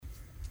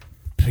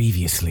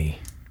Previously,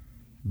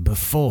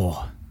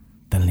 before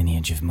the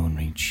lineage of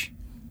Moonreach,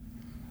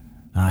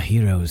 our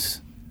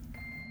heroes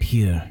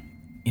peer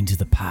into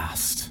the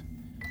past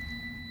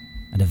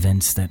and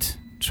events that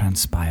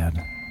transpired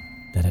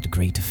that had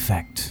great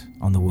effect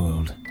on the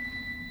world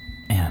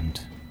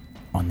and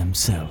on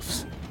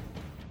themselves.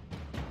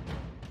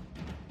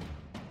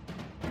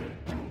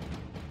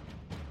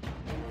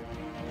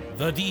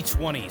 The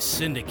D20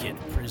 Syndicate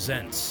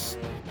presents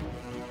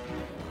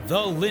The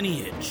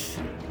Lineage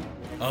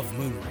of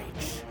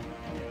Moonreach.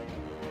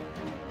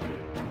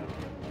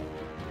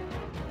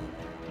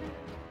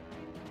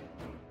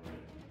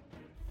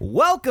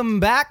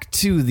 Welcome back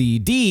to the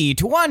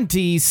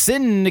D20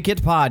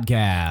 Syndicate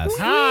Podcast.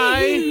 Hi!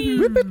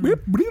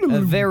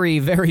 A very,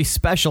 very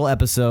special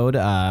episode.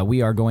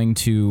 We are going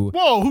to...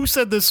 Whoa, who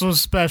said this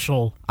was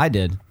special? I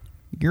did.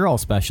 You're all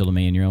special to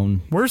me in your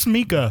own Where's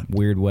Mika?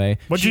 weird way.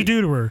 What'd you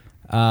do to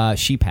her?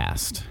 She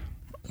passed.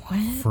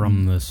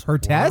 From this Her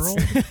test?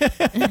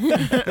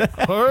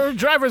 Her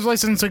driver's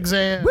license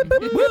exam.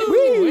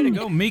 Way to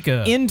go,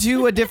 Mika.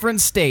 Into a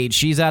different state.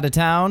 She's out of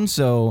town,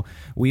 so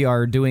we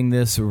are doing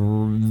this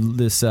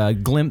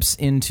glimpse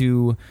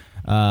into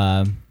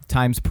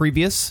times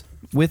previous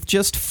with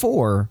just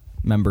 4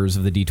 members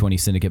of the D20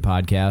 Syndicate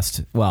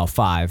podcast. Well,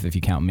 5 if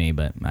you count me,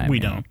 but We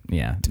don't.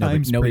 Yeah,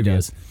 Times nobody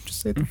previous. does. Just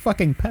say the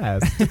fucking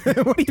past.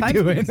 What are you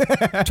doing?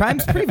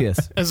 Times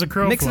previous. As a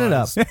crow Mixing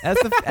flies. it up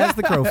as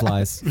the crow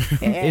flies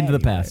into the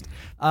past.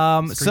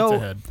 Streets So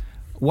ahead.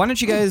 why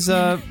don't you guys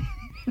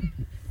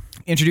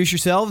introduce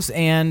yourselves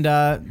and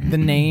the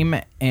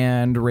name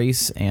and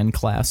race and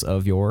class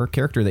of your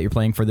character that you're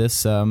playing for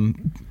this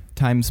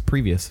times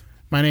previous.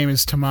 My name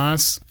is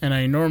Tomas, and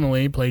I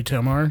normally play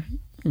Tomar.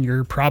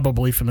 You're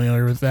probably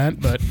familiar with that,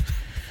 but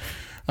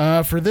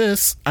for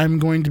this, I'm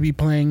going to be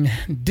playing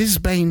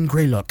Disbane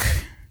Greylock.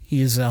 He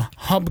is a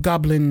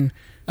hobgoblin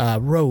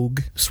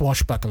rogue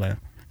swashbuckler.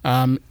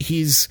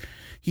 He's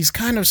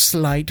kind of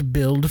slight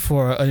build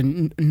for a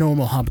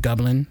normal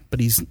hobgoblin,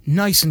 but he's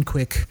nice and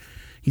quick.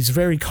 He's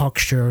very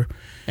cocksure,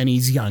 and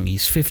he's young.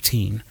 He's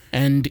 15,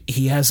 and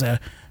he has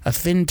a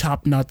thin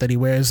top knot that he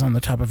wears on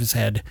the top of his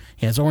head.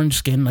 He has orange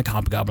skin like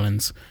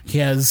hobgoblins. He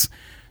has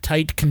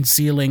tight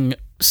concealing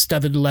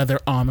studded leather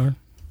armor,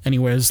 and he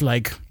wears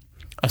like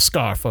a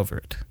scarf over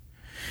it.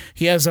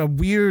 He has a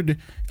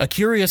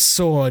curious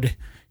sword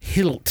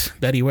hilt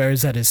that he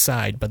wears at his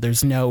side, but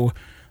there's no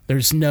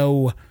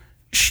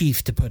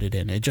sheath to put it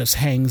in. It just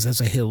hangs as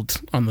a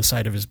hilt on the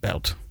side of his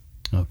belt.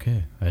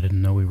 Okay, I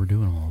didn't know we were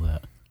doing all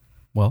that.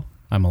 Well,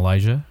 I'm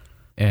Elijah,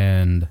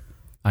 and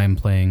I'm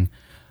playing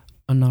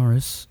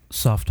Anaris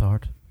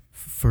Softheart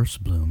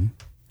First Bloom,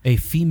 a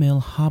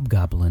female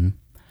hobgoblin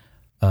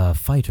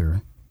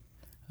fighter,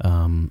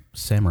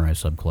 samurai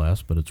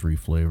subclass, but it's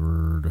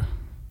reflavored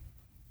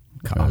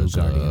as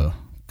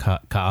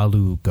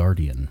Kaalu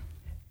Guardian.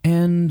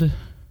 And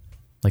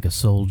like a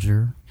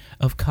soldier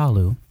of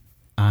Kalu,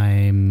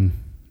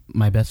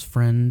 my best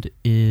friend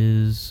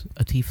is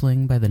a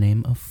tiefling by the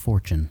name of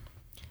Fortune.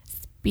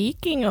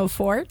 Speaking of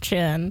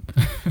Fortune,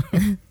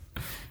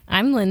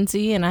 I'm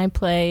Lindsay, and I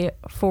play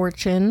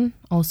Fortune,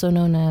 also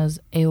known as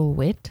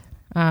Aelwit.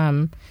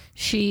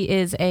 She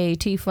is a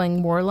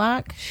tiefling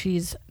warlock.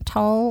 She's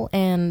tall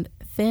and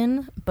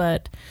thin,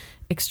 but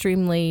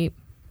extremely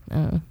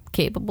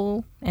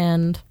capable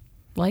and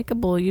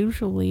likable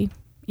usually,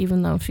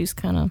 even though she's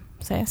kind of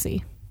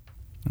sassy.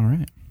 All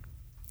right.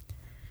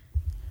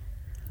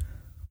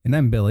 And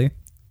I'm Billy,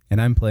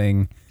 and I'm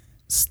playing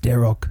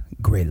Sterok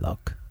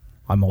Greylock.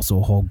 I'm also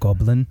a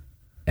hobgoblin,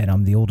 and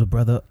I'm the older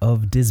brother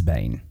of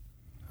Disbane.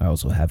 I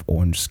also have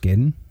orange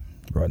skin,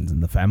 runs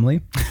in the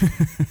family.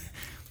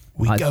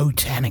 We go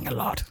tanning a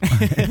lot.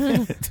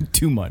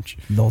 Too much.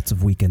 Lots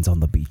of weekends on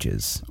the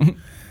beaches.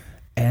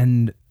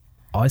 And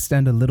I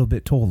stand a little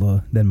bit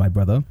taller than my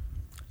brother,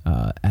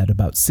 at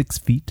about 6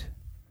 feet,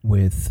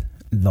 with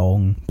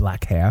long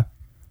black hair,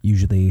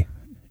 usually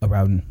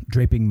around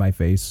draping my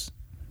face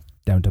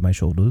down to my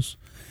shoulders.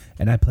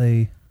 And I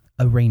play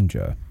a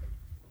ranger.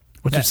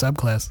 What's your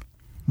subclass?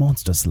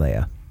 Monster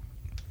Slayer.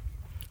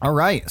 All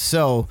right,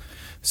 so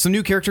some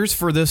new characters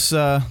for this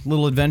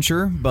little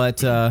adventure,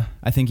 but I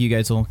think you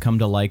guys will come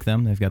to like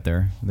them. They've got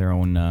their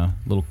own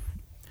little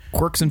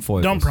quirks and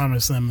foibles. Don't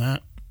promise them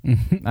that.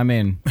 I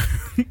mean,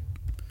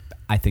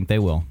 I think they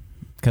will,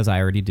 because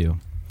I already do.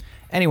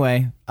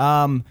 Anyway,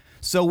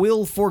 so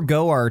we'll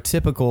forego our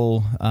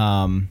typical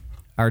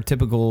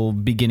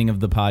beginning of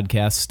the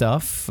podcast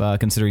stuff,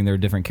 considering there are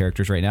different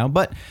characters right now,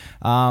 but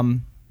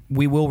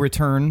we will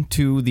return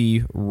to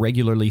the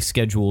regularly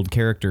scheduled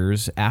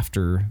characters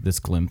after this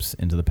glimpse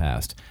into the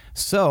past.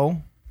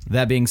 So,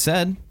 that being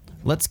said,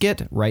 let's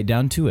get right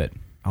down to it.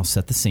 I'll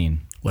set the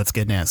scene. Let's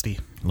get nasty.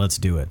 Let's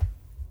do it.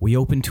 We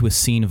open to a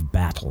scene of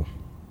battle.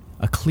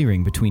 A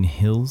clearing between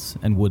hills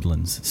and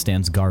woodlands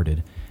stands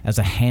guarded as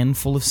a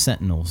handful of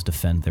sentinels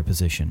defend their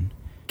position.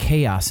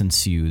 Chaos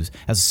ensues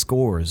as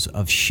scores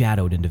of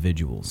shadowed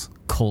individuals,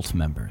 cult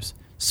members,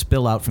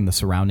 spill out from the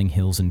surrounding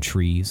hills and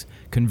trees,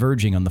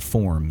 converging on the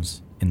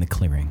forms in the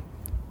clearing.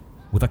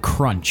 With a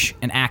crunch,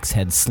 an axe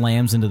head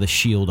slams into the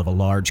shield of a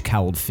large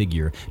cowled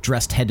figure,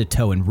 dressed head to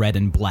toe in red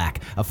and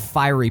black, a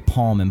fiery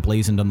palm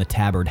emblazoned on the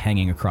tabard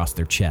hanging across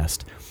their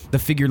chest. The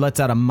figure lets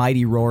out a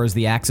mighty roar as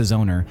the axe's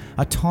owner,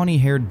 a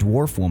tawny-haired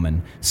dwarf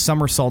woman,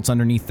 somersaults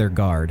underneath their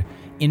guard,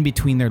 in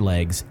between their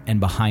legs and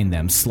behind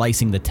them,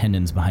 slicing the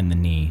tendons behind the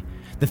knee.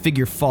 The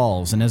figure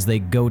falls, and as they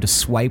go to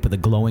swipe with a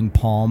glowing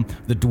palm,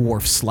 the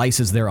dwarf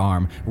slices their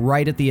arm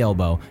right at the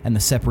elbow, and the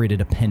separated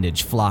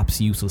appendage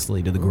flops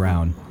uselessly to the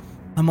ground.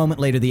 A moment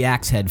later, the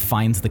axe head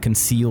finds the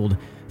concealed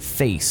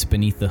face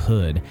beneath the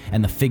hood,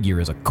 and the figure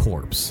is a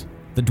corpse.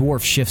 The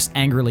dwarf shifts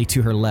angrily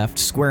to her left,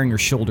 squaring her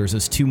shoulders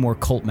as 2 more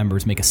cult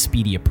members make a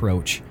speedy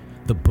approach.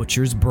 The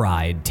butcher's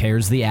bride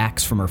tears the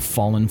axe from her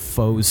fallen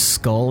foe's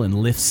skull and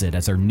lifts it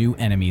as her new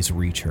enemies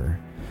reach her.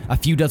 A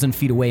few dozen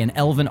feet away, an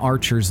elven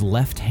archer's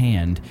left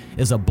hand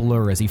is a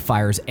blur as he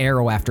fires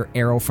arrow after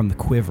arrow from the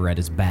quiver at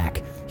his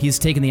back. He has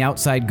taken the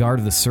outside guard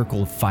of the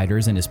circle of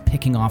fighters and is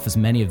picking off as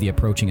many of the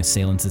approaching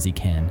assailants as he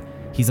can.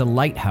 He's a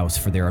lighthouse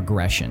for their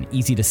aggression,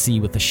 easy to see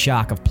with the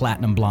shock of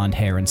platinum blonde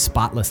hair and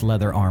spotless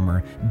leather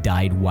armor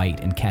dyed white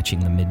and catching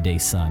the midday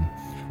sun.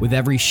 With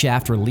every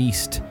shaft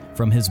released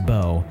from his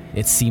bow,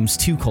 it seems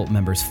 2 cult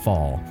members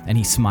fall, and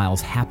he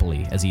smiles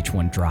happily as each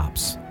one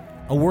drops.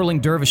 A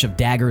whirling dervish of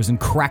daggers and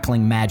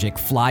crackling magic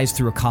flies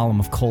through a column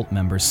of cult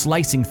members,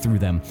 slicing through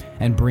them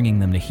and bringing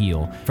them to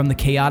heel. From the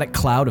chaotic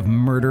cloud of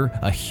murder,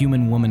 a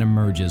human woman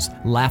emerges,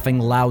 laughing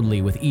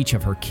loudly with each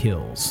of her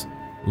kills.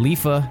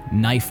 Lifa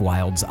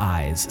Knifewild's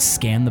eyes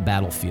scan the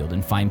battlefield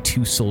and find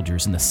 2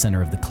 soldiers in the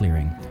center of the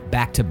clearing,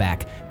 back to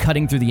back,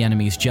 cutting through the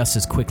enemies just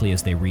as quickly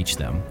as they reach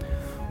them.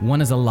 One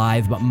is a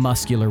lithe but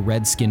muscular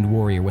red-skinned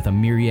warrior with a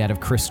myriad of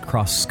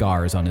crisscross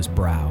scars on his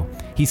brow.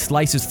 He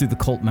slices through the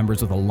cult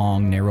members with a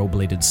long,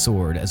 narrow-bladed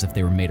sword as if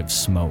they were made of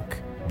smoke.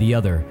 The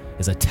other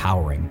is a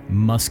towering,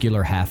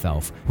 muscular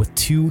half-elf with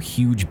 2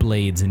 huge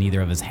blades in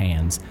either of his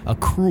hands. A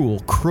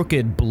cruel,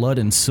 crooked, blood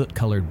and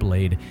soot-colored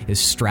blade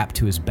is strapped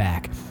to his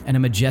back, and a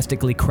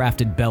majestically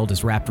crafted belt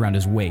is wrapped around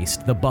his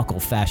waist, the buckle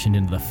fashioned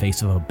into the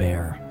face of a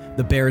bear.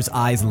 The bear's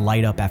eyes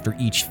light up after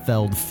each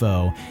felled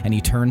foe, and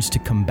he turns to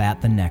combat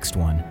the next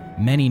one.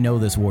 Many know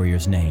this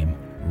warrior's name,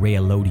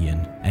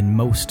 Raelodian, and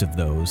most of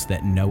those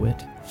that know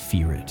it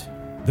fear it.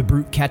 The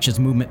brute catches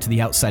movement to the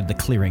outside of the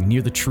clearing,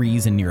 near the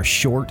trees and near a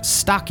short,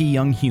 stocky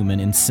young human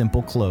in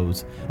simple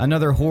clothes.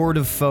 Another horde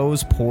of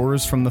foes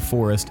pours from the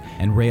forest,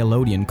 and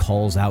Raelodian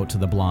calls out to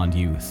the blonde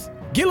youth.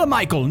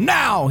 "Gillamichael,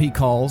 now!" he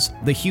calls.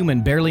 The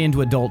human, barely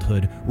into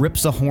adulthood,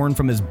 rips a horn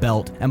from his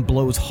belt and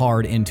blows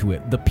hard into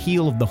it, the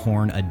peal of the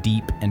horn a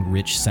deep and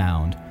rich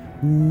sound.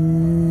 Ooh.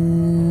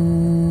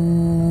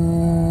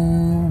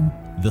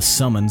 The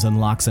summons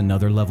unlocks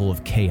another level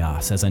of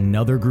chaos as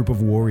another group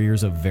of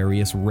warriors of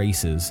various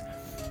races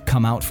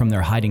come out from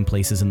their hiding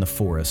places in the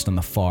forest on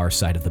the far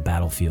side of the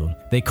battlefield.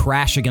 They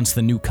crash against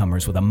the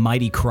newcomers with a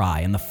mighty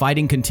cry, and the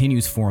fighting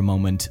continues for a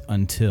moment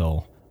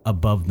until,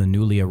 above the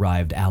newly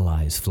arrived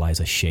allies, flies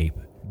a shape.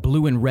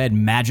 Blue and red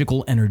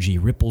magical energy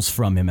ripples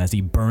from him as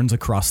he burns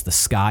across the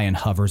sky and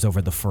hovers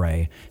over the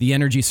fray. The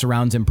energy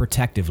surrounds him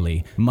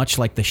protectively, much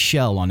like the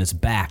shell on his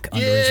back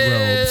under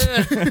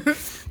his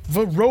robes.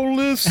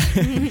 Varolus!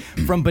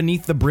 From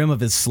beneath the brim of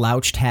his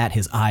slouched hat,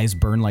 his eyes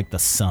burn like the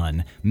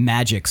sun,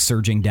 magic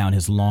surging down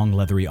his long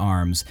leathery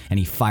arms, and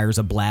he fires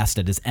a blast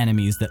at his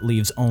enemies that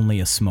leaves only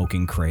a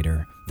smoking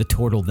crater. The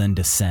turtle then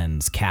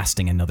descends,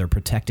 casting another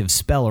protective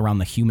spell around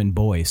the human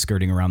boy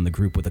skirting around the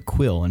group with a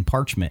quill and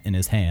parchment in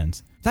his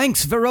hands.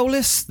 "Thanks,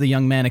 Varolus!" the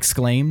young man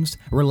exclaims,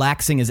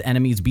 relaxing as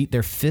enemies beat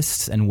their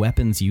fists and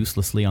weapons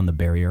uselessly on the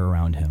barrier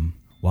around him.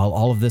 While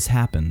all of this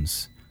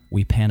happens,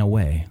 we pan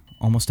away,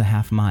 almost a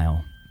half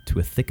mile, to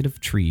a thicket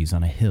of trees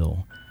on a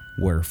hill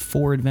where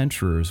 4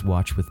 adventurers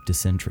watch with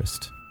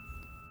disinterest.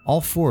 All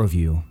 4 of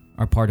you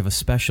are part of a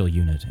special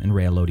unit in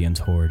Raelodian's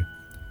horde.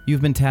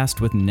 You've been tasked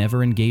with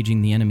never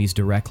engaging the enemies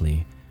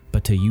directly,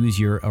 but to use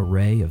your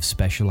array of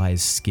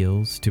specialized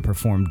skills to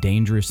perform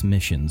dangerous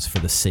missions for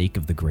the sake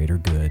of the greater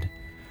good.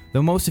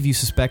 Though most of you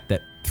suspect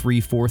that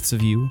 3/4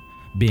 of you,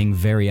 being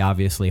very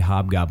obviously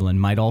hobgoblin,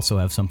 might also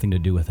have something to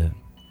do with it.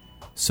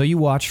 So you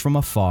watch from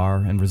afar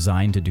and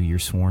resign to do your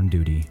sworn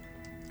duty.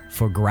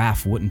 For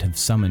Graf wouldn't have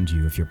summoned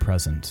you if your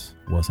presence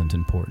wasn't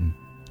important.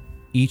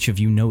 Each of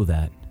you know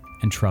that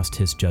and trust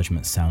his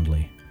judgment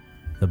soundly.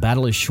 The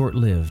battle is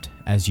short-lived,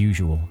 as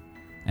usual,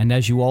 and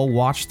as you all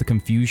watch the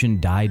confusion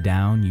die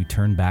down, you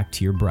turn back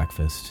to your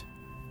breakfast.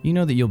 You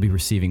know that you'll be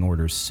receiving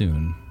orders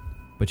soon,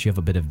 but you have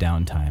a bit of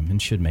downtime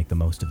and should make the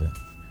most of it.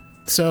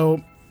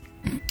 So,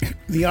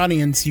 the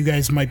audience, you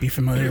guys might be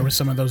familiar with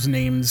some of those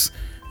names.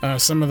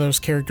 Some of those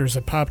characters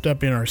have popped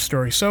up in our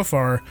story so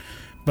far,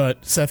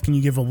 but Seth, can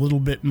you give a little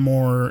bit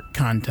more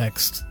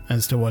context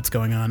as to what's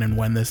going on and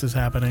when this is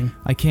happening?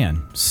 I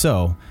can.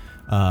 So,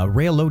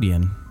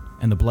 Raelodian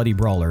and the Bloody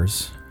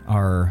Brawlers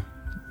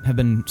have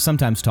been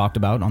sometimes talked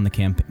about on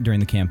the during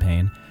the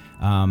campaign.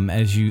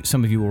 As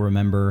some of you will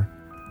remember,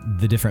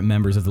 the different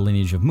members of the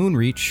lineage of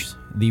Moonreach,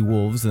 the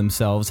wolves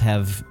themselves,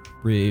 have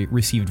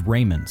received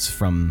raiments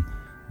from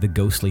the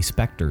ghostly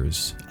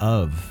specters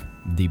of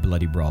the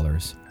Bloody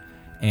Brawlers.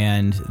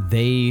 And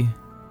they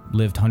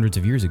lived hundreds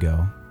of years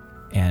ago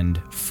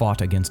and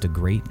fought against a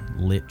great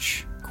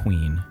Lich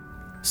Queen,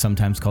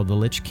 sometimes called the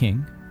Lich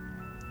King,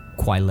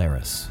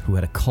 Quilaris, who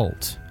had a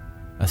cult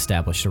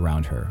established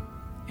around her.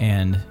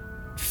 And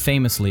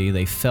famously,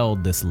 they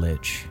felled this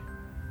Lich.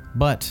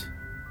 But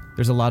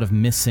there's a lot of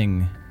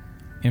missing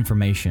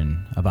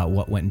information about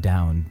what went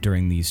down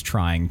during these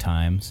trying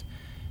times.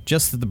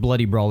 Just that the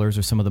Bloody Brawlers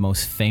are some of the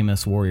most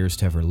famous warriors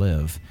to ever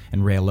live,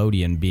 and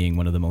Raelodian being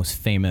one of the most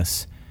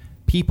famous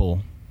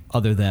people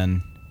other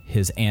than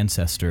his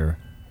ancestor,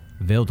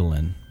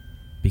 Veldalin,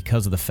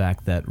 because of the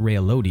fact that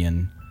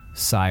Raelodian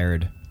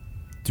sired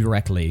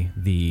directly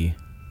the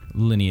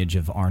lineage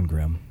of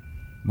Arngrim,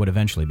 what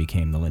eventually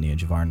became the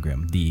lineage of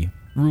Arngrim, the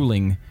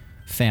ruling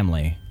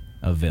family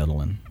of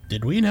Veldalin.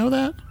 Did we know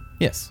that?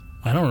 Yes,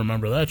 I don't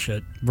remember that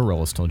shit.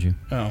 Varolus told you.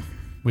 Oh.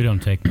 We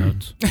don't take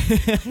notes.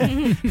 So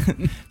No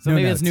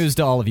maybe notes. it's news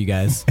to all of you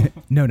guys.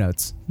 No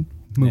notes.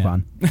 Move Yeah.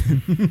 on.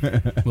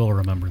 We'll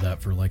remember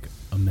that for like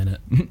a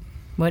minute.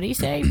 What do you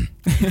say?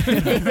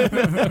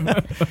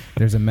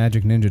 There's a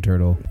magic ninja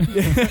turtle.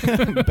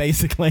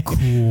 Basically.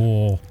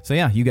 Cool. So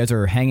yeah, you guys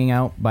are hanging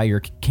out by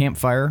your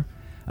campfire,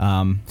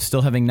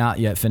 still having not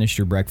yet finished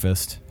your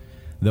breakfast,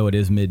 though it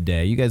is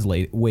midday. You guys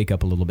wake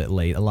up a little bit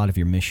late. A lot of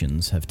your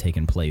missions have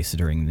taken place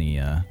during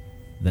the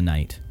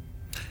night.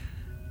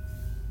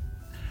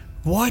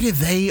 Why do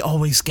they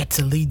always get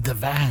to lead the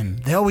van?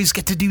 They always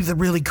get to do the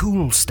really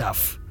cool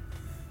stuff.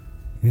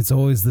 It's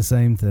always the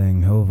same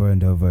thing over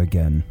and over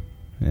again.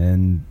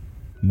 And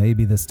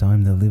maybe this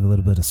time they'll leave a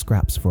little bit of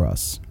scraps for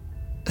us.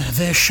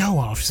 They're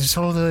show-offs. That's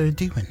all they're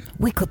doing.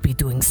 We could be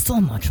doing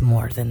so much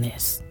more than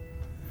this.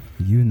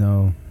 You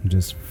know,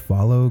 just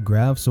follow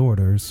Graf's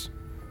orders.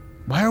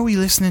 Why are we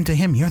listening to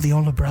him? You're the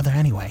older brother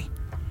anyway.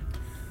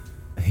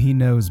 He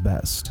knows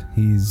best.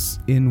 He's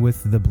in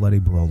with the Bloody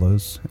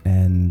Brawlers,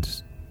 and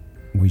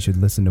we should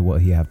listen to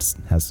what he has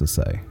to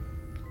say.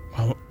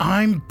 Well,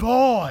 I'm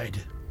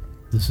bored.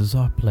 This is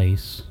our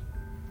place.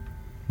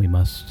 We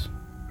must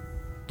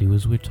do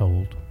as we're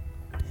told.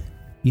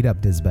 Eat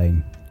up,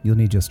 Disbane. You'll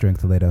need your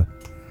strength later.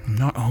 I'm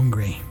not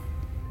hungry.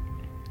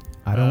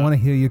 I don't want to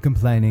hear you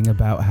complaining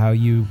about how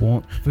you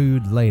want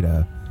food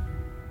later.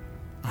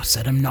 I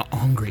said I'm not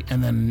hungry.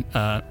 And then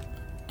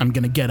I'm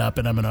going to get up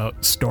and I'm going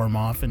to storm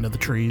off into the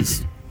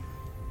trees.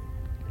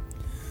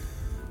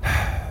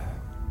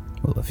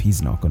 Well, if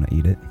he's not going to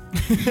eat it,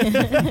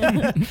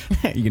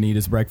 You gonna eat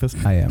his breakfast?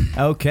 I am.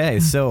 Okay,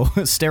 so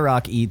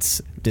Starrock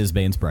eats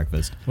Disbane's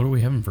breakfast. What are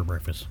we having for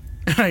breakfast?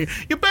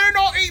 You better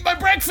not eat my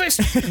breakfast.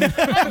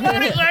 I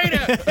want it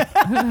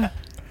later.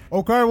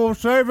 Okay, we'll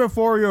save it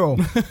for you.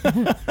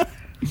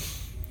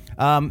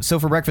 So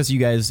for breakfast, you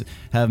guys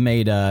have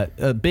made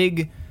a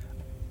big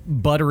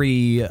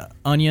buttery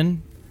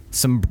onion,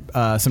 some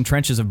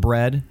trenches of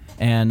bread,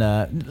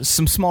 and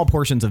some small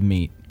portions of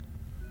meat.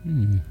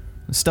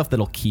 Stuff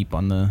that'll keep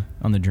on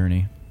the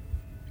journey,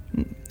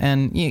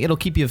 and yeah, it'll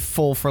keep you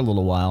full for a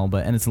little while.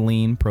 And it's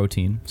lean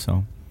protein,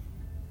 so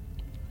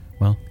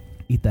Well,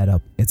 Eat that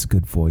up. It's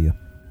good for you.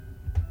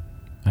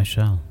 I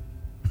shall.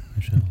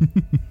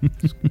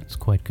 It's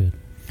quite good.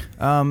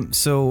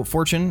 So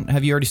Fortune,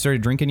 have you already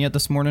started drinking yet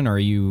this morning, or are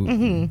you?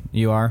 Mm-hmm.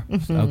 You are.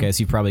 Okay,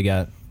 so you probably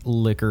got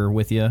liquor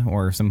with you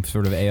or some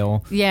sort of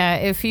ale. Yeah,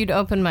 if you'd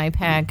opened my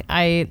pack,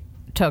 I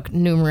took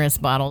numerous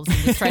bottles and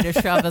just tried to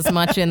shove as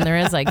much in there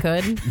as I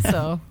could.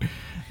 So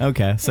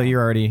Okay, so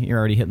you're already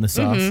hitting the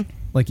sauce.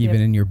 Like even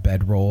in your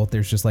bedroll,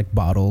 there's just like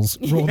bottles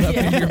rolled up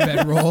in your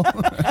bedroll.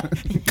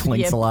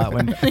 Clinks Yep. a lot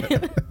when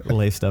you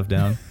lay stuff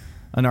down.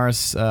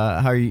 Anaris,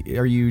 how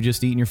are you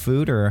just eating your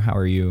food, or how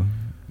are you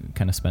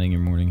kind of spending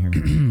your morning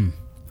here?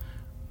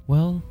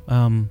 Well,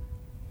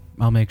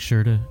 I'll make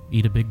sure to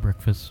eat a big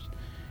breakfast,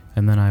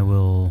 and then I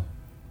will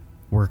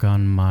work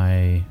on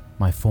my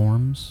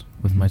forms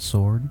with my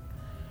sword.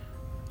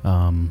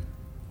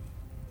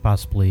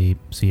 Possibly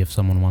see if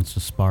someone wants to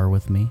spar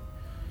with me.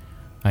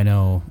 I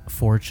know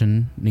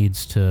Fortune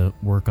needs to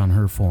work on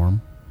her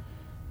form.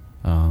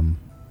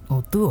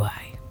 oh, do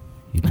I?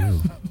 You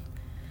do.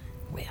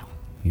 Well,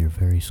 You're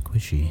very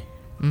squishy.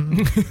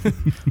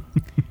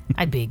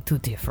 I beg to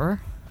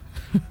differ.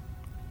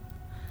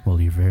 Well,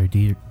 you're very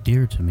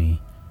dear to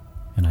me,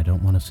 and I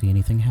don't want to see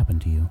anything happen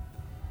to you.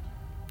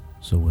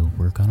 So we'll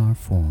work on our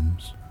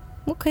forms.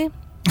 Okay,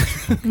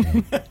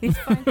 Okay. it's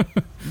fine.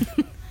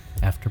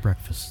 After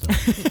breakfast,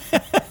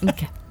 though.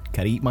 Okay.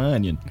 Gotta eat my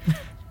onion.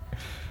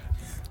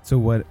 So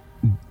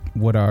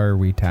what are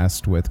we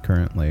tasked with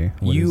currently?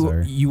 What is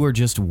our... You are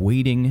just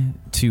waiting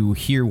to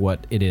hear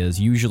what it is.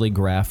 Usually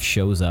Graf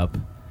shows up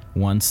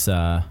once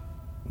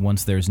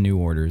there's new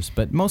orders,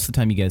 but most of the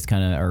time you guys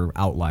kind of are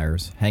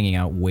outliers, hanging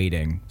out,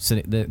 waiting.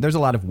 So there's a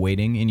lot of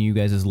waiting in you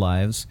guys'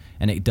 lives,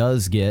 and it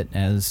does get,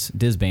 as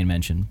Disbane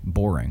mentioned,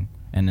 boring.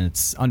 And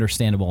it's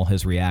understandable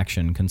his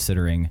reaction,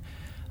 considering,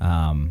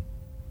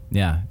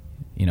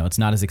 it's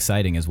not as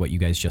exciting as what you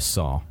guys just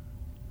saw.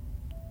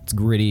 It's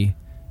gritty.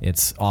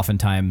 It's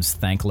oftentimes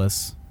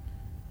thankless,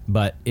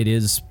 but it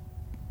is,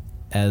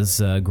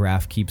 as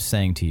Graf keeps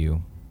saying to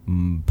you,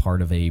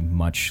 part of a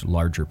much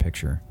larger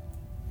picture.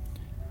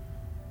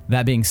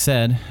 That being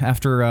said,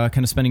 after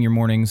kind of spending your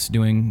mornings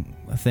doing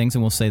things,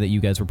 and we'll say that you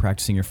guys were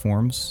practicing your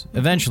forms,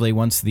 eventually,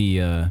 once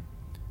the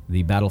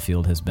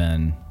battlefield has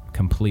been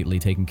completely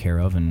taken care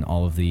of and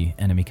all of the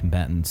enemy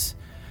combatants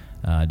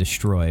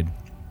destroyed,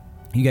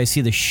 you guys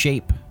see the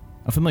shape,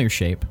 a familiar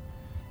shape,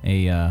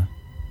 a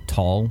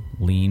tall,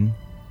 lean,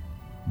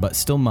 but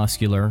still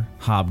muscular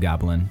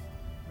hobgoblin,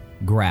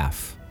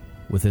 Graf,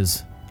 with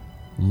his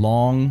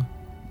long,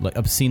 like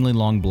obscenely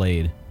long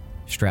blade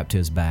strapped to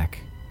his back,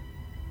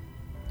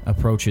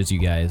 approaches you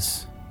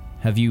guys.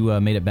 Have you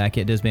made it back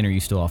yet, Disbane, or are you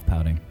still off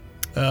pouting?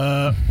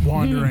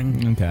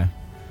 Wandering. Okay.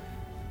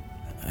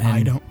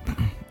 I don't.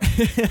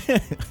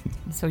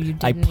 So you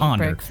didn't eat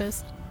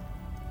breakfast?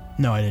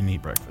 No, I didn't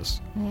eat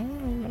breakfast.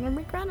 I'm gonna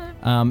regret it.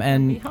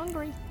 And be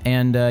hungry.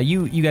 And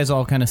you guys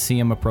all kind of see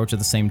him approach at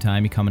the same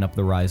time. He coming up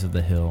the rise of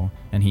the hill,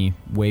 and he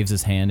waves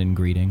his hand in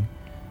greeting.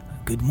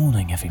 Good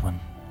morning, everyone.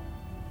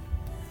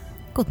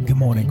 Good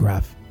morning,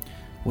 Graf.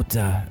 What,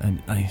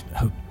 I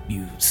hope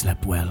you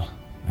slept well.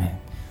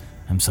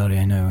 I'm sorry,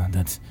 I know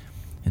that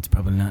it's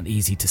probably not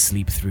easy to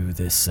sleep through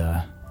this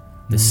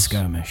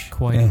skirmish.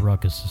 Quite a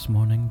ruckus this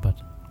morning, but...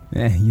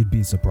 You'd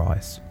be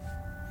surprised.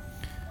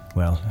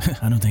 Well,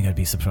 I don't think I'd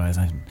be surprised.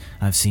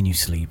 I've seen you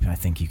sleep. I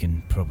think you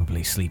can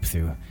probably sleep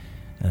through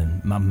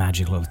a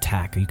magical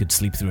attack, or you could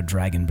sleep through a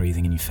dragon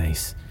breathing in your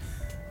face.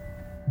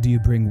 Do you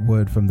bring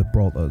word from the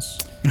brothers?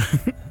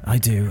 I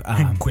do.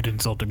 Quit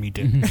insulting me,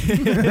 too.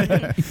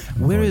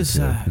 Where is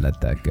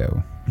let that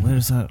go. Where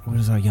is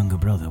our younger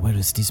brother? Where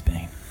is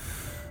Disbane?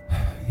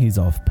 He's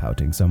off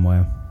pouting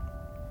somewhere.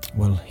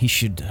 Well, he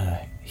should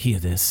hear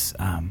this.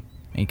 And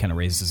he kind of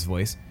raises his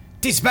voice.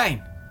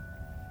 Disbane!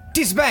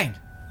 Disbane!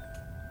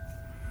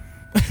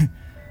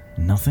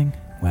 Nothing?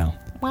 Well,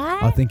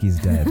 What? I think he's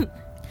dead.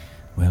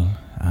 well,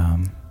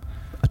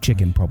 A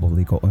chicken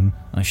probably got him.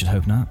 I should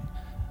hope not.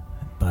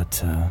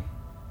 But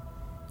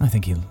I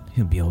think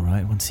he'll be all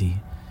right once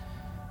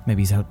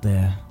maybe he's out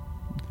there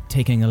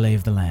taking a lay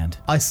of the land.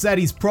 I said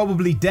he's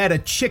probably dead. A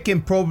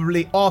chicken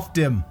probably offed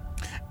him.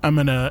 I'm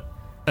gonna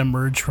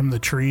emerge from the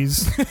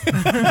trees.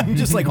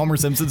 Just like Homer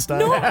Simpson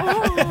style.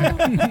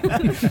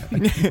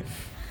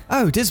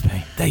 Oh,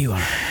 Disbane, there you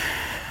are.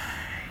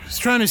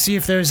 Just trying to see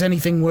if there's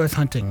anything worth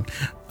hunting.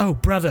 Oh,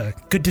 brother,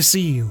 good to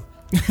see you.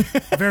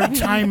 Very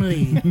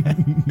timely.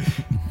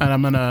 And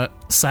I'm gonna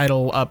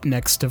sidle up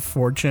next to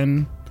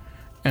Fortune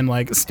and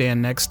like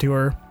stand next to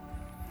her.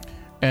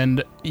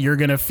 And you're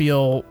gonna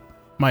feel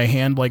my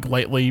hand like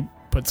lightly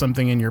put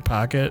something in your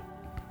pocket.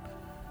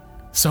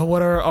 So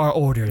what are our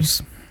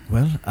orders?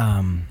 Well,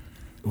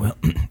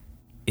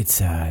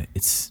 it's a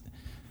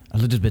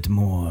little bit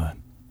more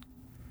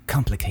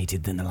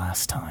complicated than the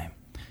last time.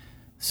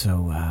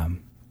 So,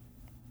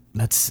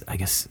 let's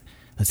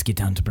get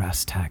down to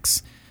brass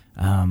tacks.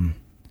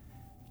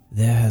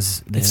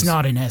 There's It's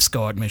not an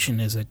escort mission,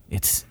 is it?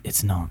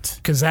 It's not.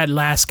 Because that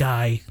last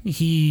guy,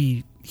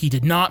 he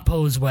did not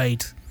pose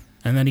weight,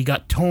 and then he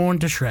got torn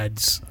to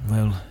shreds.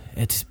 Well,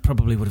 it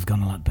probably would have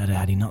gone a lot better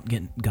had he not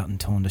gotten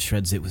torn to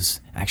shreds. It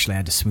was actually I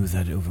had to smooth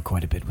that over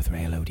quite a bit with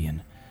Rayalodian.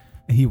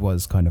 He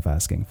was kind of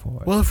asking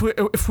for it. Well,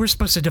 if we're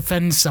supposed to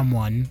defend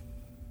someone,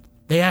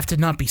 they have to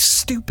not be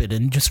stupid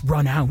and just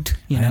run out.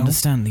 You know? I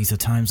understand these are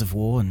times of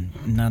war, and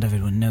not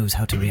everyone knows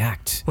how to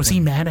react. Was he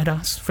mad at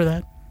us for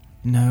that?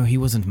 No, he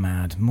wasn't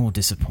mad. More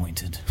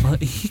disappointed. Well,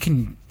 he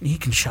can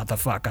shut the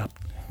fuck up.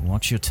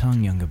 Watch your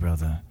tongue, younger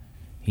brother.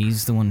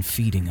 He's the one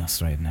feeding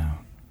us right now.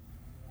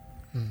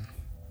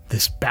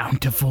 This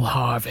bountiful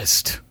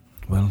harvest.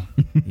 Well,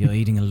 you're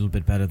eating a little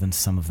bit better than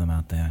some of them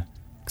out there,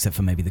 except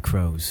for maybe the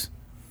crows.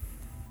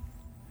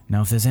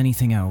 Now, if there's not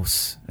anything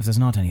else,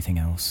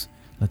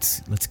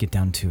 let's get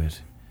down to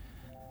it.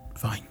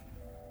 Fine.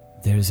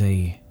 There's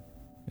a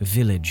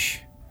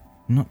village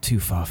not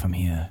too far from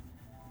here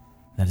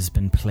that has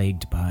been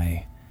plagued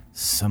by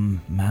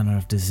some manner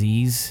of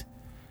disease.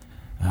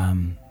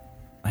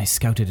 I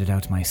scouted it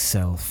out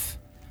myself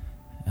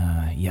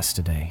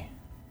yesterday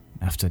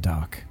after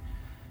dark.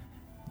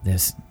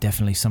 There's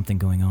definitely something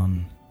going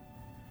on.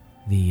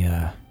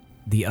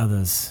 The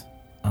others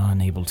are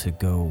unable to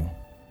go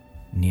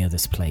near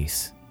this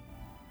place,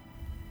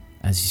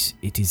 as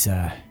it is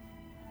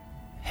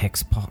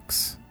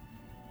hexpox.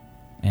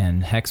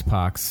 And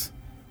Hexpox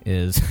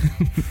is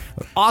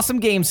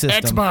awesome game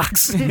system.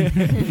 Xbox.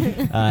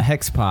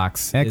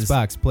 Hexpox.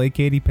 Xbox, play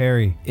Katy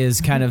Perry. Is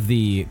kind of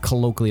the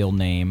colloquial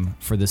name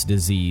for this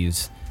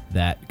disease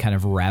that kind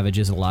of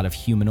ravages a lot of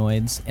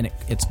humanoids, and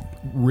it's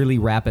really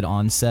rapid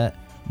onset.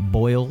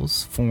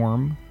 Boils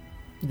form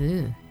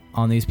Ew.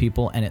 on these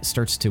people, and it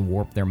starts to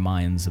warp their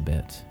minds a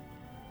bit.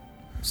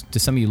 To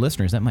some of you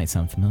listeners, that might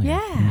sound familiar.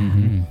 Yeah.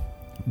 Mm-hmm.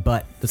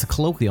 But it's a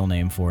colloquial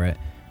name for it.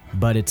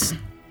 But it's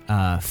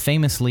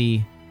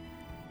famously,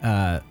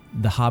 the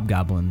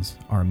hobgoblins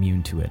are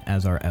immune to it,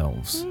 as are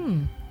elves.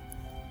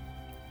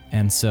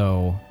 And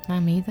so...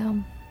 Not me,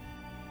 though.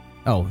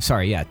 Oh,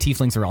 sorry, yeah,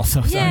 tieflings are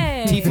also... Sorry.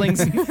 Yay.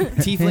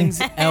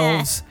 Tieflings,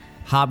 elves,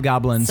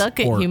 hobgoblins, Suck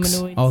it, orcs.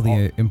 humanoids. All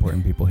the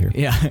important people here.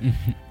 Yeah,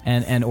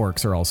 and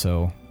orcs are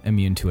also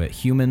immune to it.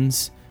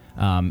 Humans,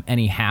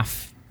 any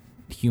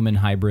half-human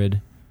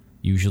hybrid,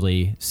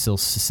 usually still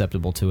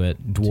susceptible to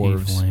it.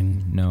 Dwarves,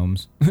 Tiefling.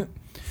 gnomes.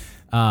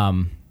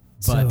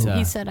 But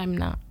He said I'm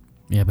not.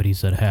 Yeah, but he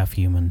said half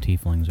human.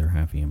 Tieflings are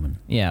half human.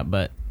 yeah,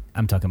 but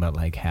I'm talking about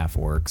like half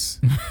orcs,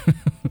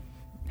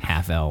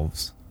 half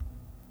elves.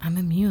 I'm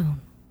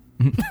immune.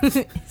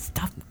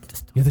 Stop.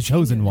 You're the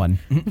chosen one.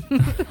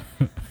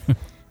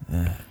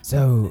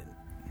 So,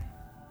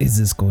 is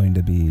this going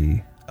to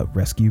be a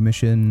rescue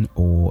mission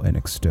or an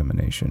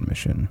extermination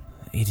mission?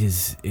 It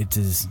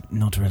is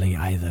not really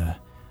either.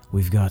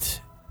 We've got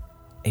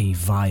a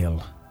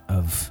vial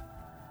of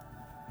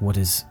what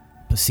is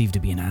perceived to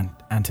be an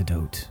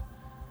antidote,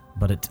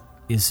 but it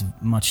is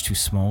much too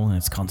small in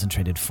its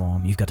concentrated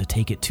form. You've got to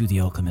take it to the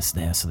alchemist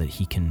there so that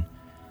he can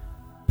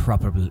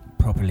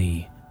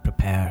properly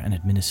prepare and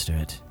administer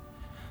it.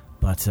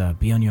 But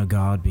be on your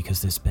guard,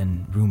 because there's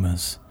been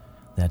rumors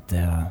that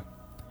they're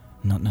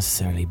not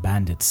necessarily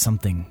bandits,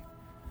 something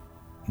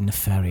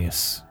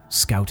nefarious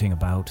scouting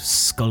about,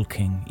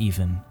 skulking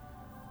even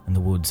in the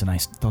woods, and I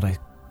thought I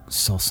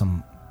saw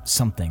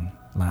something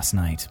last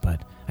night,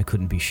 but I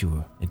couldn't be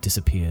sure. It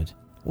disappeared.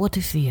 What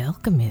if the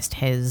alchemist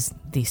has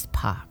these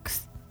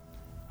packs?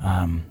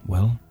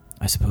 Well,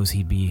 I suppose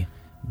he'd be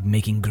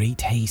making great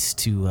haste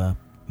to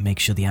make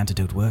sure the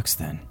antidote works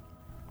then.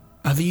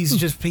 Are these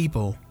just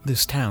people,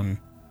 this town?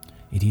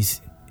 It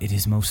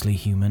is mostly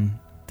human.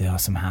 There are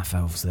some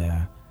half-elves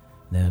there.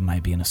 There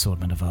might be an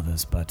assortment of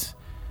others, but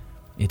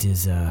it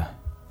is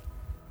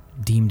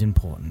deemed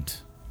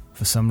important.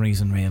 For some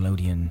reason,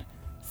 Raelodian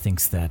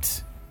thinks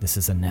that this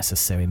is a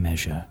necessary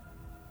measure.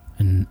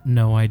 And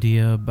no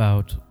idea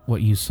about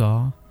what you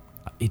saw?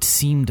 It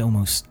seemed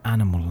almost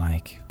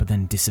animal-like, but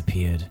then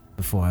disappeared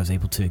before I was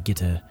able to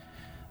get a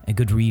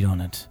good read on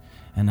it.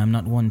 And I'm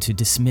not one to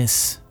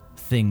dismiss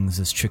things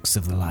as tricks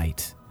of the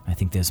light. I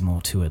think there's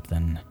more to it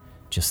than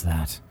just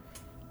that.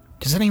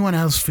 Does anyone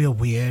else feel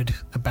weird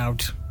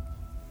about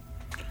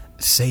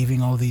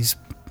saving all these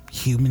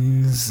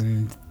humans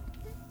and...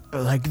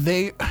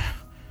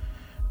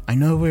 I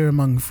know we're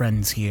among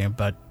friends here,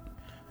 but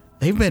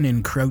they've been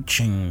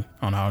encroaching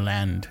on our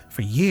land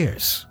for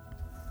years.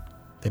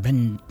 They've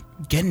been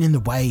getting in the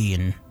way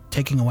and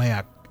taking away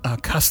our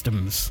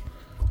customs.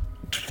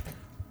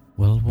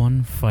 Well,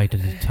 one fight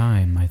at a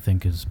time, I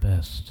think, is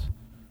best.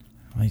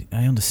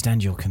 I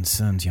understand your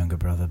concerns, younger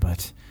brother,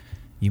 but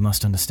you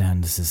must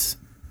understand this is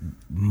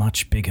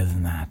much bigger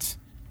than that.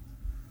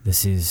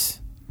 This is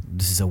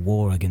a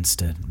war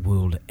against a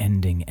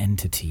world-ending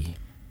entity.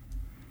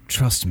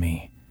 Trust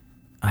me,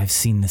 I've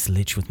seen this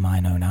lich with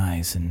mine own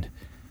eyes, and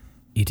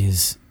it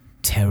is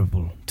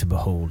terrible to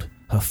behold.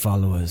 Her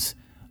followers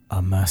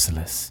are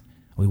merciless.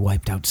 We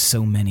wiped out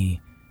so many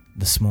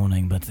this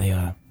morning, but they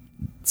are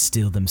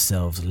still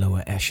themselves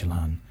lower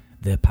echelon.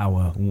 Their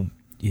power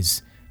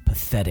is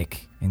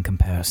pathetic in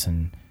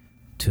comparison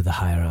to the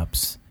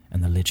higher-ups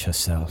and the lich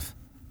herself.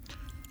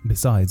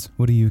 Besides,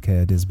 what do you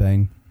care,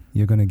 Disbang?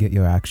 You're gonna get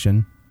your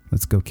action.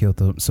 Let's go kill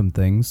some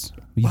things.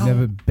 You've Well-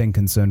 never been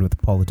concerned with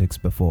politics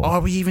before. Are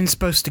we even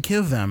supposed to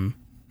kill them?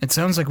 It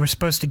sounds like we're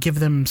supposed to give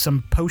them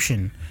some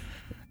potion.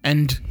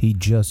 And He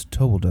just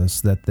told us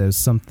that there's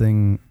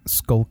something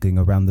skulking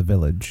around the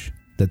village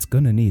that's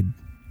gonna need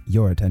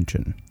your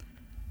attention.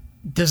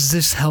 does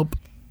this help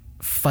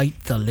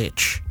fight the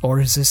lich? Or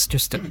is this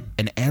just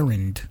an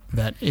errand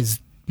that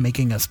is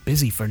making us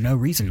busy for no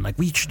reason? Like,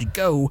 we should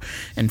go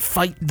and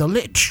fight the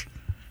lich.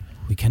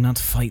 We cannot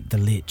fight the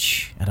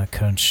lich at our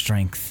current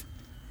strength,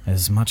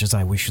 as much as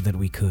I wish that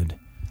we could.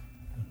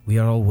 We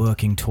are all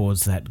working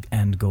towards that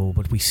end goal,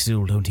 but we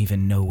still don't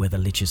even know where the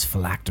lich's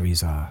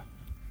phylacteries are.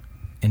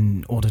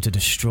 In order to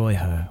destroy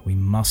her, we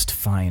must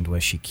find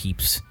where she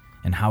keeps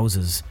and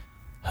houses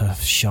her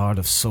shard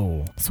of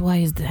soul, So why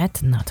is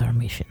that not our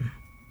mission?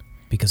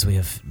 because we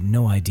have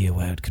no idea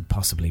where it could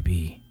possibly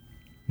be.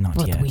 Not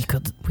But yet. we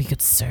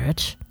could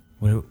search.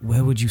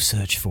 Where would you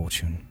search,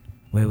 Fortune?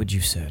 Where would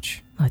you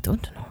search? I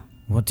don't know.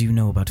 What do you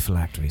know about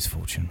phylacteries,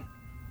 Fortune?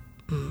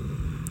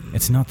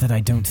 It's not that I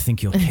don't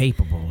think you're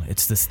capable.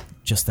 It's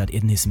just that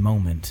in this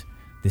moment,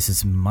 this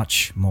is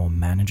much more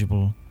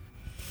manageable,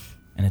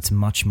 and it's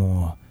much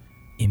more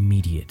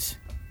immediate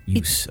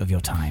use of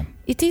your time.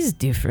 It is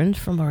different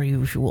from our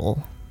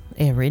usual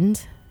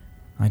errand.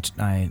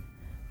 I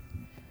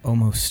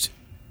almost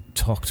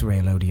talked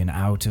Raelodian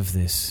out of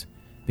this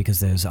because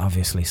there's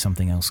obviously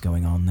something else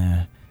going on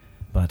there,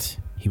 but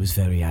he was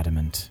very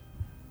adamant.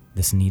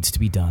 This needs to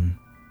be done,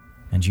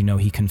 and you know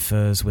he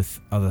confers with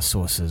other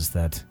sources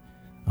that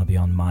are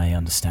beyond my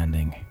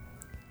understanding.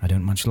 I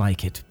don't much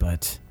like it,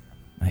 but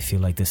I feel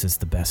like this is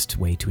the best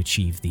way to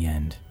achieve the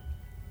end.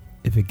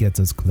 If it gets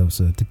us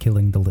closer to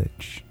killing the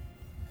lich.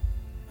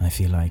 I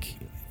feel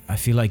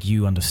like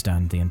you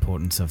understand the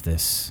importance of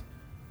this,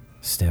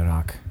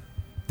 Sterak.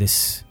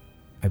 This,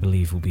 I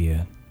believe, will be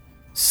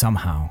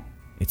somehow,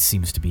 it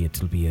seems to be,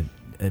 it'll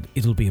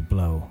be a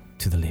blow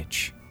to the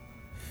lich.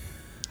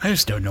 I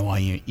just don't know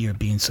why you're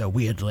being so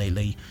weird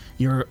lately.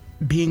 You're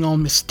being all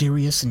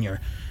mysterious and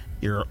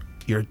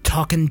you're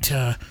talking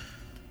to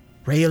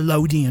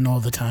Rayalodian all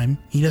the time.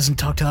 He doesn't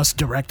talk to us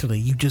directly.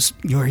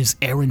 You're his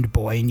errand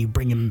boy, and you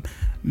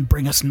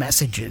bring us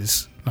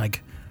messages.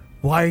 Like,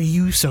 why are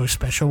you so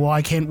special?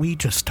 Why can't we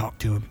just talk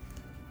to him?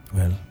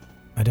 Well,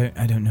 I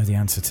don't know the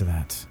answer to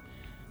that.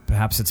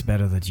 Perhaps it's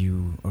better that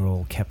you are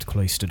all kept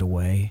cloistered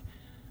away,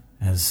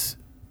 as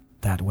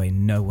that way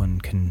no one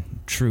can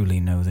truly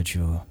know that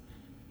you're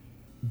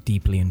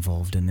deeply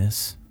involved in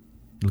this.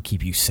 It'll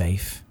keep you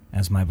safe,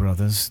 as my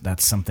brothers.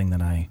 That's something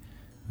that I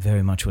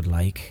very much would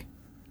like.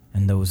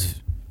 And those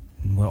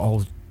were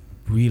all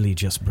really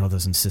just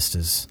brothers and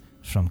sisters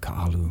from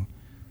Ka'alu.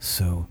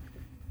 So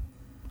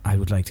I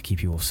would like to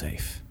keep you all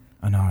safe.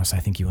 Anaris, I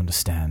think you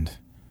understand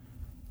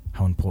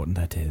how important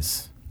that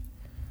is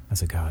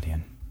as a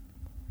guardian.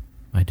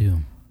 I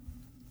do.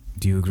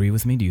 Do you agree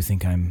with me? Do you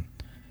think I'm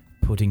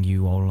putting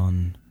you all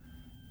on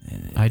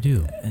I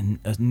do.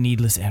 a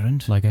needless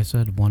errand? Like I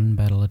said, one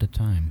battle at a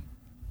time.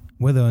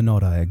 Whether or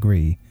not I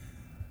agree,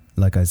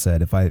 like I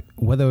said,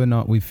 whether or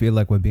not we feel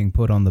like we're being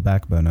put on the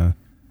back burner,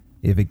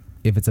 if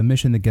it's a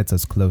mission that gets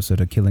us closer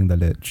to killing the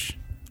Lich,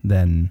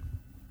 then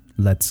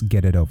let's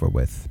get it over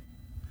with.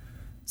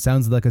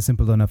 Sounds like a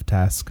simple enough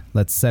task.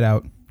 Let's set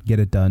out, get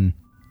it done,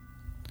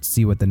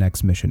 see what the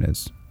next mission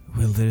is.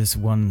 Well, there is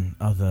one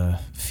other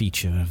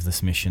feature of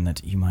this mission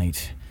that you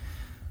might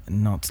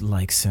not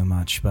like so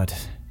much,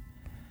 but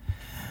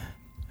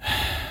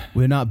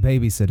we're not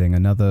babysitting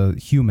another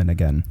human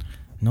again.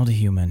 Not a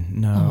human,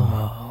 no.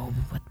 Oh,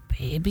 what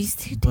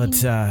babysitting? But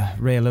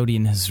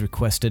Rayalodian has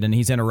requested, and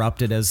he's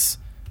interrupted as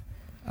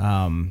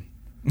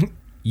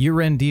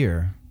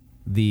Randir,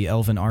 the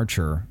elven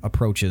archer,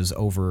 approaches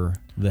over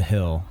the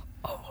hill.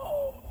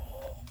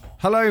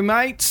 Hello,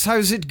 mates.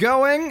 How's it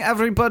going?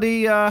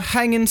 Everybody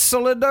hanging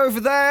solid over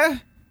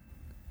there?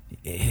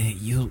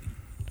 You'll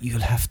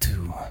have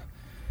to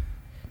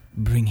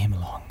bring him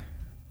along.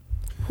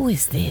 Who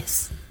is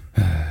this?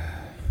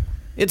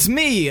 It's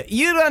me,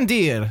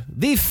 Randir,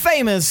 the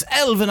famous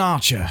elven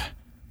archer.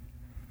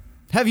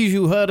 Have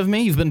you heard of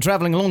me? You've been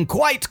traveling along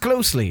quite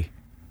closely.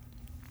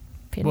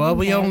 Well,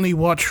 we only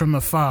watch from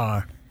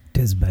afar.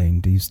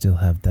 Disbane, do you still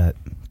have that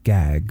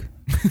gag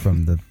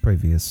from the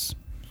previous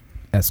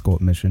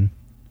escort mission?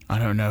 I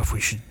don't know if we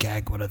should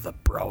gag one of the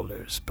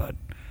brawlers, but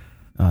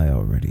I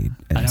already...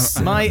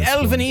 My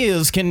elven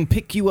ears can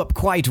pick you up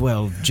quite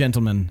well,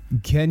 gentlemen.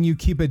 Can you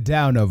keep it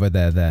down over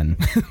there, then?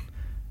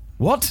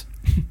 What?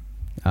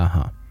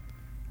 Uh-huh.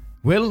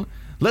 Well,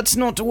 let's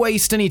not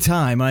waste any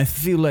time. I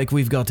feel like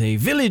we've got a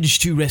village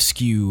to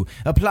rescue,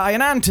 apply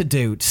an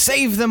antidote,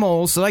 save them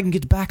all so I can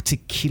get back to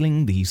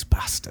killing these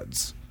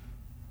bastards.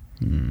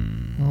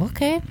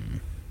 Okay.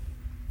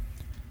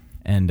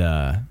 And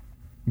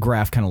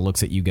Graf kind of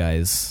looks at you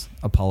guys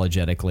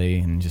apologetically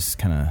and just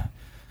kind of,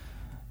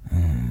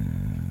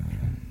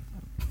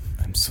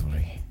 I'm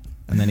sorry.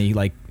 And then he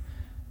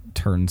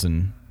turns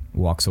and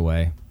walks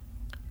away.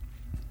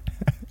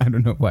 I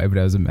don't know why, but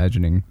I was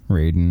imagining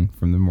Raiden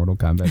from the Mortal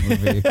Kombat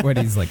movie when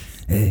he's like,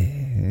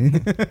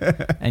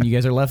 and you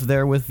guys are left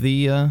there with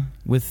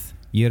with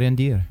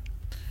Randir.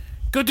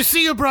 good to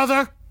see you,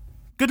 brother.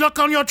 Good luck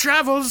on your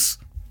travels.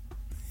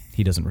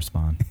 He doesn't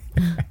respond.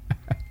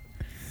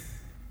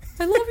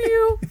 I love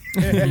you.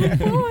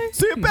 Bye.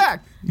 see you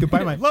back.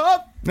 Goodbye, my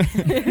love.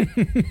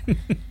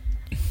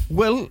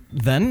 Well,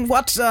 then,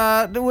 what's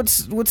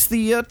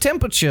the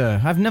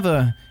temperature? I've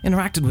never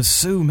interacted with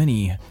so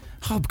many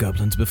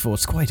hobgoblins before.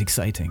 It's quite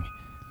exciting.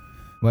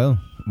 Well,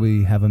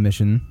 we have a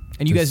mission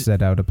And you to guys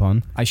set out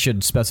upon. I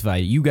should specify,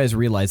 you guys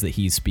realize that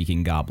he's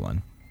speaking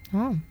goblin.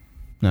 Oh.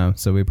 No,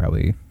 so we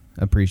probably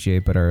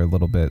appreciate but are a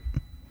little bit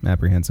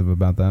apprehensive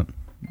about that.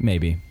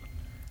 Maybe.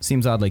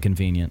 Seems oddly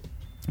convenient.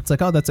 It's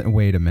like, oh,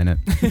 wait a minute.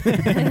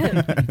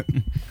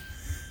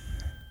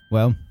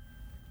 Well,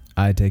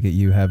 I take it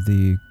you have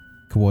the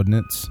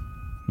coordinates.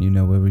 You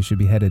know where we should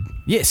be headed.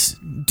 Yes,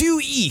 due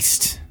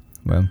east.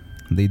 Well,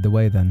 lead the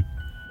way then.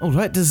 All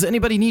right, does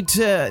anybody need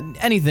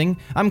anything?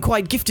 I'm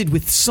quite gifted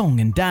with song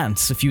and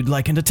dance if you'd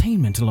like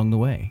entertainment along the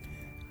way.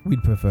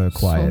 We'd prefer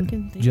quiet,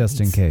 Song and just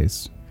in dance.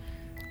 case.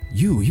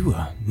 You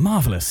are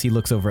marvelous. He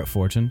looks over at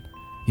Fortune.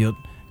 You're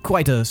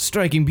quite a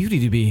striking beauty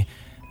to be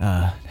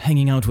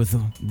hanging out with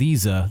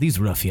these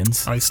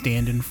ruffians. I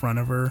stand in front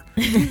of her.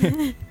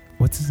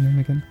 What's his name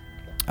again?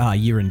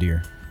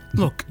 Randir.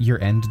 Look,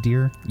 Your end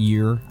deer?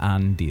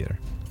 Randir.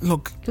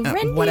 look,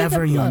 Randir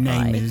whatever the your Blood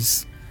name Eye.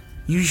 is,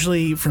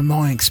 usually, from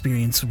my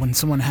experience, when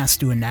someone has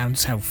to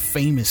announce how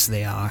famous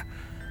they are,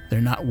 they're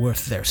not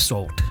worth their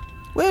salt.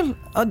 Well,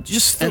 I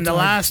just thought And the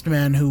last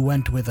man who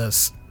went with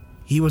us,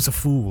 he was a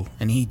fool,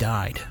 and he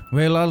died.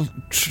 Well, I'll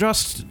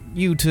trust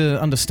you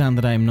to understand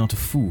that I am not a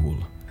fool.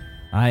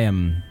 I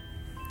am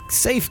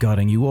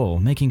safeguarding you all,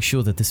 making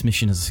sure that this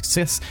mission is a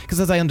success, because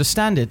as I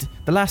understand it,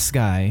 the last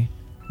guy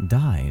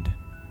died.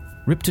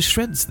 Ripped to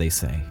shreds, they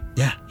say.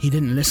 Yeah, he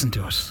didn't listen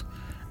to us.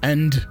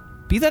 And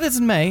Be that as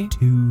it may,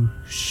 To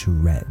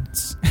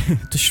shreds.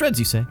 to shreds,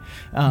 you say.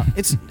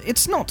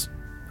 It's not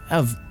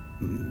of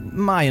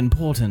my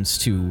importance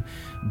to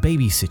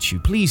babysit you.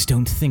 Please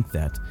don't think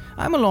that.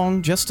 I'm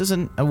along just as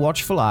a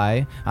watchful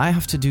eye. I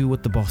have to do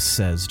what the boss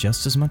says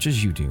just as much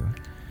as you do.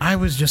 I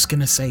was just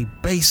gonna say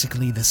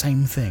basically the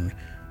same thing.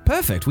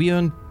 Perfect. We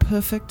earn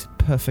perfect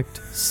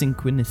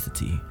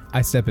synchronicity.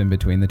 I step in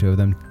between the two of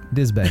them.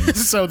 Disbane.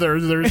 So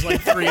there's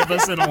like three of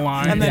us in a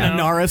line. And then you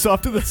know? Anaris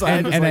off to the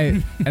side.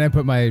 and I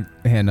put my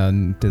hand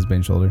on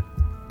Disbane's shoulder.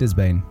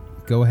 Disbane,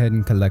 go ahead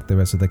and collect the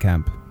rest of the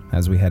camp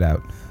as we head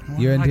out.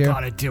 You're in I here.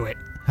 gotta do it.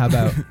 How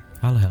about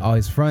I'll help.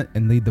 always front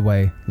and lead the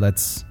way?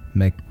 Let's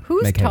make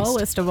Who's make haste.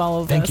 tallest of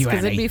all of Thank us? you, Because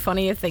it'd Annie. be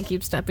funny if they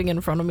keep stepping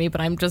in front of me,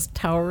 but I'm just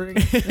towering.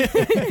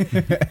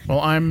 Well,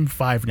 I'm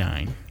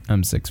 5'9".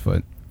 I'm 6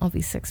 foot. I'll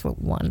be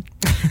 6'1".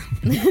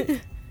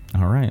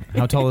 All right.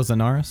 How tall is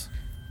Anaris?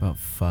 About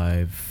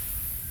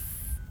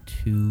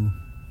 5'2".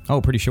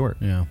 Oh, pretty short.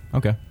 Yeah,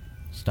 Okay.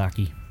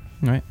 stocky.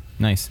 All right.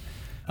 Nice.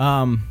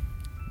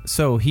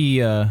 So he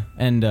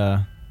and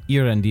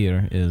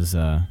Randir is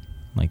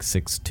like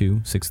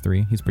 6'2",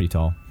 6'3". He's pretty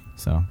tall.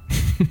 So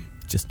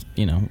just,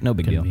 no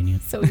big deal.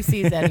 Convenient. So he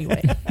sees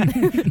anyway.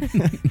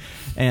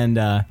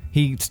 And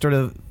he sort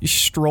of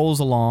strolls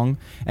along,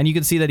 and you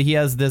can see that he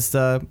has this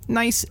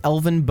nice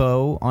elven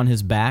bow on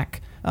his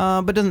back,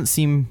 but doesn't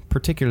seem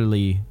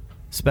particularly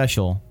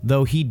special.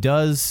 Though he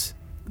does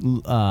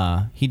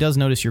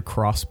notice your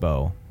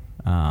crossbow,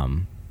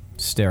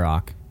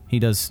 Starok. He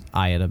does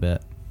eye it a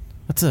bit.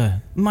 That's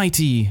a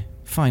mighty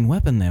fine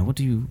weapon there. What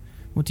do you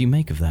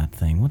make of that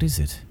thing? What is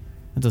it?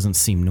 That doesn't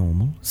seem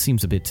normal.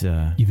 Seems a bit.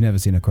 You've never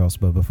seen a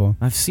crossbow before?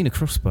 I've seen a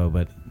crossbow,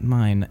 but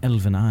mine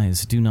elven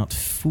eyes do not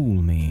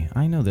fool me.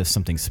 I know there's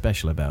something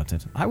special about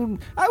it. I will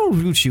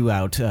root you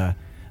out.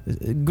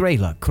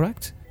 Greyluck,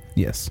 correct?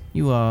 Yes.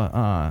 You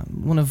are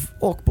one of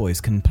Orcboy's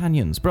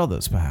companions,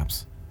 brothers,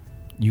 perhaps.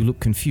 You look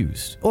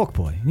confused.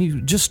 Orcboy, you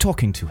just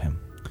talking to him.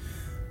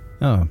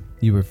 Oh,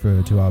 you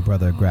refer to our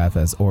brother Graf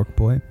as Orc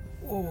Boy?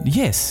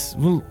 Yes,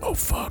 well, Oh,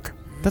 fuck.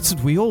 that's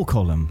what we all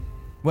call him.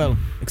 Well,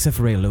 except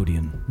for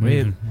Raelodian.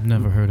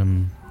 Never heard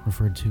him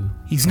referred to.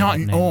 He's by not that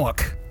an name.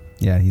 orc.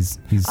 Yeah, he's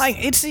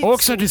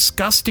Orcs are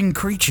disgusting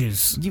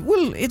creatures.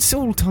 Well, it's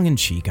all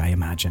tongue-in-cheek, I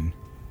imagine.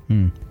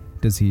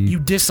 Does he... You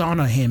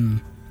dishonor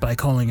him by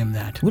calling him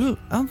that. Well,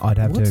 I'd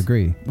have to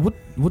agree. What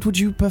would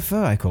you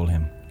prefer I call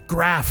him?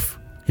 Graf.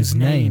 His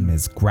name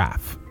is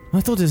Graf.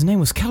 I thought his name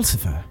was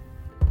Calcifer.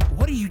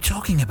 What are you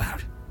talking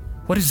about?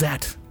 What is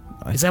that?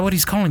 Is that what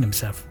he's calling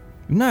himself?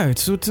 No,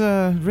 it's what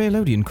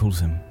Raelodian calls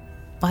him.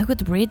 Why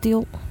would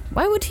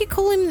he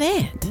call him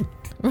that?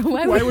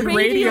 Why would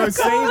radio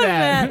say call him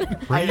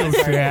that? Radio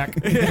Shack.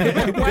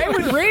 Why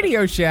would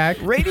Radio Shack?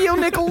 Radio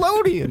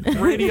Nickelodeon.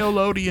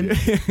 Radiolodian.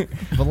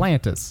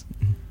 Volantis.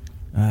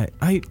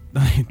 I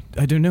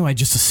don't know. I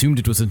just assumed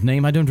it was his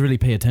name. I don't really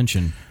pay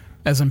attention.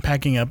 As I'm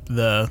packing up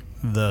the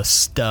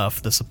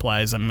stuff, the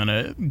supplies, I'm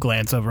gonna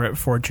glance over at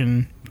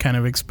Fortune kind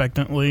of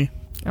expectantly.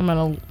 I'm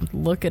gonna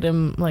look at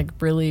him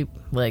really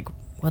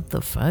what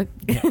the fuck?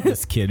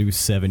 This kid who's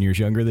 7 years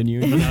younger than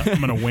you. I'm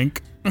gonna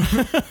wink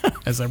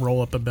as I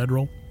roll up a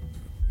bedroll.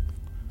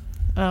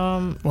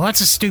 Well,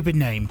 that's a stupid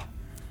name.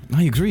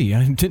 I agree.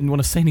 I didn't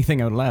want to say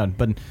anything out loud,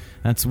 but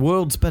that's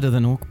worlds better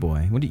than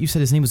Orcboy. What did you said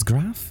his name was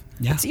Graf?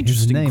 Yeah. That's His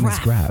interesting. name is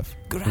Graf.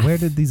 Where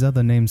did these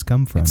other names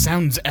come from? It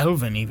sounds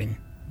elven even.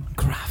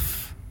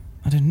 Graf.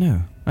 I don't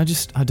know. I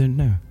don't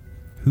know.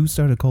 Who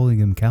started calling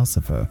him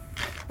Calcifer?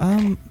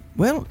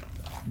 Well,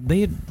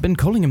 they had been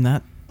calling him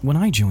that when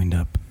I joined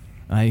up.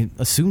 I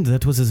assumed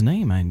that was his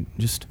name.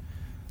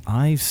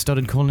 I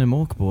started calling him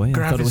Orcboy. I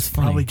Graf thought it was is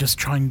funny. probably just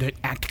trying to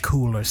act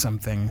cool or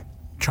something,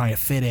 trying to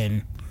fit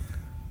in.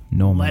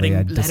 Normally,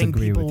 I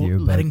disagree with you,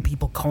 but letting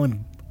people call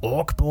him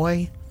Orc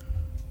Boy.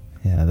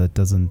 yeah, that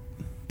doesn't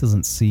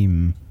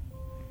seem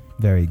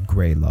very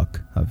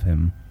Greyluck of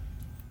him.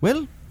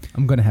 Well,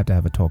 I'm gonna have to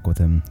have a talk with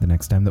him the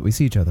next time that we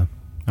see each other.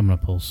 I'm gonna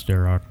pull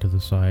Starok to the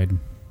side.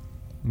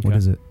 What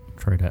is it?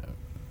 Try to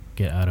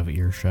get out of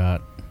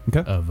earshot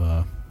Okay. of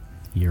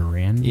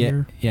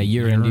Randir. Yeah,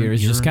 Randir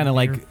is just kind of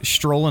Randir. like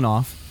strolling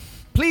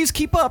off. Please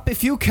keep up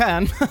if you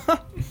can.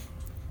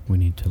 We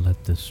need to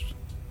let this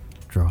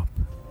drop,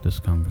 this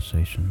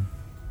conversation,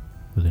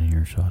 within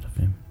earshot of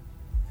him.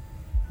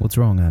 What's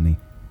wrong, Annie?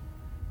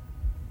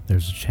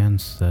 There's a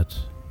chance that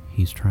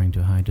he's trying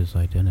to hide his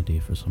identity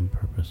for some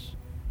purpose.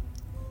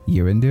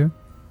 Yerindir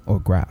or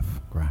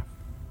Graf? Graf.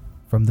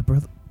 From the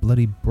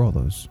bloody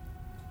brawlers.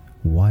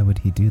 Why would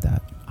he do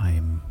that? I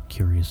am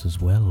curious as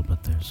well,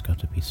 but there's got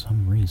to be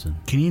some reason.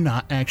 Can you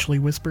not actually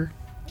whisper?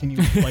 Can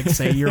you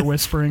say you're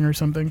whispering or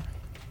something?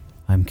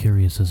 I'm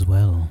curious as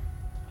well,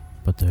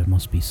 but there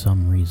must be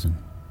some reason.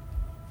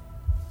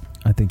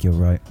 I think you're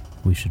right.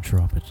 We should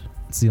drop it.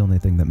 It's the only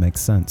thing that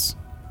makes sense.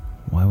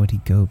 Why would he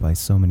go by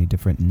so many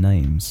different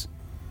names?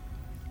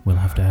 We'll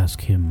have to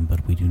ask him,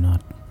 but we do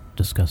not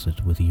discuss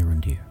it with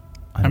Yerindir.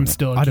 I'm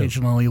still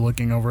occasionally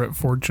looking over at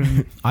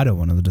Fortune. I don't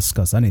want to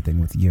discuss anything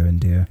with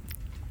Yerindir.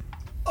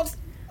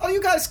 Are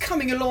you guys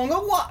coming along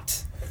or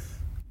what?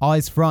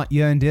 Eyes front,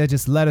 yeah, and dear.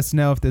 Just let us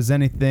know if there's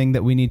anything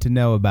that we need to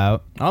know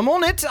about. I'm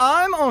on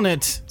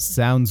it.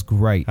 Sounds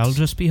great. I'll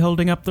just be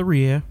holding up the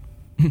rear.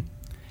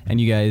 And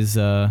you guys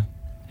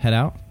head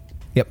out?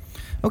 Yep.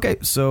 Okay,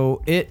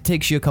 so it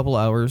takes you a couple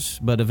hours,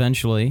 but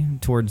eventually,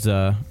 towards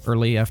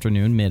early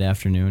afternoon,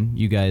 mid-afternoon,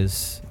 you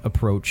guys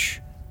approach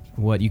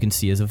what you can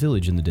see as a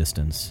village in the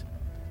distance.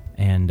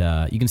 And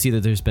you can see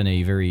that there's been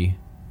a very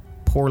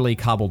poorly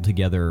cobbled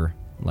together,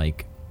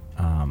 like,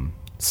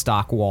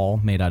 stock wall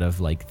made out of,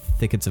 like,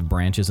 thickets of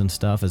branches and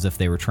stuff, as if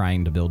they were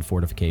trying to build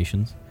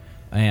fortifications.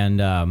 And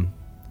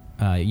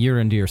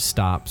Randir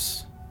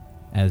stops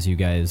as you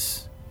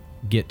guys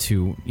get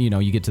to,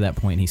 you get to that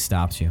point and he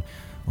stops you.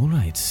 All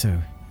right, so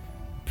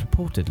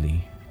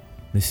purportedly,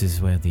 this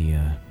is where the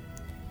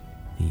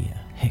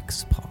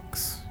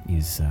Hexpox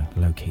is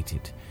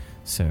located.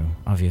 So,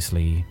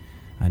 obviously,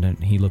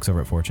 he looks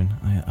over at Fortune.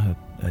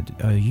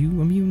 Are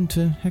you immune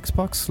to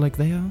Hexpox like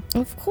they are?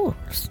 Of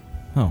course.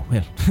 Oh,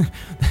 well,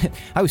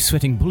 I was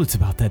sweating bullets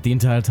about that the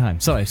entire time.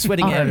 Sorry,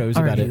 sweating arrows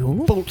about it.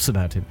 Bolts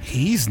about it.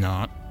 He's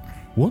not.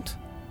 What?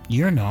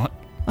 You're not.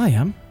 I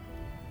am.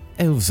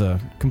 Elves are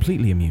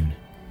completely immune.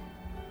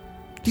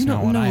 That's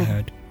not what I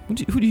heard.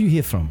 Who do you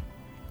hear from?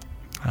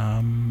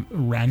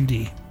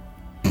 Randy.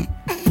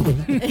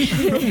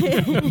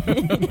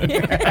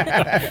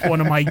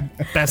 One of my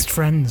best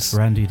friends.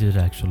 Randy did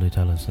actually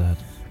tell us that.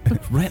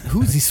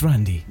 Who's this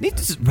Randy?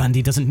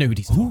 Randy doesn't know what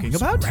he's talking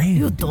about. Randy?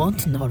 You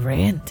don't know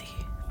Randy.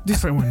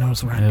 Everyone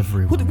knows Randy.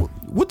 Everyone.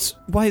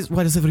 Why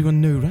does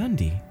everyone know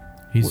Randy?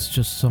 He's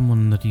just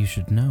someone that you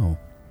should know.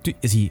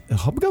 Is he a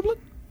hobgoblin?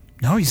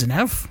 No, he's an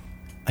elf.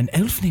 An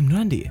elf named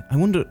Randy? I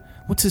wonder,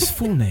 what's his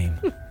full name?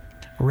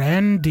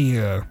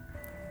 Randir.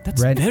 That's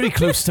very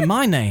close to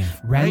my name.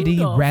 Randy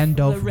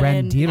Randolph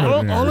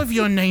Randir. All of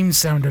your names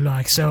sound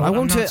alike, so I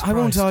won't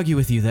surprised. argue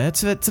with you there.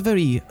 It's a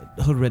very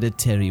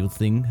hereditary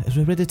thing.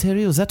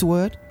 Hereditary, is that a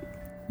word?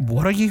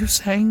 What are you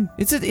saying?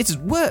 It's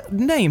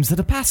names that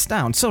are passed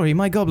down. Sorry,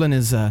 my goblin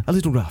is a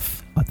little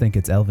rough. I think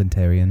it's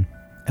Elventarian.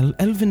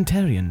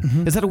 Elventarian.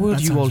 Mhm. Is that a word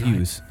That you all sounds right.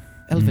 use?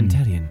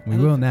 Elventarian. We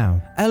will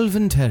now.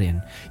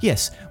 Elventarian.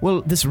 Yes.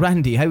 Well, this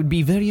Randy, I would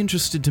be very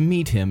interested to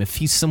meet him if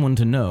he's someone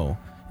to know.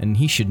 And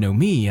he should know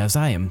me, as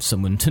I am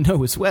someone to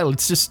know as well.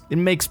 It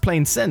makes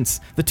plain sense.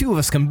 The two of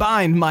us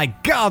combined, my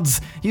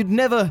gods, you'd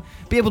never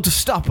be able to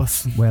stop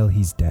us. Well,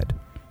 he's dead.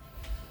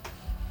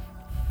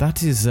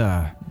 That is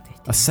a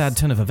sad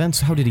turn of events.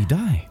 How did he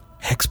die?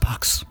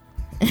 Hexbox.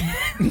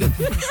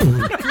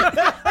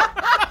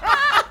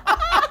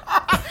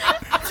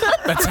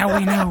 That's how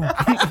we know.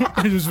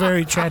 It was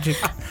very tragic.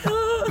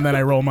 And then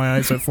I roll my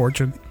eyes at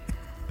Fortune.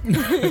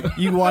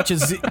 You watch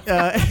as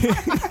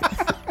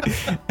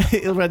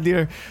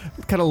Randir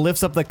kind of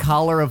lifts up the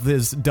collar of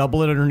his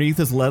doublet underneath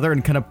his leather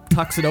and kind of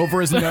tucks it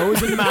over his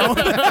nose and mouth.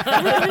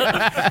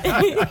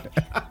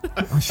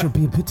 I should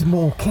be a bit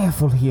more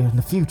careful here in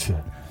the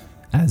future.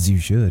 As you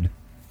should.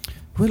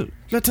 Well,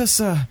 let us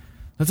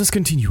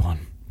continue on.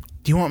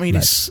 Do you want me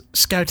to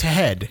scout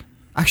ahead?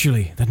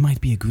 Actually, that might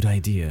be a good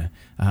idea.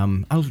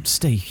 I'll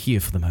stay here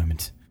for the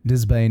moment.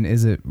 Disbane,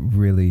 is it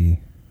really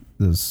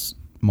the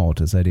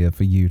smartest idea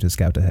for you to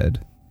scout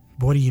ahead?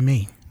 What do you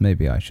mean?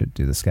 Maybe I should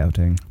do the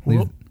scouting.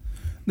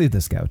 Leave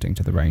the scouting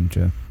to the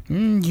ranger.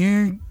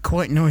 You're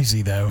quite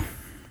noisy, though.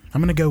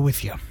 I'm gonna go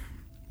with you.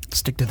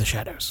 Stick to the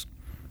shadows.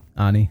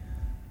 Ani,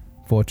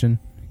 Fortune,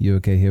 you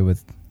okay here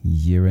with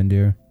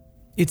Randir?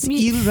 It's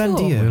Me,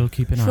 Randir. We'll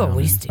keep an eye on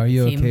him. Are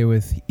you okay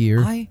with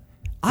Ear?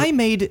 I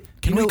made...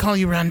 Can we call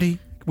you Randy?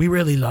 We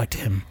really liked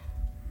him.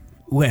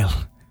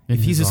 Well, if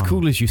It he's is as on.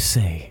 cool as you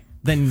say,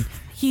 then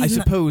I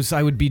suppose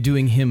I would be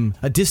doing him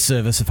a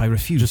disservice if I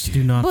refused Just to.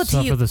 do not But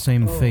suffer you- the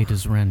same fate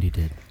as Randy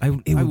did.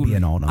 It would be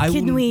an honor.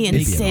 Can we It'd be an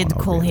instead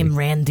honor, call really. him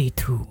Randy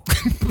too?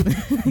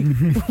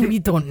 We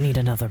don't need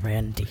another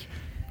Randy.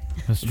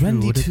 That's true.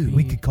 Randy Would it too. be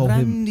We could call him.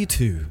 Randy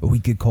too. We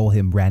could call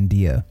him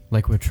Randir.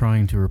 like we're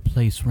trying to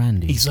replace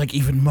Randy. He's like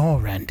even more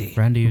Randy.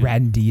 Randy is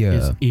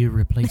Randir.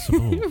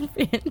 irreplaceable.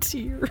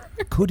 Randy.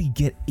 Could he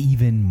get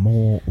even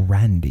more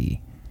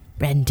Randy?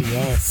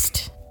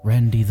 Randy-est.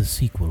 Randy the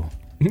sequel.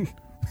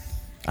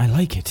 I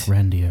like it.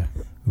 Randier.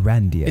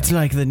 Randir. It's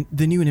like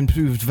the new and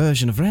improved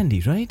version of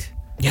Randy, right?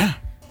 Yeah.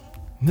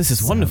 This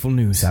is wonderful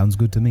news. Sounds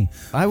good to me.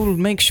 I will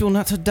make sure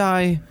not to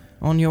die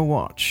on your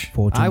watch.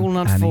 Fortune, I will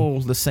not Annie, fall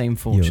the same You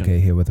fortune. okay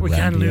here with We Randir?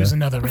 can't lose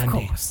another Of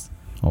Randy. course.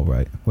 All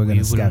right, we're We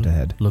gonna scout will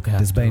ahead. Look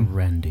after Disbane,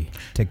 Randy.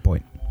 take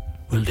point.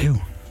 Will do.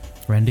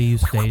 Randy, you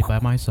stay by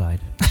my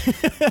side.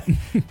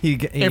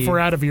 If we're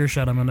out of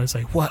earshot, I'm gonna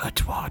say, what a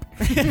twat.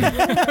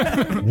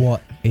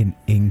 What an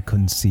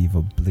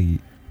inconceivably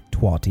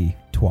twatty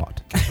twat.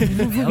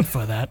 Held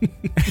for that.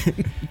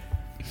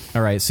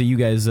 All right, so you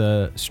guys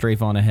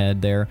strafe on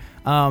ahead there.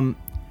 And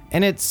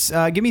it's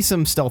give me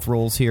some stealth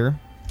rolls here.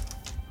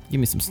 Give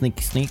me some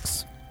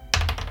sneaks.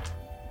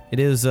 It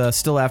is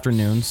still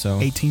afternoon, so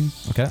 18.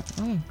 okay.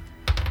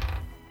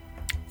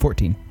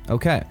 14.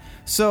 Okay.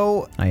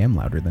 So I am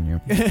louder than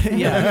you.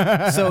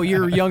 yeah. So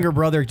your younger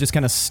brother just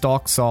kind of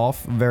stalks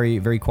off very,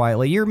 very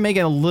quietly. You're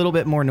making a little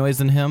bit more noise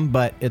than him,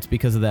 but it's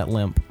because of that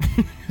limp.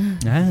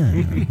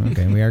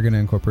 Okay. We are going to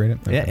incorporate it.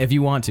 Okay. Yeah, if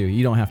you want to.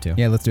 You don't have to.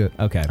 Yeah, let's do it.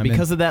 Okay.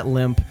 Because of that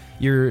limp,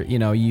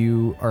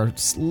 you are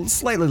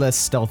slightly less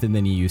stealthy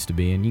than you used to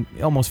be, and you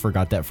almost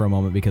forgot that for a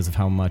moment because of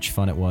how much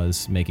fun it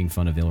was making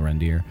fun of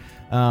Randir.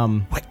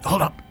 Wait,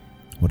 hold up.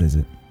 What is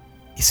it?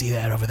 You see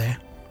that over there?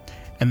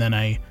 And then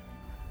I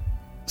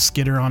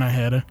skitter on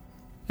ahead,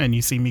 and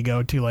you see me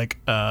go to like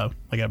a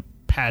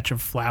patch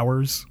of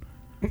flowers,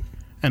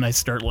 and I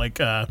start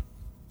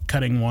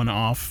cutting one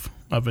off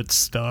of its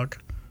stalk.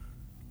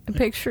 I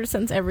picture,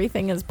 since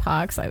everything is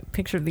pox, I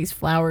picture these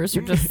flowers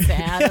are just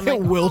sad. I'm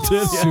like,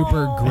 wilted,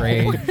 super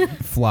gray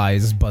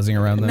flies buzzing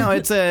around them. No,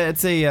 it's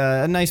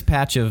a nice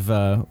patch of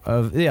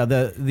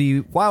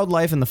the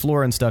wildlife and the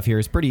flora and stuff here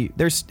is pretty.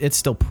 It's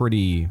still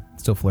pretty.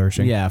 Still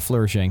flourishing. Yeah,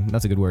 flourishing.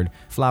 That's a good word.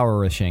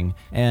 Flourishing,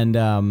 and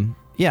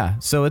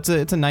so it's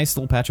a nice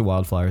little patch of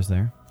wildflowers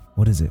there.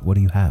 What is it? What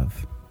do you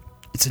have?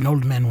 It's an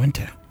old man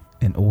winter.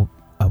 An old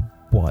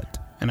what?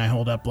 And I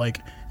hold up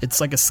it's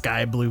like a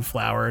sky blue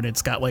flower, and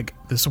it's got like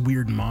this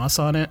weird moss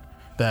on it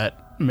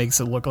that makes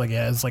it look like it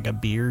has like a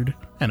beard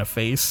and a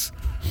face.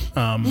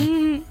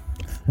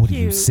 What are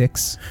you,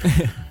 6?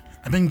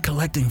 I've been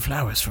collecting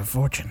flowers for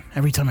Fortune.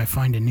 Every time I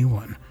find a new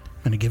one,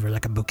 I'm gonna give her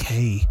like a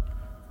bouquet.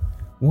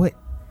 What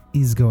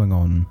is going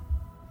on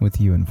with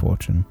you and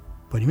Fortune?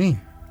 What do you mean?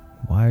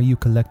 Why are you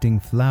collecting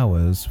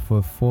flowers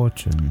for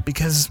Fortune?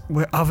 Because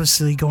we're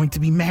obviously going to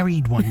be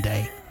married one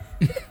day.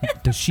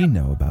 Does she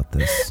know about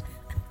this?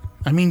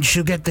 I mean,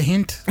 she'll get the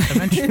hint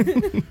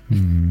eventually.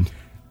 On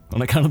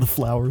account of the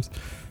flowers.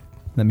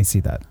 Let me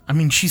see that. I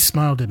mean, she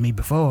smiled at me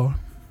before.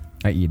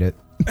 I eat it.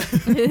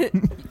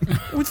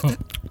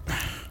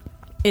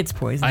 it's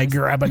poison. I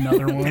grab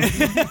another one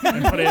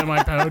and put it in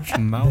my pouch. They're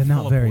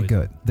not very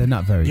good. They're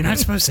not very You're good. not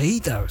supposed to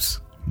eat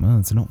those. Well,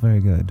 it's not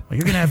very good. Well,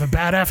 you're going to have a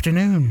bad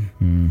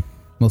afternoon.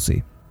 We'll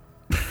see.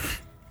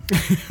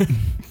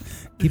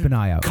 Keep an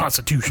eye out.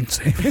 Constitution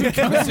save.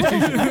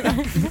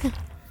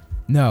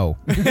 No.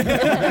 He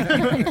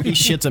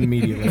shits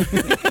immediately.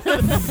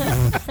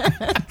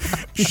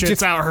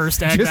 Shits out her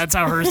stack. That's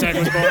how her stack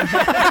was born.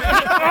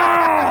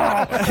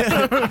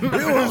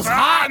 It was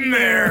hot in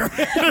there.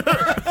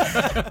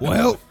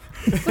 Well,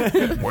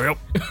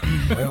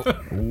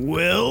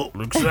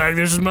 looks like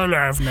this is my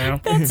life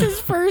now. That's his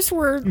first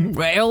word.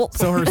 Well.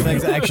 So her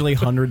thing's actually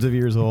hundreds of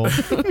years old.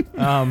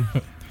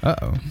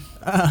 Uh-oh.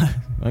 I'm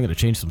going to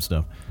change some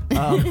stuff.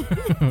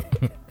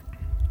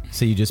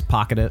 So you just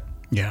pocket it?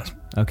 Yes.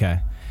 Okay.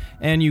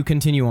 And you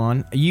continue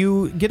on.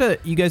 You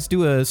guys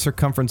do a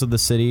circumference of the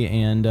city,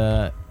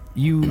 and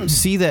you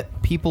see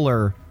that people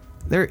are...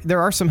 There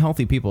are some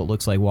healthy people, it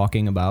looks like,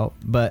 walking about,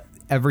 but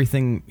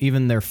everything,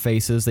 even their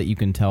faces that you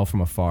can tell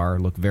from afar,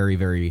 look very,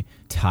 very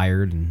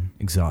tired and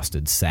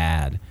exhausted,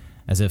 sad,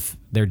 as if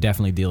they're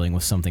definitely dealing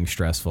with something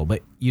stressful.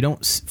 But you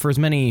don't, for as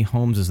many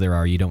homes as there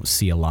are, you don't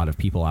see a lot of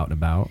people out and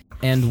about.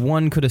 And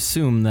one could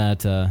assume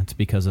that it's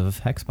because of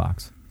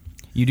hexpox.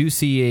 You do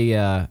see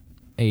a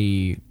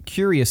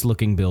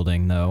curious-looking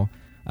building, though,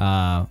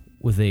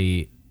 with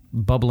a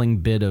bubbling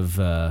bit of,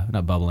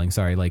 not bubbling,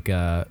 sorry, like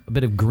a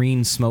bit of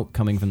green smoke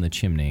coming from the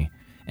chimney.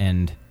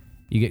 And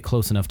you get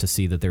close enough to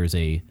see that there's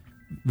a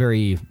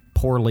very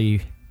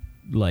poorly,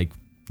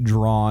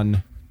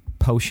 drawn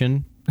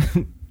potion,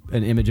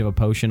 an image of a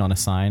potion on a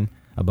sign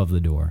above the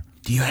door.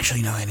 Do you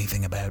actually know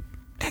anything about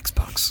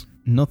Xbox?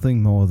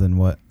 Nothing more than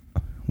what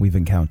we've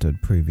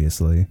encountered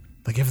previously.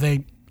 Like, if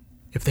they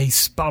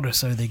spot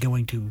us, are they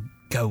going to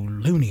go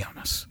loony on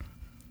us?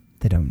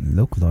 They don't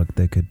look like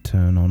they could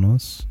turn on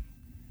us.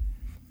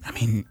 I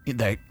mean,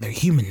 they're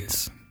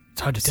humans.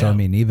 It's hard to So, tell. I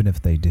mean, even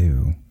if they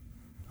do,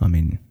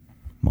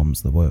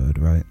 mom's the word,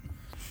 right?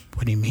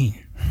 What do you mean?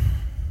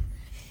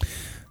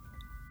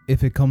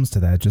 If it comes to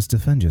that, just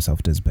defend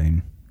yourself,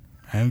 Disbane.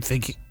 I don't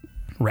think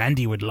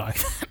Randy would like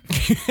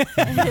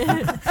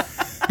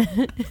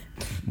that.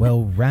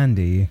 Well,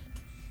 Randy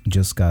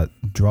just got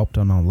dropped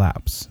on our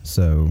laps,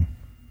 so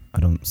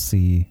I don't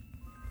see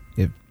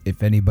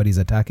if anybody's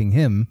attacking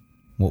him.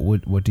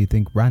 What do you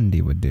think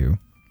Randy would do?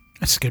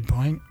 That's a good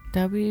point.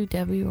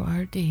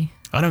 WWRD.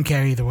 I don't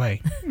care either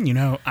way.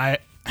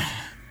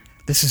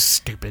 This is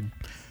stupid.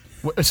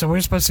 So we're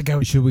supposed to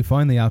go... Should we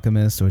find the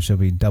alchemist, or should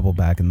we double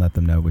back and let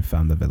them know we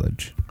found the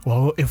village?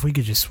 Well, if we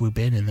could just swoop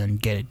in and then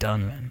get it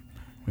done, then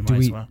we might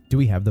as well. Do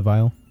we have the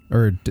vial?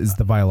 Or is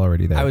the vial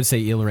already there? I would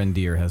say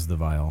Randir has the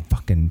vial.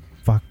 Fuck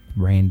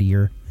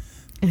Randir.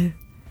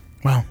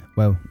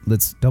 Well,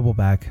 let's double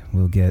back.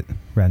 We'll get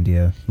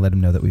Randir, let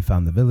him know that we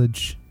found the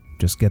village.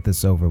 Just get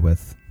this over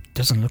with.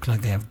 Doesn't look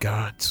like they have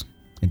guards.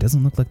 It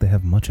doesn't look like they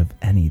have much of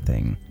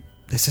anything.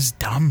 This is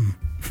dumb.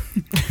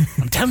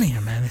 I'm telling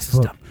you, man, this is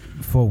dumb.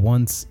 For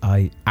once,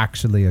 I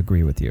actually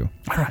agree with you.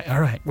 All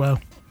right. Well,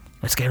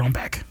 let's get on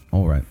back.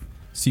 All right.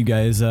 So you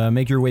guys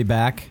make your way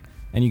back,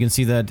 and you can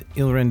see that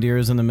Randir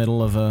is in the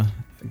middle of a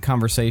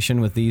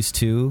conversation with these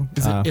two.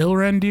 Is it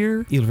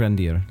Randir?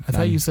 Randir. I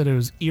thought you said it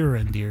was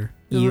Randir.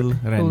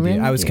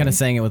 Randir. I was kind of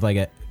saying it with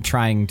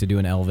trying to do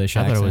an elvish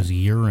I accent. thought it was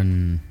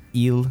urine.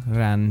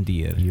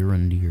 Randir.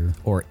 Randir.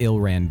 Or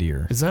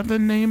Randir. Is that the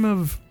name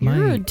of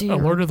You're a a dear.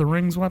 Lord of the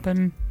Rings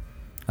weapon?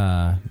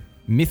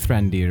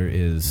 Mithrandir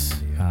is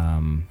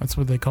That's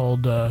what they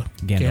called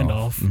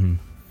Gandalf.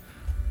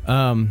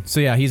 So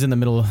yeah, he's in the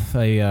middle of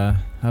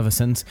a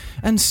sentence.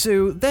 And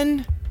so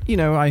then,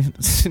 I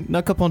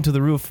snuck up onto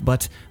the roof,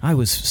 but I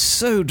was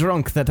so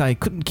drunk that I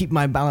couldn't keep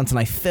my balance and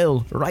I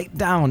fell right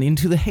down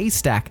into the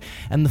haystack.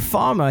 And the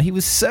farmer, he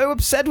was so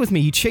upset with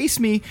me. He chased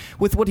me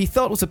with what he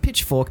thought was a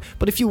pitchfork,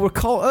 but if you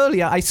recall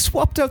earlier, I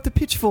swapped out the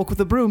pitchfork with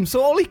a broom,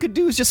 so all he could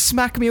do was just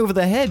smack me over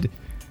the head.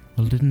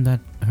 Well, didn't that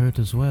hurt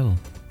as well?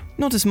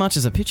 Not as much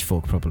as a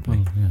pitchfork, probably.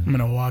 Well, yeah. I'm going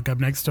to walk up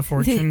next to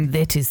Fortune.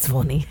 That is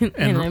funny.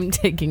 And I'm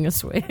taking a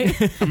swig.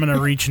 I'm going to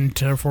reach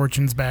into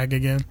Fortune's bag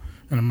again,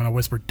 and I'm going to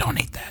whisper, "Don't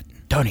eat that.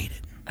 Don't eat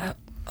it."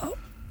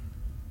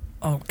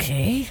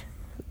 Okay.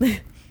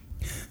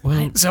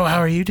 Well, So how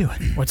are you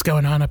doing? What's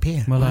going on up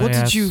here? well, What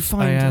did you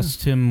find I out?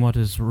 asked him what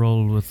his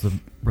role with the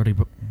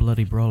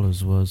bloody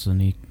brawlers was,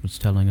 and he was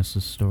telling us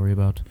a story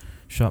about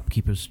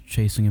shopkeepers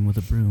chasing him with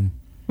a broom.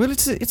 Well,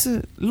 it's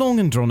a long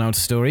and drawn out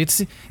story.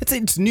 It's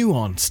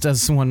nuanced,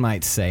 as one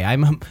might say.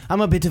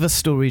 I'm a bit of a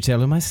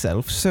storyteller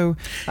myself, so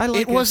I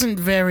like It wasn't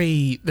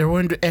very... There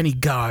weren't any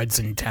guards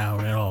in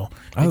town at all.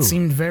 Oh, It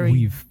seemed very...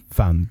 We've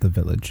found the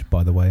village,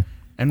 by the way.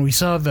 And we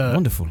saw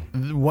Wonderful.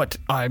 what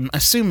I'm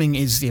assuming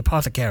is the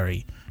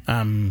apothecary.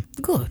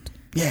 Good.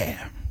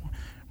 Yeah.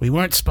 We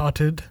weren't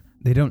spotted.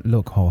 They don't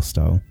look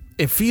hostile.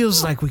 It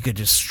feels like we could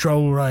just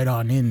stroll right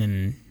on in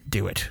and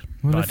do it.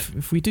 Well, But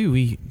if we do,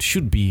 we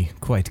should be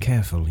quite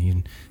careful.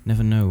 You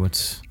never know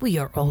what's We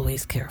are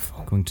always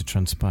careful. going to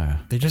transpire.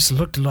 they just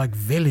looked like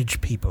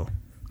village people.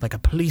 Like a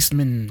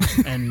policeman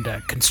and a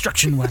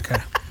construction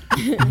worker.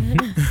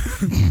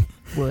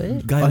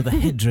 What? Guy with a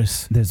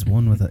headdress. There's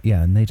one with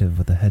a native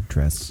with a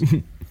headdress.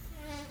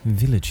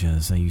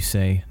 Villagers, you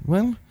say?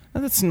 Well,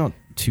 that's not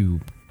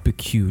too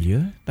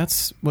peculiar.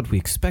 That's what we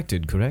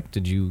expected, correct?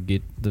 Did you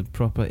get the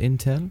proper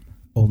intel?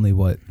 Only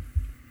what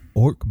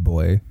Orc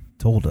Boy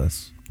told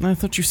us. I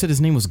thought you said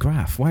his name was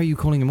Graf. Why are you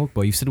calling him Orc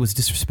Boy? You said it was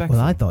disrespectful.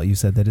 Well, I thought you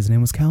said that his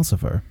name was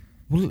Calcifer.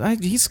 Well,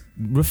 he's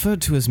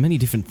referred to as many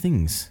different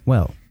things.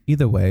 Well,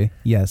 either way,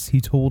 yes,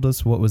 he told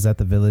us what was at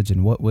the village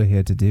and what we're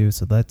here to do,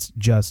 so let's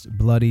just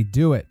bloody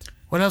do it.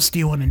 What else do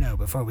you want to know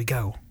before we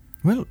go?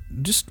 Well,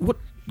 just what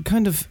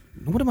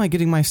am I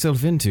getting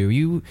myself into?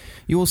 You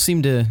all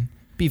seem to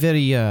be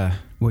very,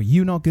 Were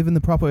you not given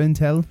the proper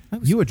intel?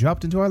 You were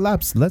dropped into our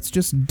laps. Let's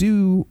just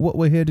do what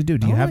we're here to do.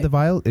 Do you All have right. the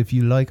vial? If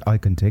you like, I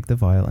can take the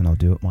vial and I'll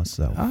do it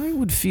myself. I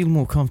would feel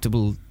more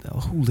comfortable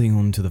holding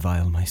on to the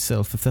vial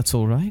myself, if that's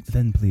all right.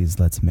 Then please,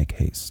 let's make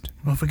haste.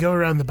 Well, if we go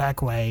around the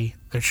back way,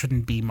 there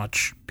shouldn't be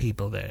much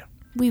people there.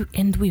 We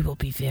will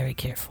be very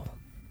careful.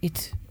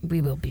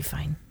 We will be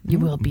fine. You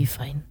will be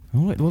fine.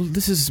 All right, well,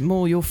 this is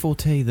more your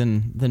forte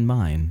than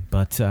mine,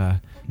 but,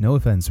 No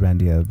offense,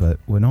 Randir, but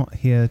we're not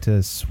here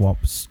to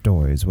swap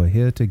stories. We're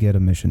here to get a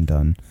mission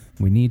done.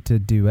 We need to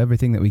do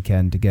everything that we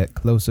can to get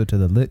closer to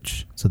the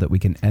Lich so that we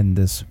can end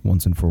this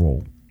once and for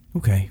all.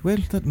 okay, well,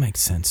 that makes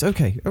sense.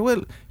 Okay,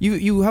 well,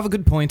 you have a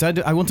good point.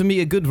 I want to meet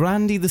a good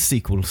Randy the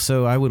sequel,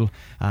 so I will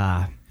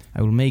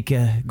make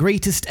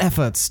greatest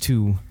efforts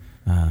to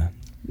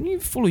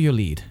follow your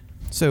lead.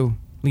 So,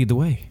 lead the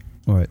way.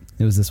 All right,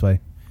 it was this way.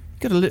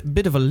 Got a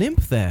bit of a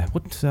limp there.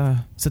 What,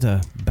 is it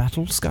a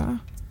battle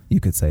scar? You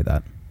could say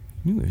that.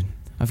 Ooh,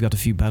 I've got a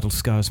few battle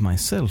scars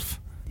myself.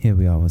 Here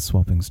we are with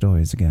swapping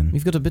stories again.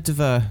 You've got a bit of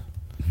a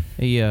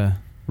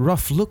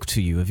rough look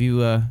to you. Are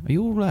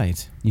you all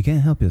right? You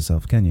can't help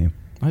yourself, can you?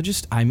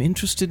 I'm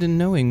interested in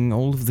knowing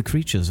all of the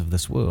creatures of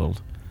this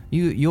world.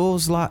 Your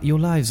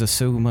lives are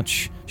so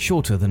much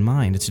shorter than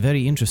mine. It's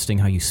very interesting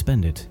how you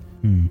spend it.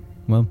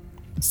 Well,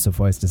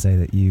 suffice to say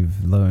that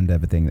you've learned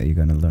everything that you're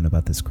going to learn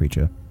about this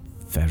creature.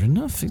 Fair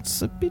enough.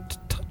 It's a bit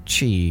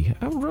touchy.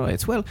 All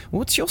right. Well,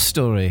 what's your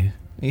story?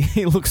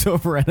 He looks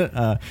over at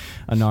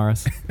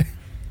Anaris.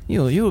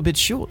 You're a bit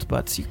short,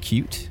 but you're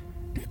cute.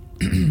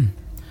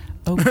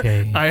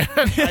 Okay.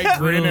 I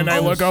grin and I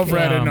look over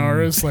at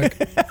Anaris like,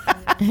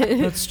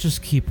 Let's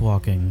just keep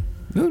walking.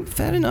 Well,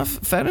 fair enough.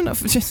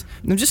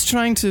 I'm just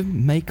trying to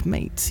make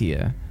mates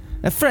here.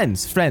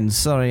 Friends.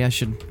 Sorry, I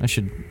should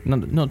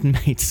not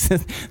mates.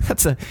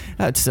 that's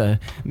a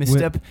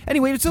misstep.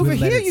 Anyway, it's over we'll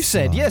let here. it You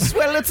said slide. yes.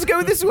 Well, let's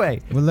go this way.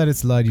 We'll let it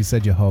slide. You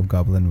said your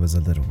hobgoblin was a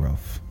little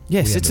rough.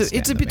 Yes, We it's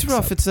understand a the bit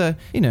rough. mix-up.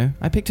 It's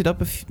I picked it up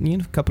a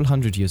couple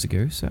hundred years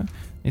ago. So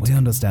it's. We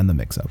understand the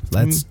mix-up.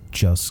 Let's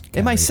just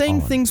Am I carry saying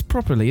on. things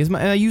properly? Am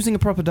I using a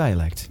proper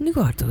dialect? You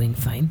are doing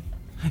fine.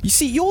 You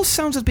see, yours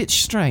sounds a bit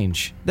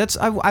strange.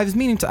 I was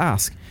meaning to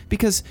ask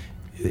because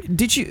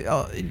did you?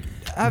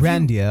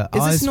 Randir,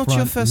 is this eyes not front,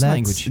 your first let's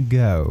language?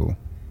 Go.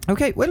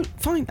 Okay, well,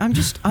 fine.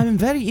 I'm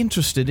very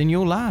interested in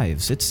your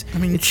lives. It's I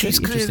mean, it's she's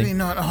very clearly interesting.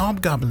 not a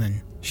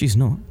hobgoblin. She's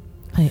not.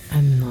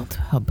 I'm not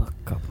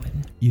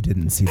hobgoblin. You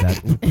didn't see that.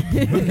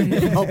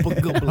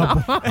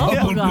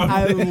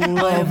 I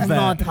love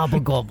not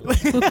hobgoblin.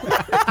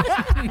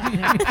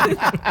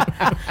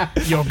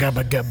 Yo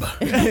gubba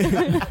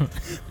gubba.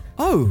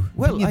 Oh,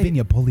 well, been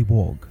your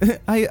pollywog.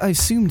 I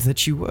assumed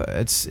that you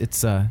were.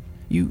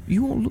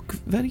 You all look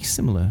very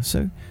similar,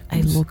 so...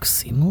 I look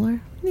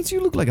similar?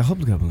 You look like a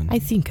hobgoblin. I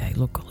think I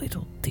look a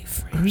little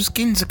different. Her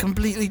skin's a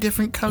completely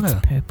different It's color.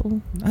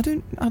 purple. I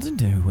don't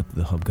know what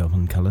the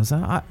hobgoblin colours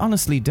are. I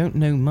honestly don't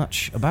know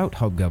much about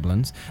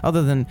hobgoblins,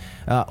 other than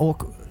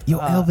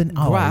Your elven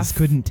eyes Graf.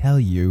 couldn't tell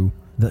you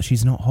that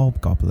she's not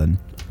hobgoblin.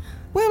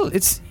 Well,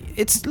 it's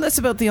less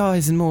about the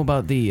eyes and more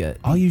about the...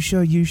 Are you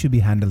sure you should be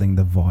handling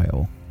the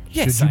vial?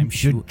 Yes, I'm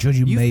sure. Should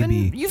you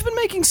maybe... You've been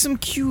making some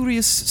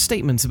curious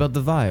statements about the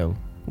vial.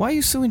 Why are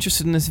you so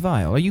interested in this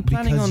vial? Are you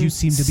planning because on you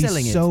seem to be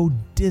selling it? so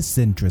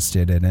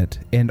disinterested in it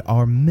and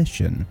our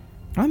mission.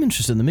 I'm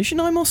interested in the mission.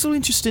 I'm also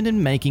interested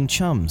in making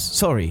chums.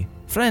 Sorry,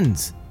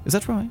 friends. Is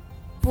that right?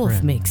 Both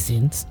Friends. make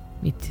sense.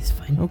 It is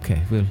fine.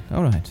 Okay, well,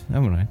 all right.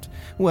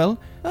 Well,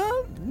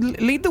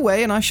 lead the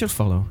way and I shall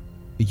follow.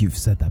 You've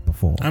said that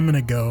before. I'm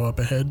gonna go up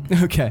ahead.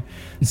 Okay,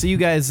 so you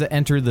guys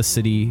enter the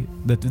city,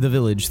 the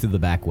village through the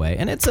back way,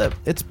 and it's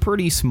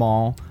pretty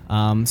small,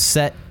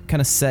 set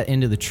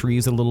into the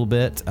trees a little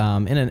bit, in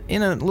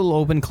a little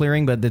open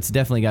clearing, but it's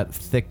definitely got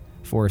thick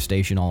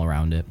forestation all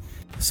around it.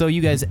 So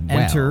you guys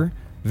enter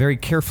very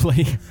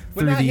carefully.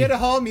 We're not here to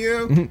harm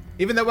you,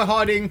 even though we're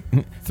hiding.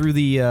 Through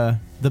the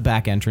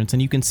back entrance,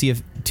 and you can see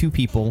two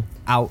people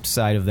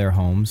outside of their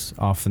homes,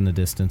 off in the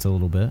distance a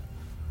little bit.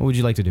 What would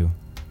you like to do?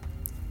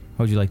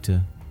 How would you like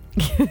to?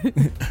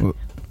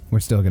 We're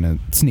still gonna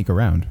sneak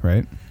around,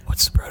 right?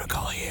 What's the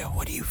protocol here?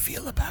 What do you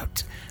feel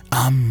about?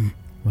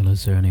 Well,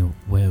 is there any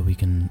way we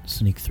can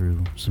sneak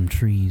through some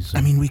trees?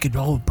 I mean, we could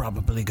all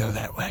probably go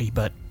that way,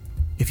 but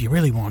if you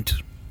really want,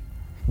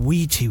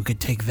 we two could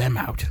take them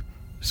out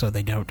so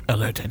they don't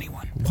alert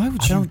anyone. Why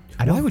would you?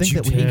 I don't why would think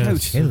you that we take can out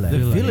kill the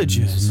them.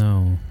 villagers?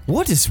 No.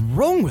 What is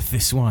wrong with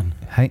this one?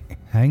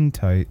 Hang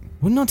tight.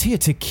 We're not here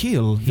to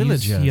kill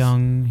villagers. He's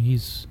young.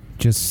 He's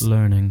Just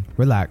learning.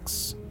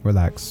 relax.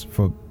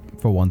 For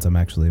once, I'm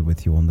actually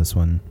with you on this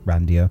one,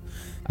 Randir.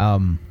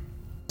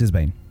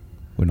 Disbane,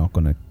 we're not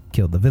gonna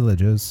kill the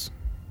villagers.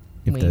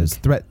 If Wink. there's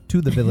threat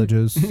to the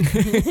villagers,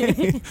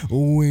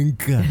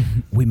 Wink.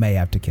 we may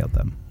have to kill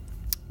them,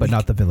 but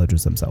not the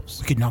villagers themselves.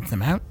 We could knock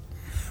them out.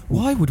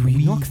 Why would we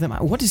knock them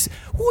out? What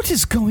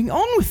is going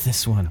on with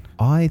this one?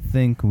 I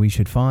think we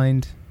should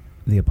find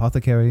the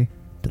apothecary,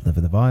 deliver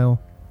the vial,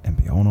 and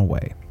be on our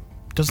way.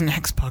 Doesn't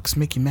Hexpox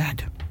make you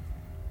mad?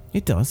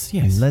 It does,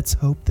 yes. Let's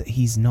hope that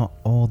he's not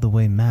all the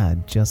way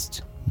mad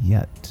just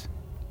yet.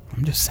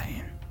 I'm just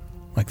saying.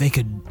 Like they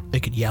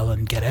could yell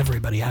and get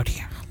everybody out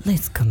here.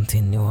 Let's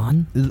continue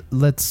on.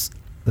 Let's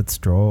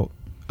draw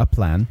a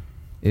plan.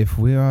 If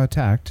we are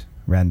attacked,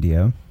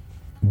 Randir,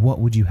 what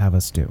would you have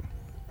us do?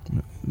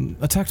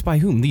 Attacked by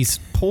whom? These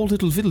poor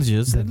little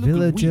villagers? The They look weak.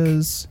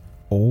 villagers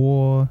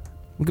or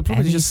We could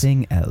probably anything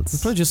we'd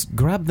else? probably just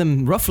grab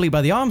them roughly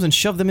by the arms and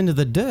shove them into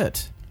the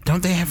dirt.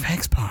 Don't they have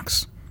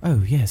Hexpox?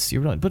 Oh, yes,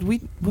 you're right. But we're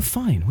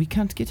fine. We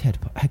can't get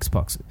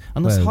hexpox.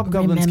 Unless Well-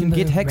 hobgoblins can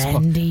get hexpox.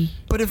 Randy?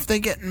 But if they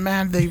get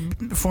mad, they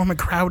form a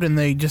crowd and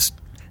they just...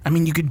 I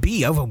mean, you could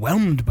be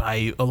overwhelmed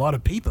by a lot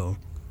of people.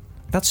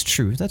 That's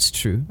true.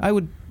 I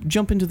would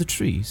jump into the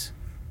trees.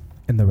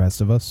 And the rest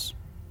of us?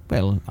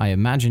 Well, I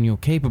imagine you're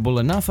capable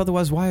enough.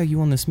 Otherwise, why are you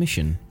on this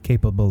mission?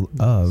 Capable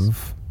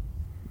of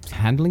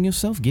Handling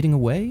yourself? Getting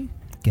away?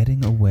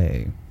 getting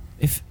away.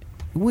 If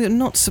we're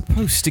not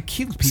supposed to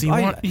kill people.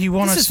 So you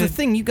want this us is the to...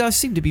 thing you guys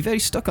seem to be very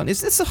stuck on.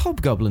 Is this a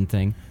hobgoblin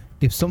thing?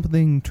 If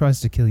something tries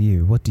to kill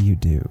you, what do you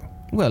do?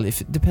 Well, if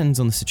it depends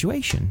on the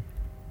situation.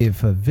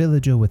 If a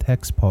villager with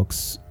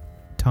hexpox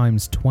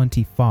times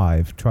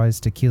 25 tries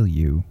to kill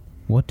you,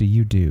 what do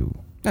you do?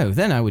 Oh,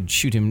 then I would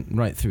shoot him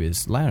right through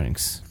his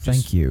larynx.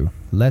 Thank you.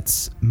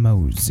 Let's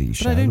mosey, But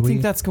shall I don't we?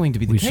 think that's going to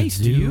be the We case,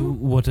 should do do you?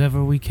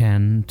 whatever we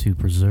can to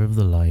preserve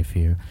the life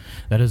here.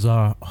 That is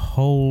our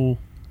whole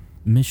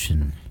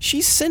mission.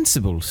 She's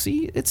sensible.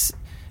 See, it's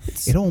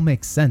It all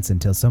makes sense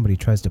until somebody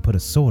tries to put a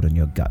sword in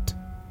your gut.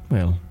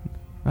 well,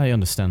 I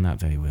understand that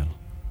very well.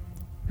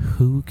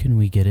 Who can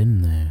we get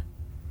in there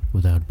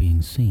without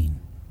being seen?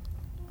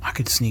 I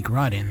could sneak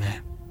right in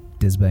there.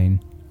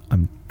 Disbane,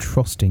 I'm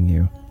trusting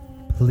you.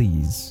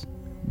 Please,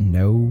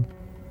 no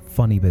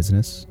funny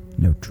business,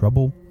 no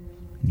trouble,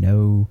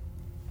 no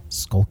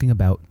skulking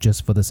about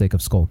just for the sake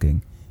of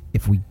skulking.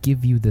 If we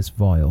give you this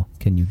vial,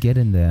 can you get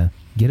in there,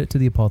 get it to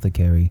the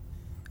apothecary,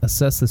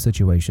 assess the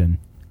situation,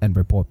 and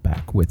report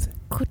back with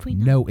Could we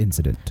not, no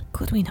incident?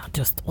 could we not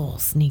just all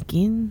sneak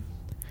in?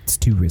 It's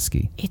too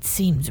risky. It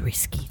seems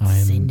risky to I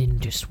am send in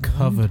just one.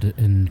 Covered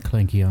in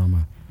clanky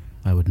armor.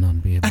 I would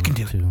not be able I can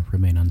do to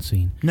remain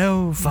unseen.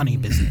 No funny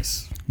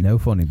business. No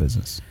funny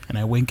business. And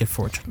I wink at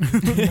Fortune.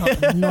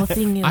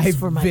 Nothing else I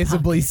for my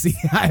visibly pockets. see.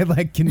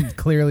 I can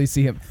clearly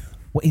see him.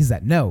 What is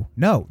that? No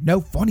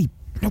funny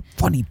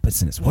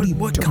business. What are you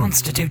What doing?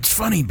 constitutes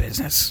funny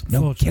business?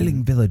 No Fortune.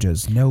 killing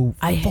villagers. No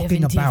I fucking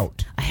haven't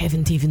about. I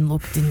haven't even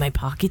looked in my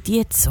pocket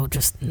yet, so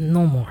just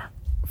no more.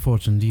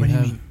 Fortune, do you What do you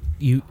have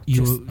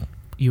mean?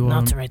 you are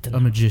Not right a now.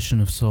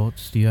 magician of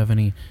sorts? Do you have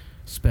any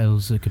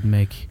spells that could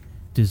make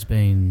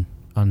Disbane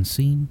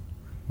unseen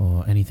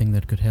or anything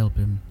that could help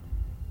him.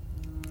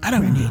 I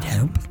don't need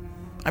help.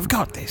 I've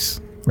got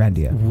this.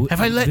 Randir.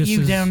 Have I let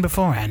you down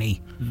before,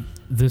 Annie?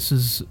 This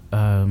is,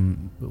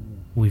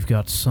 we've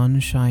got sun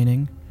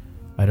shining.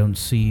 I don't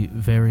see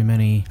very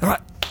many... All right,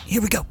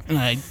 here we go. And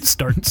I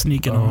start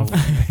sneaking off.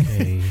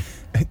 Okay.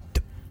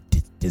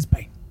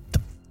 Disbane.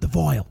 The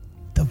vial.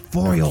 The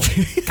vial.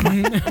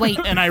 Wait.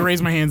 And I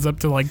raise my hands up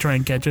to like try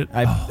and catch it.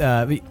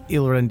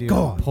 Randir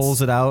Gods.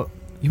 pulls it out.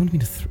 You want me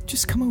to...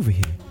 just come over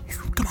here.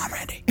 Come on,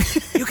 Randy.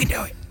 You can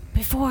do it.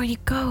 Before you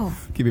go,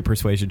 Give me a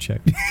persuasion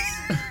check.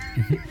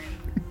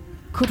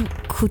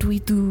 could we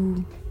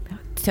do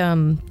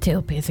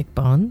telepathic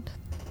bond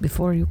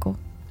before you go?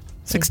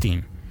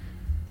 16.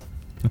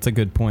 That's a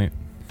good point.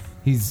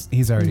 He's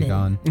already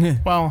gone.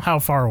 Well, how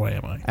far away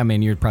am I? I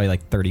mean, you're probably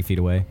like 30 feet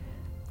away.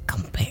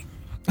 Come back.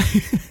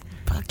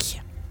 Fuck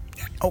you.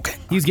 Okay.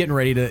 He was getting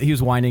ready to... He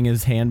was winding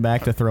his hand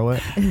back to throw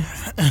it.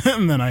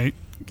 And then I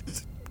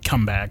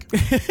come back.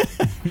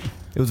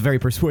 It was very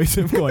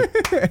persuasive. Going,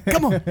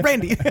 come on,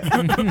 Randy.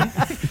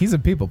 He's a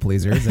people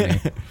pleaser, isn't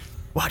he?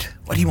 What?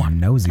 What do you want?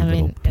 Nosy I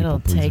little mean, people it'll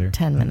pleaser. take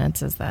 10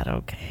 minutes. Is that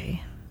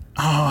okay?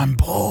 Oh, I'm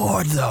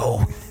bored,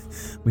 though.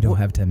 We don't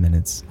have 10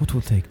 minutes. What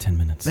will take 10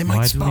 minutes? They might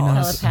Why do we spawn.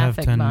 not have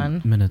Telepathic 10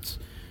 bond. minutes?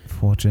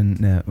 Fortune,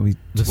 no, we...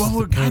 This Well, is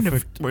we're the kind of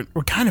perfect...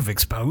 we're kind of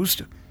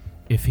exposed.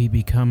 If he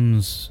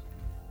becomes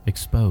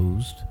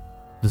exposed,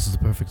 this is the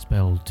perfect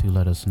spell to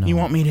let us know. You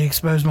want me to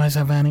expose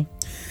myself, Annie?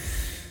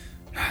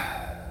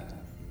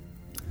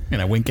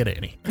 And I wink at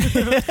Annie.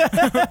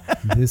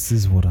 This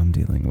is what I'm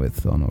dealing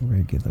with on a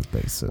regular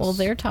basis. Well,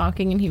 they're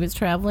talking, and he was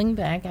traveling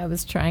back. I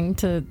was trying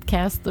to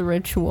cast the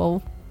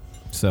ritual.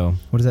 So,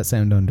 What does that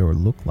sound under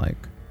look like?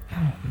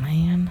 Oh,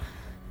 man.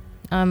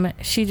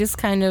 She just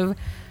kind of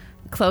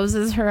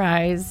closes her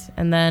eyes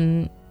and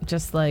then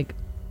just like,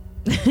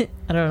 I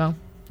don't know,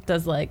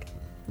 does like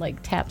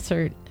taps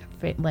her,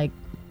 like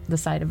the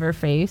side of her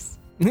face.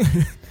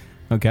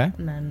 okay.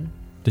 And then,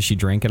 Does she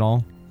drink at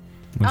all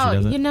when she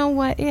does it? you know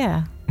what?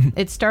 Yeah.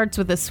 It starts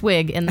with a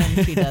swig and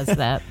then she does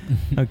that.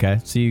 Okay.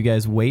 So you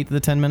guys wait the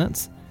 10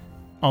 minutes?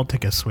 I'll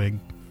take a swig.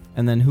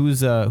 And then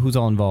who's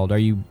all involved? Are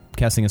you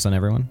casting this on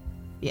everyone?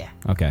 Yeah.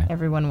 Okay.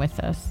 Everyone with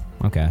us.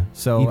 Okay.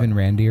 So Even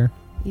Randir?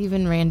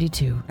 Even Randy,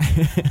 too.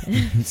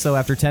 so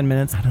after 10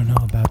 minutes, I don't know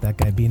about that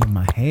guy being in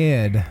my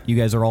head. you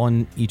guys are all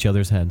in each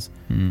other's heads.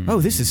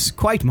 Oh, this is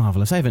quite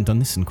marvelous. I haven't done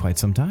this in quite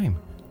some time.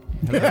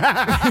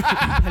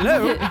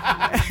 Hello.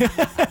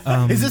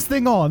 Is this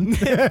thing on?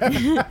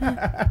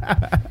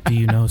 Do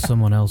you know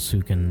someone else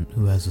who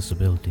has this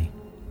ability?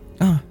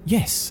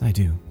 Yes, I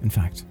do. In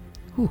fact,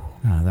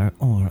 they're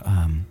all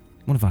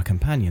one of our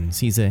companions.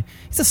 He's a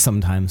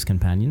sometimes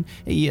companion,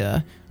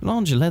 a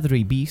large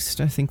leathery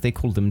beast. I think they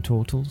call them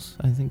turtles.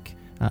 I think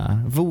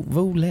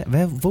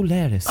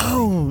Volaris.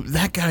 Oh,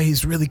 that guy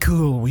is really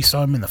cool. We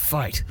saw him in the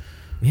fight.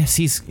 Yes,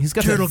 he's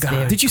got Turtle a,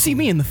 guy. Did you see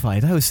me in the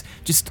fight? I was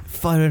just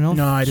firing off.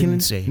 No, I didn't killing-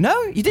 see.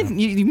 No, you didn't.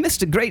 You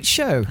missed a great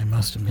show. I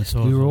must have missed.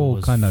 We were all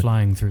Was kind of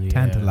flying through the air.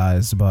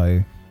 Tantalized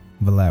by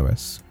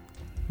Valaris.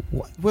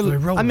 Well,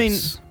 Varolus. I mean,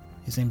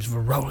 his name's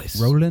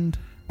Varolus. Roland?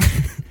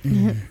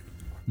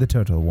 The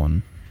turtle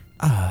one.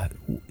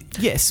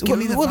 yes. Give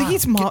me the vial.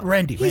 he's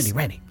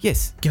Randy.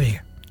 Yes. Give it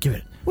here. Give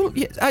it. Well,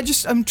 yeah,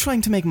 I'm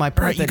trying to make my point.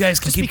 All right, you that guys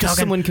can just keep because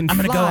talking. someone can I'm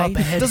gonna go fly up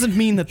ahead. doesn't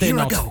mean that they're Here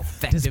I not go.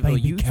 effective or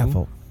Be useful.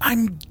 careful.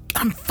 I'm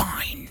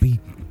fine.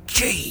 Be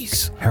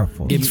Jeez.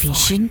 careful.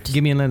 Efficient.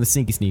 Give me another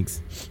sneaky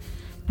sneaks.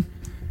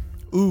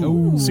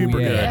 Ooh, super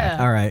yeah. good. Yeah.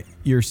 All right,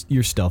 you're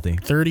stealthy.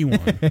 31.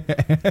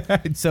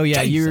 So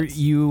yeah, Jesus.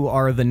 you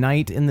are the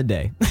night in the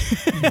day.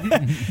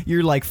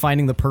 You're like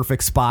finding the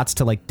perfect spots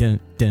to like dun,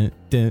 dun,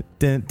 dun,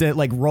 dun, dun,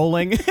 like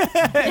rolling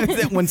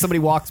when somebody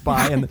walks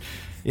by, and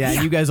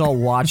you guys all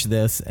watch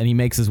this, and he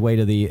makes his way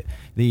to the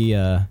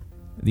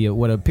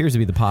what appears to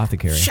be the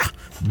apothecary.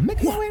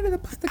 Make my way to the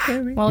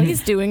apothecary. While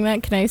he's doing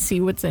that, can I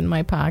see what's in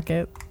my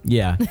pocket?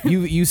 Yeah,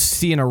 you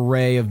see an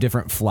array of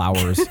different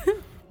flowers.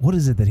 What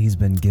is it that he's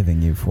been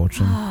giving you,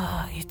 Fortune?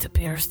 It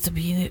appears to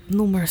be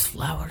numerous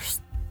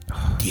flowers.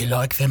 Do you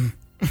like them?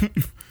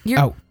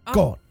 Oh,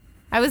 God.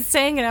 I was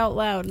saying it out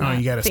loud. Oh, not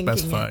you gotta thinking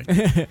specify.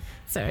 it.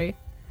 Sorry.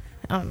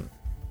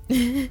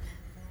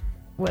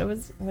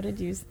 What did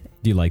you say?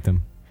 Do you like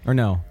them or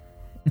no?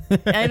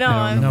 I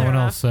know. No one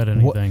else said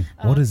anything.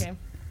 What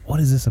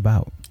is this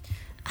about?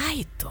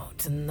 I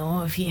don't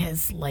know if he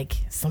has like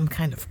some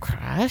kind of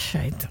crush.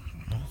 I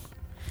don't know.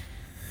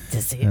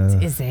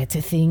 Is that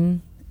a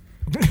thing?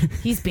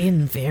 He's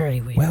been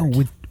very weird. Well,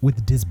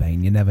 with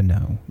Disbane, you never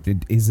know.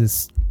 Is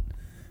this...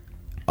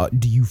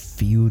 do you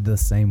feel the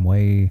same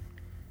way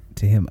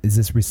to him? Is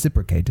this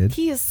reciprocated?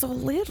 he is so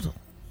little.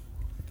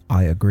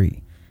 I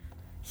agree.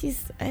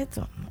 I don't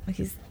know.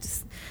 He's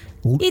just...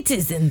 L- It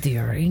is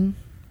endearing.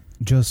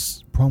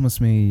 Just promise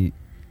me...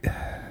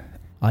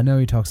 I know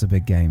he talks a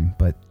big game,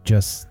 but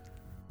just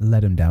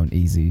let him down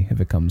easy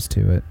if it comes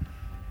to it.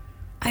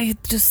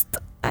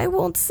 I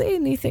won't say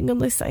anything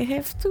unless I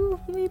have to,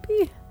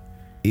 maybe.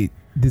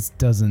 This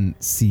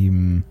doesn't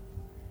seem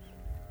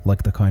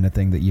like the kind of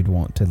thing that you'd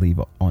want to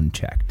leave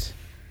unchecked.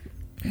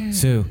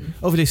 So,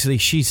 obviously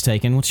she's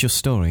taken. What's your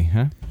story,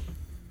 huh?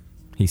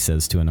 He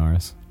says to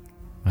Anaris.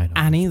 I don't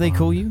Annie, they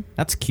call respond. you?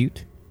 That's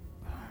cute.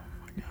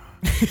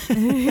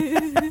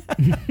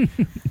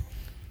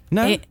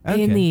 No? Okay.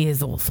 Annie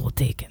is also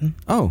taken.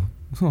 Oh,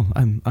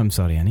 I'm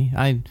sorry, Annie.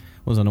 I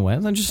was unaware.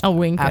 I'm just I'll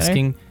wink at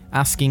her.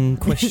 asking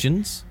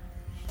questions.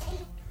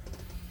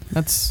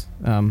 That's,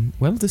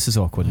 well, this is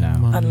awkward now.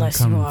 I'm Unless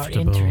you are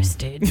uncomfortable.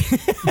 interested.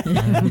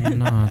 I'm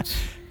not.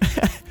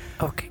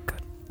 Okay,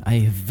 good. I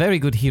have very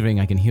good hearing.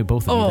 I can hear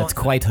both of you. Oh, That's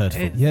quite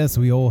hurtful. Yes,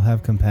 we all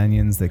have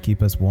companions that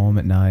keep us warm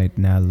at night.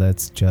 Now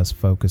let's just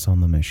focus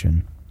on the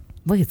mission.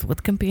 Wait,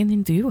 what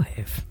companion do you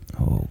have?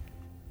 Oh,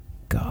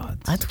 God.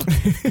 I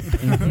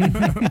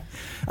don't.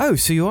 Oh,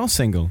 so you are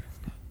single?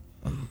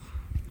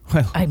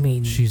 Well, I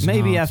mean, She's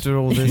maybe not. after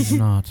all this... She's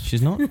not.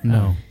 She's not?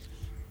 No.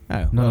 Oh,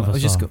 None well, of I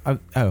was us just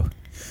are.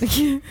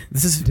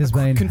 This is a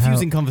Disbane,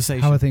 confusing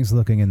conversation. How are things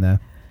looking in there?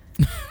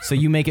 So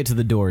you make it to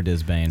the door,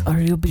 Disbane.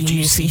 are you being Did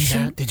you see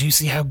efficient? that? Did you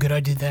see how good I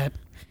did that?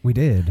 We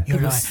did. You're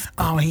It like, was-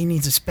 oh, he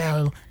needs a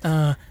spell.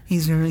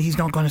 He's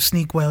not going to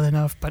sneak well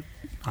enough, but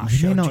I You may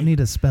showed not need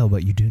a spell,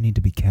 but you do need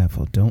to be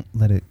careful. Don't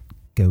let it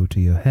go to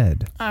your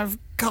head. I've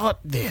got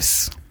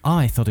this.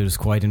 I thought it was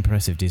quite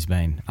impressive,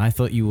 Disbane. I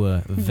thought you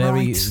were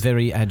very, Right.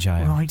 very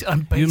agile. Right,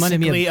 I'm You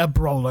reminded me of- basically a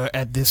brawler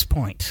at this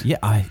point. Yeah,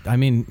 I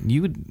mean,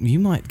 you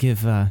might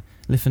give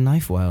Liff and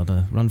Knifewild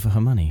a run for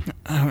her money.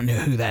 I don't know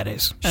who that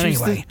is.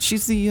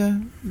 She's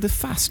Anyway, the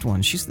fast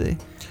one. She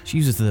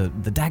uses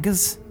the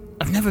daggers.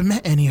 I've never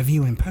met any of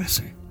you in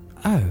person.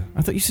 Oh,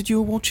 I thought you said you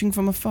were watching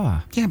from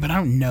afar. Yeah, but I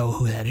don't know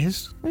who that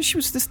is. Well, she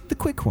was the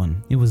quick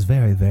one. It was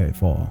very, very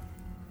far.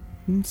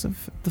 That's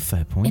the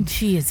fair point. And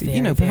she is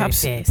very,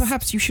 perhaps very fast.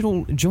 perhaps you should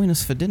all join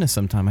us for dinner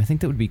sometime. I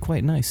think that would be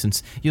quite nice,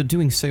 since you're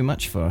doing so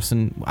much for us,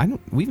 and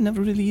we've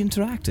never really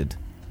interacted.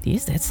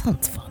 Yes, that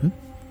sounds fun.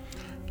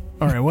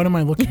 All right, what am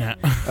I looking at?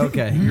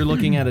 Okay, you're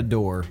looking at a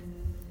door.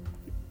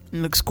 It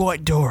looks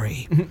quite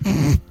dory.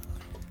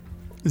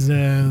 Is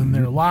there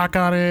a lock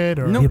on it?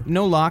 Or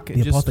No lock.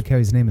 The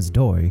apothecary's name is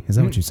Dory. Is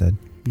that what you said?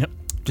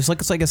 Just like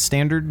it's like a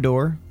standard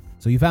door.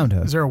 So you found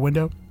her. Is there a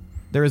window?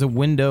 There is a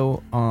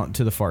window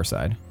to the far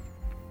side.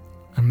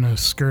 I'm going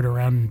to skirt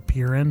around and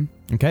peer in.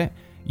 Okay.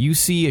 You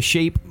see a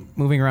shape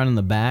moving around in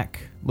the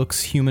back.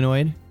 Looks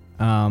humanoid.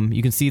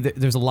 You can see that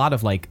there's a lot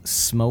of like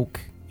smoke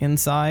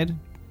inside.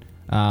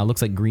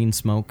 Looks like green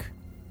smoke.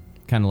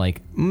 Kind of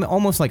like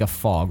almost like a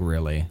fog,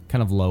 really.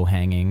 Kind of low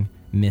hanging,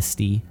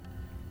 misty.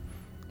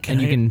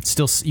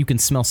 You can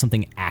smell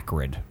something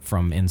acrid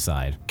from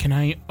inside. Can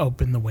I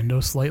open the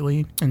window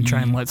slightly and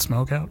try and let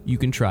smoke out? You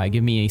can try.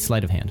 Give me a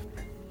sleight of hand.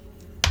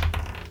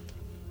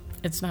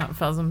 It's not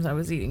Fuzzums. I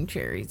was eating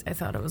cherries. I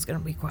thought it was going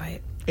to be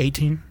quiet.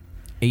 18.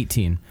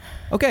 18.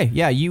 Okay,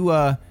 yeah, you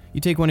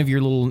take one of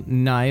your little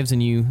knives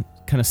and you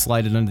kind of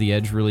slide it under the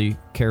edge really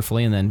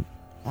carefully, and then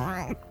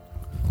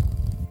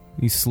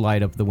you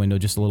slide up the window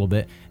just a little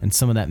bit, and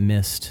some of that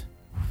mist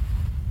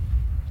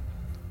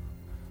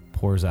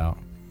pours out.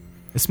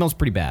 It smells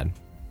pretty bad.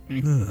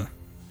 Ugh.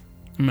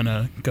 I'm going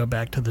to go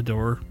back to the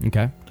door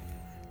Okay.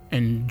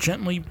 and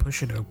gently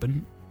push it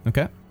open.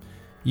 Okay.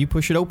 You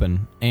push it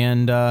open,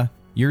 and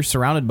you're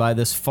surrounded by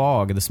this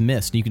fog, this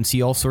mist. You can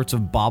see all sorts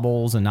of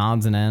baubles and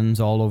odds and ends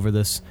all over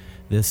this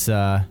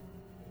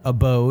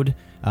abode.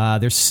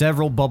 There's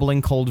several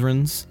bubbling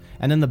cauldrons,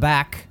 and in the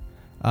back,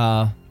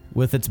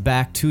 with its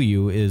back to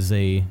you, is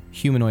a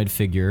humanoid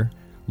figure,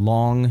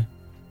 long,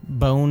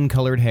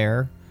 bone-colored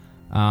hair,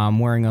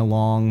 wearing a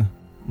long,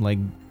 like,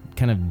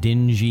 kind of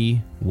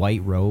dingy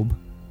white robe.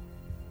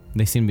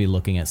 They seem to be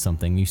looking at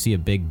something. You see a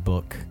big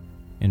book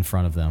in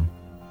front of them,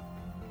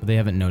 but they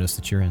haven't noticed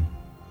that you're in.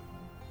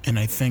 And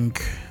I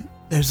think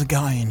there's a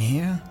guy in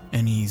here,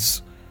 and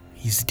he's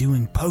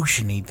doing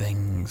potion-y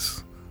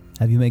things.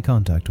 Have you made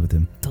contact with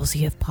him? Does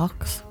he have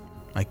pox?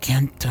 I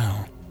can't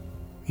tell.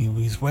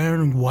 He's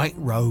wearing white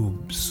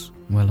robes.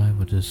 Well, I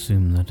would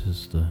assume that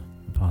is the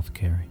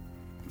apothecary.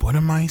 What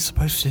am I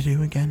supposed to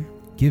do again?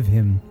 Give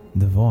him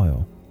the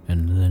vial.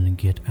 And then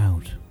get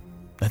out.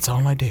 That's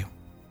all I do.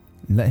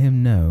 Let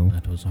him know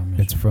That was our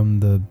mission. it's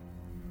from the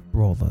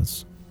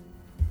brawlers.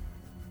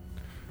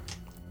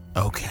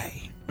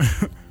 Okay.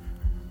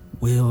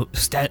 We'll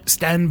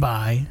stand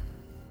by,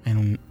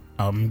 and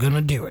I'm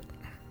gonna do it.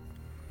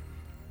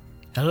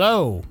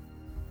 Hello.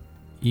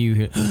 You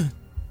hear,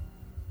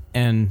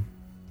 and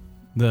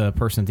the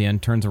person at the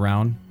end turns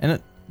around, and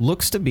it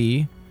looks to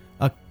be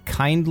a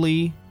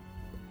kindly,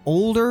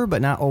 older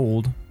but not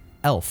old,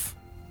 elf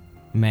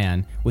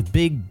man with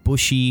big,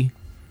 bushy,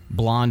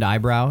 blonde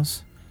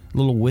eyebrows,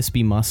 little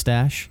wispy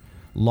mustache,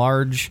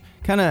 large,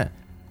 kind of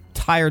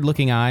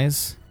tired-looking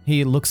eyes.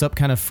 He looks up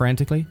kind of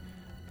frantically.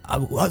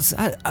 And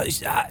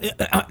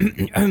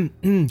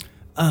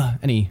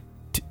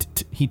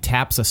he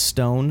taps a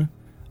stone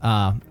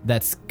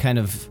that's kind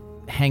of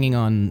hanging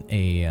on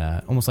a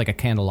almost like a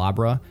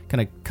candelabra.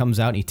 Kind of comes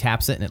out and he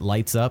taps it and it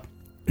lights up.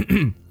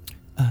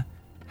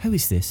 How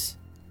is this?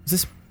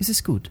 Is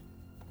this good?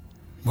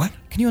 What?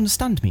 Can you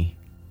understand me?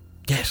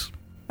 Yes.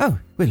 Oh,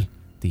 well,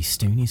 the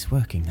stone is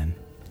working then.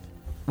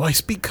 Well, I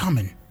speak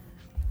common.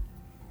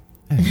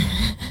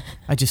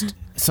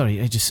 Sorry,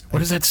 What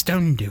does that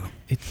stone do?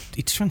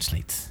 It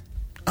translates.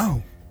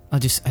 Oh, I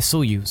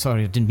saw you.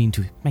 Sorry, I didn't mean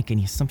to make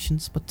any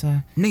assumptions, but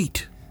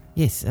neat.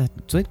 yes.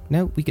 So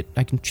no,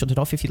 I can shut it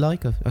off if you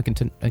like. Or I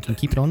can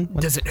keep it on.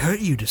 Does it hurt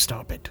you to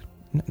stop it?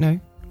 No.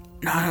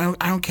 No,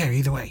 I don't care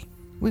either way.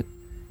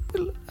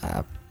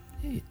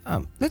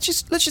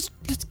 Let's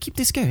keep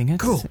this going.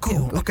 Cool.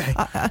 Okay.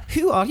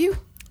 Who are you?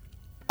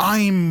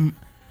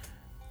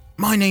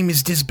 My name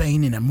is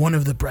Disbane, and I'm one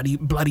of the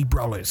bloody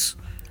brawlers.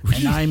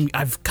 Really? And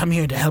I've come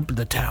here to help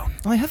the town.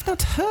 I have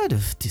not heard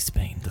of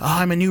Disbane.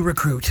 I'm a new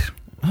recruit.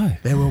 Oh.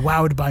 They were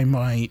wowed by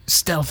my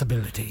stealth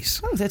abilities.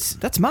 Oh,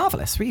 that's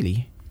marvelous,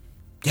 really.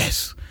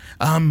 Yes.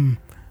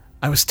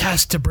 I was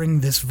tasked to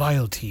bring this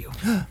vial to you.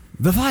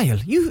 The vial.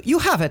 You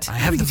have it. I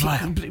have the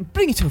vial.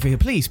 Bring it over here,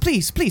 please.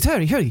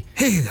 Hurry.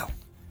 Here you go.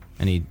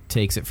 And he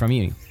takes it from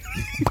you.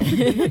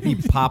 He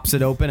pops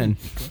it open and...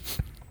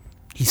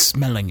 He's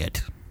smelling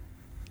it.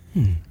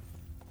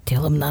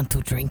 Tell him not to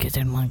drink it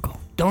in one go.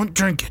 Don't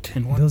drink it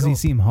in one Does go. he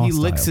seem hostile? He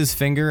licks his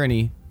finger and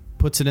he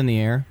puts it in the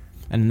air.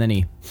 And then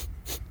he...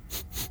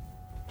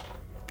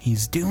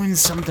 He's doing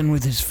something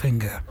with his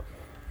finger.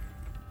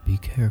 Be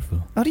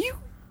careful. Are you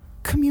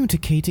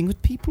communicating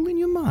with people in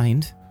your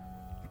mind?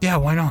 Yeah,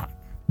 why not?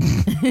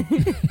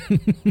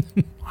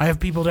 I have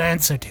people to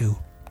answer to.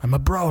 I'm a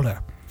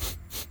brawler.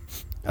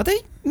 Are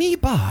they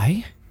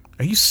nearby?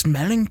 Are you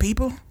smelling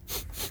people?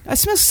 I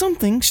smell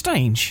something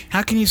strange.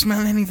 How can you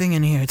smell anything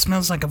in here? It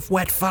smells like a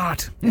wet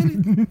fart.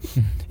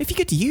 If you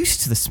get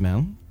used to the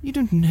smell, you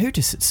don't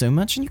notice it so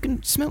much, and you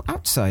can smell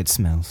outside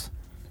smells.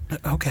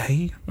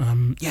 Okay,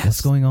 yes.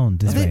 What's going on, Are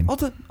they Disbane?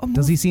 more,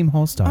 Does he seem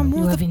hostile? are more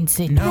You the haven't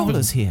said No.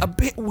 brawlers here? A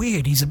bit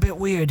weird. He's a bit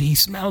weird. He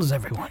smells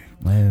everyone.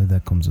 Well,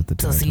 that comes with the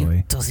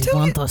territory. Does he Tell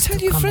want us tell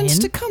to your come friends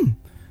in? to come.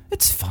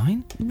 It's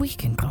fine. We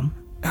can come.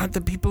 Aren't the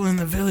people in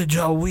the village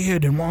all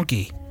weird and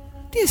wonky?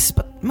 Yes,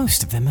 but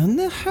most of them are in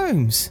their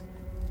homes.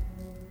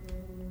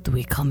 Do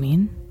we come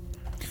in?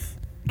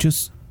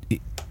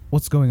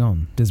 What's going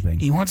on, Disbane?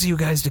 He wants you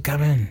guys to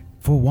come in.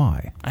 For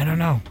why? I don't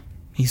know.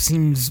 He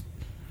seems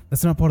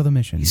That's not part of the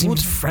mission.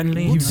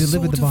 friendly. You've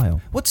delivered the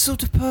vial. What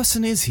sort of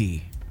person is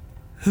he?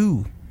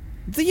 Who?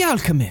 The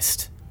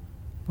alchemist.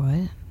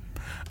 What?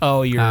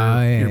 Oh, you're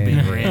yeah.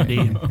 being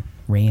Randy.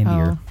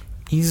 Randir. Oh.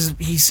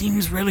 He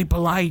seems really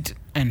polite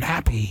and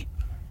happy.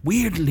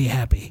 Weirdly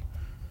happy.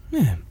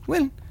 Yeah,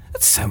 well,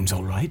 that sounds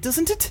all right,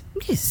 doesn't it?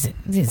 Yes,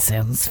 this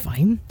sounds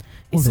fine.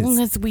 As Well, long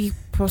as we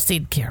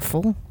proceed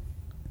careful.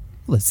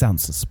 Well, it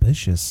sounds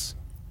suspicious.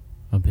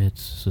 A bit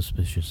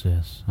suspicious,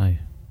 yes. I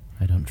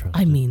don't trust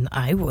I it. mean,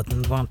 I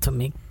wouldn't want to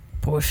make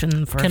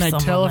portion for Can I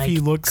someone tell if I he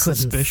looks couldn't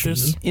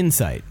suspicious? see.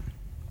 Insight.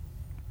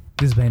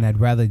 Disbane, I'd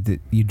rather that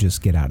you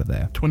just get out of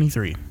there.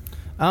 23.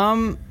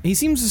 He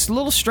seems just a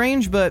little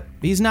strange, but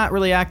he's not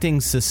really acting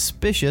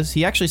suspicious.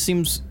 He actually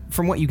seems,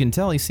 from what you can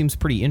tell, he seems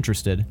pretty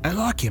interested. I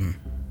like him.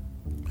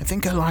 I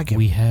think I like him.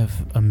 We have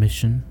a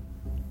mission.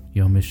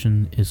 Your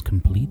mission is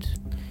complete.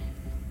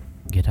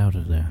 Get out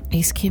of there.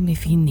 Ask him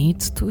if he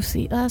needs to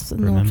see us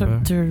in order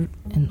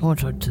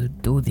to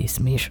do this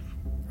mission.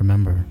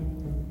 Remember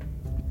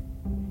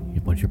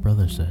what your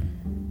brother said.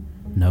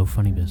 No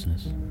funny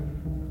business.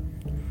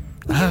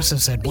 I also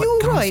said, You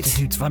what right.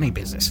 constitutes funny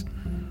business?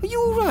 Are you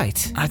all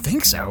right? I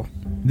think so.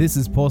 This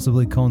is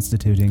possibly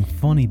constituting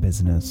funny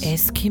business.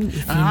 Ask him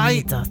if he I-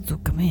 needs us to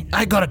come in.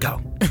 I gotta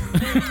go.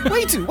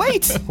 Wait!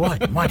 What? Well,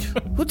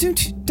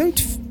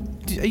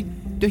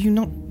 are you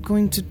not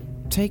going to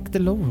take the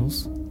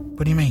laurels?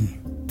 What do you mean?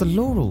 The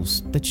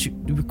laurels that you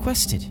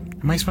requested.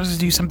 Am I supposed to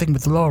do something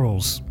with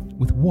laurels?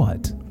 With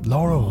what?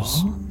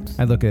 Laurels.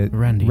 I look at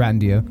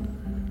Randir.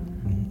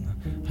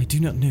 I do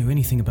not know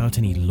anything about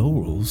any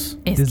laurels.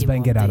 Ask This him man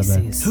what get out of this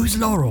there. is. Who's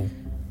Laurel?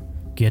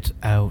 Get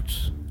out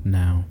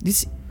now.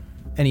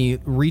 And he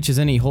reaches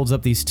in, he holds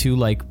up these two,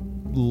 like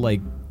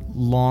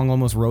long,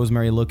 almost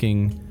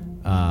rosemary-looking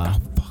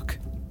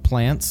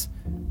plants.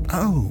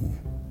 Oh.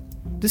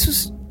 This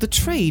was the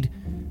trade.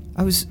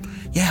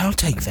 Yeah, I'll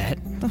take that.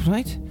 All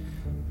right.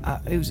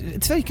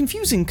 It's very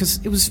confusing because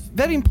it was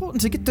very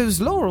important to get those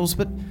laurels,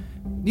 but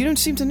you don't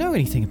seem to know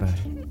anything about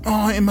it.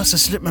 Oh, it must have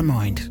slipped my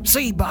mind.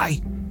 See, bye.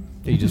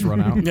 You just run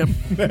out. Yep.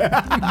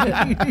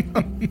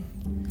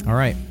 All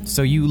right,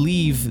 so you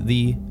leave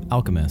the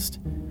alchemist.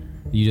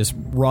 You just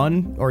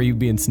run, or are you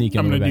being sneaky?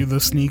 I'm on the gonna way do back? the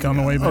sneak on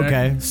the way back.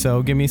 Okay,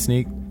 so give me a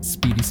sneak.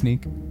 Speedy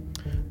sneak.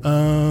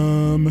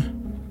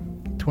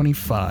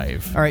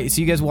 25. All right, so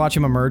you guys watch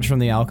him emerge from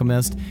the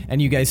alchemist,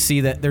 and you guys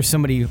see that there's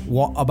somebody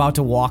about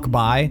to walk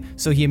by.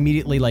 So he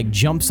immediately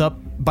jumps up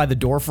by the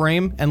door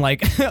frame and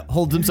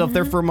holds himself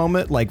there for a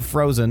moment,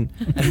 frozen,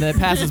 and then it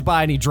passes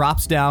by and he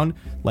drops down,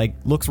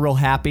 looks real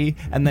happy,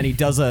 and then he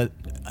does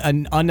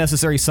an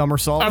unnecessary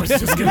somersault. I was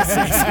just gonna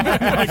say something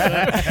like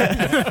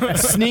that.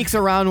 Sneaks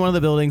around one of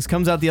the buildings,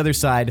 comes out the other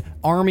side,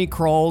 army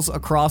crawls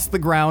across the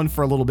ground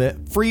for a little bit,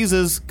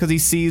 freezes because he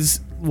sees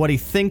what he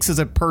thinks is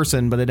a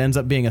person, but it ends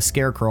up being a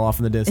scarecrow off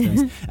in the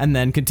distance, and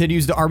then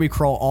continues to army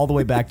crawl all the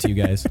way back to you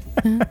guys.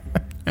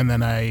 And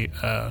then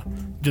I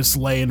just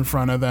lay in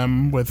front of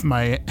them with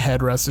my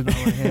head rested on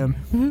my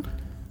hand.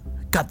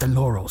 got the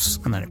laurels.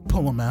 And then I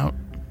pull them out.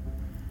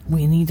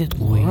 We needed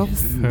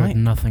laurels. We've heard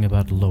nothing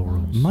about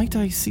laurels. Might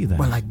I see that?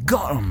 Well, I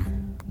got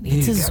them.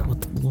 This is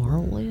what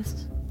laurel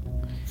is.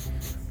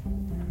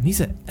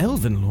 These are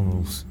elven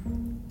laurels.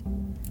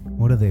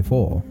 What are they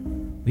for?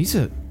 These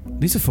are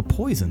for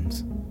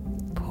poisons.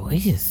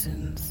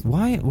 Poisons.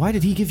 Why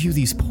did he give you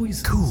these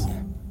poisons? Cool.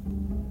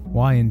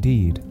 Why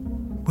indeed?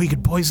 We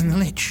could poison the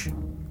lich.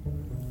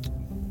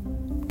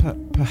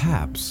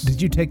 Perhaps.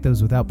 Did you take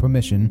those without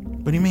permission?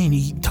 What do you mean?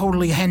 He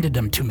totally handed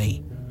them to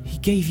me. He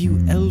gave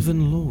you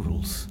elven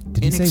laurels.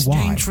 Did in he say why?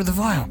 exchange for the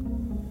vial.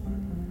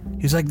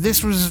 He's like,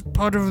 this was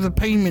part of the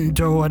payment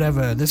or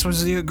whatever. This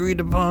was the agreed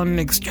upon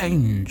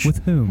exchange.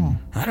 With whom?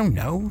 I don't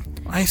know.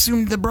 I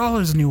assumed the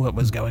brawlers knew what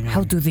was going on.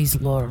 How do these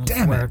laurels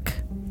work?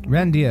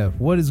 Randir,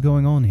 what is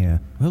going on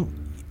here? Well,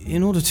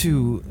 in order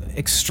to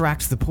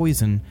extract the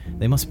poison,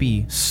 they must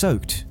be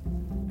soaked,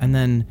 and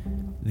then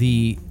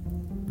the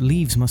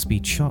leaves must be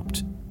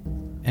chopped,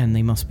 and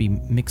they must be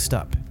mixed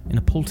up in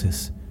a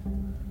poultice.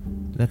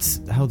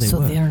 That's how they work. So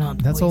they're not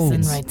That's all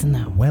poison right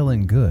now. well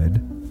and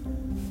good,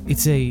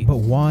 But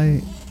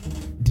why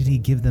did he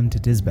give them to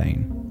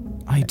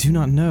Disbane? I do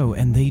not know,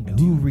 and they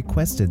Who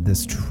requested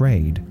this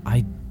trade?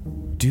 I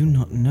do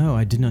not know.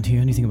 I did not hear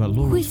anything about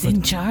Who laurels. is but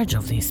in charge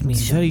of this it's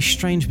mission? very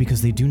strange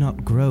because they do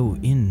not grow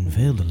in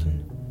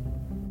Veldalin.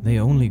 They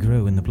only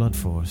grow in the Blood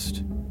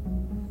Forest.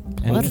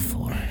 Blood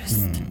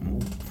Forest.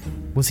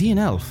 Was he an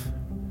elf?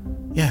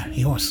 Yeah,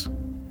 he was.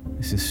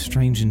 This is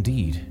strange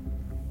indeed.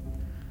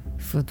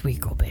 Should we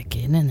go back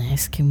in and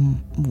ask him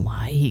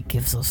why he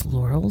gives us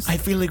laurels? I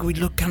feel like we'd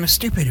look kind of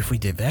stupid if we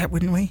did that,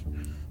 wouldn't we?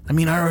 I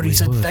mean, I already We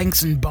said would.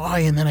 thanks and bye,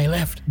 and then I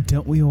left.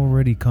 Don't we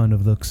already kind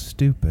of look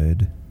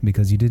stupid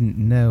because you didn't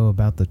know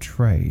about the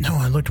trade? No,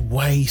 I looked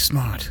way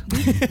smart.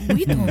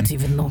 We don't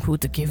even know who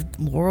to give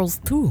laurels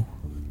to.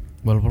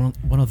 Well,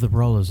 one of the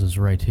brawlers is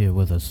right here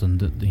with us,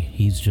 and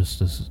he's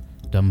just as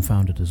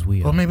dumbfounded as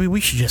we are. Well, maybe we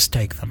should just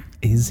take them.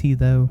 Is he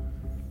though?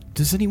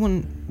 Does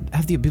anyone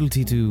have the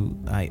ability to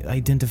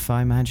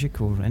identify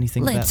magic or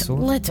anything of that sort?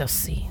 Let us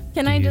see.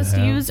 Can Do I you just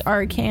have- use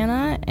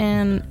Arcana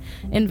and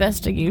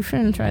Investigation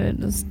and try to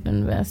just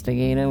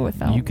investigate it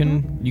without? You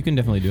can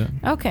definitely do it.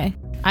 Okay,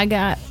 I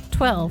got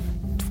 12.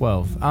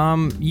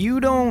 12. You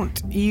don't.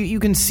 You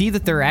can see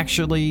that they're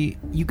actually.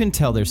 You can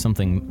tell there's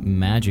something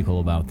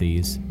magical about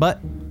these, but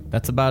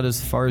that's about as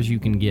far as you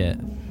can get.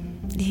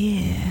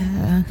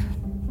 Yeah,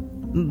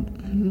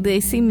 they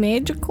seem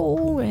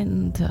magical,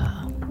 and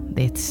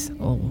that's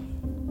all.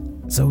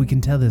 So we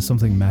can tell there's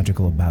something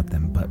magical about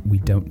them, but we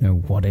don't know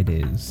what it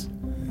is.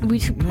 We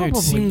should No, probably.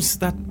 it seems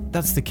that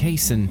that's the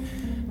case, and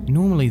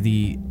normally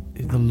the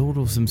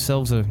laurels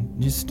themselves are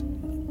just.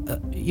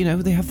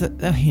 They have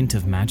a hint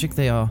of magic.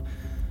 They are.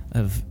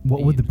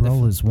 What would the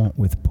brawlers want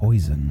with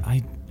poison?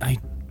 I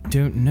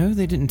don't know.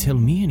 They didn't tell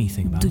me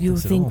anything about Do you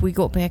this at think all. we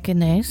go back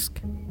and ask?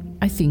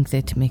 I think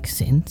that makes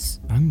sense.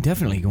 I'm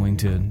definitely going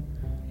to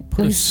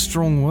put a Please.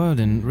 strong word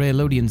in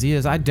Raelodian's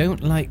ears. I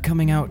don't like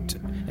coming out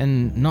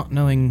and not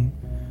knowing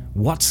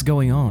what's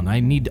going on. I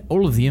need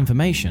all of the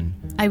information.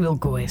 I will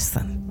go ask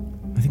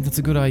them. I think that's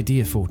a good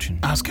idea, Fortune.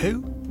 Ask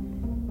who?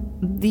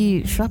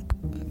 The shop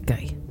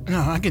guy. No,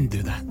 I can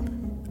do that.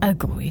 I'll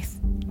go with.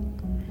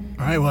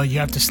 All right, well, you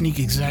have to sneak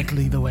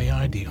exactly the way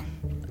I do.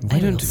 I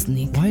will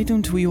sneak. Why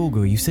don't we all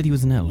go? You said he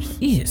was an elf.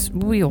 Yes,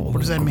 we all. What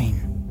does that go.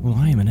 mean? Well,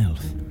 I am an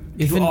elf.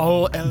 Do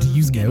all elves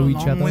you get know each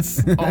along other?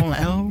 with all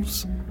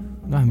elves?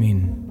 I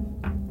mean,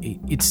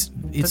 it's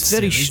That's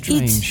very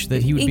silly. strange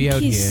that he would be in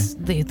out here. case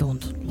they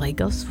don't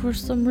like us for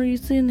some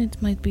reason, it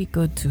might be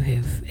good to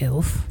have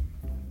elf.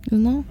 You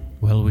know?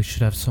 Well, we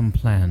should have some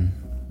plan.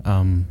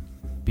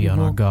 Be on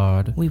our Well,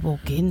 guard. We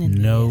walk in and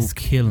No ask.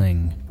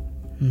 killing.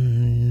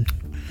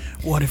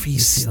 What if he You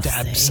feel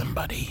stabs safe?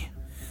 somebody?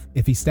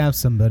 If he stabs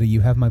somebody,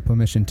 you have my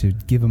permission to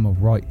give him a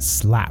right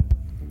slap.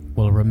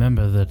 Well,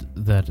 remember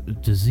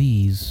that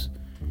disease,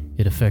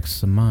 it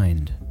affects the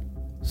mind.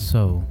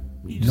 So,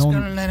 You're just Non-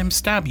 gonna let him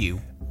stab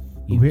you?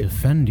 you Re-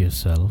 defend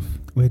yourself.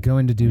 We're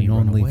going to do and you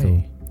run non-lethal.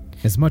 away.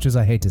 As much as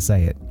I hate to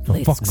say it, for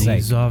Let's fuck's sake.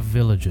 These are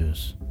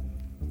villagers.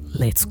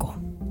 Let's go.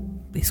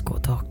 Let's go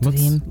talk to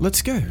him.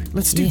 Let's go.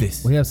 Let's do Yeah.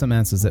 this. We have some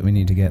answers that we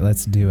need to get.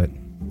 Let's do it.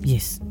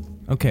 Yes.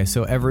 Okay,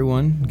 so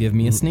everyone, give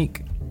me a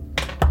sneak.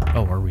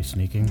 Oh, are we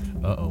sneaking?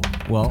 Uh-oh.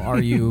 Well, are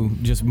you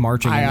just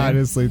marching in I there?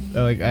 honestly,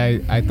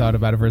 I thought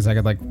about it for a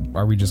second,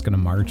 are we just going to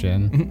march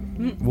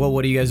in? Well,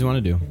 what do you guys want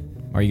to do?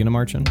 Are you going to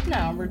march in?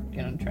 No, we're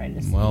gonna try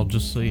to. Well,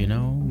 just so you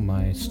know,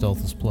 my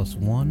stealth is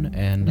 +1,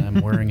 and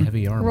I'm wearing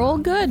heavy armor. Roll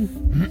good.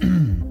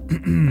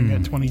 I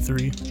got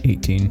 23.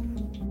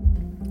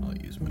 18. I'll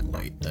use my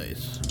light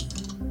dice.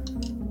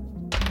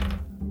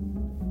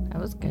 That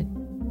was good.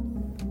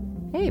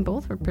 Hey,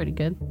 both were pretty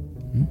good.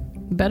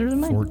 Better than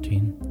mine.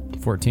 14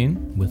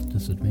 14. with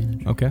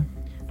disadvantage. Okay.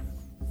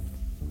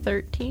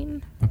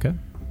 13. Okay.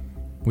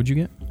 What'd you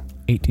get?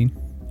 18.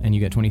 And you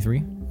get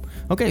 23?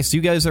 Okay, so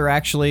you guys are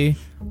actually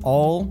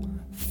all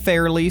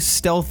fairly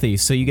stealthy.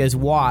 So you guys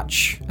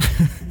watch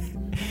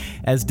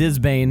as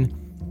Disbane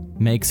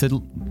makes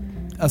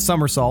a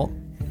somersault,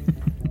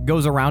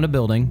 goes around a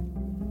building,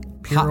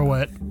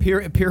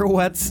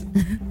 pirouettes,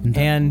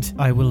 and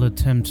I will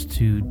attempt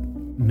to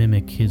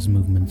mimic his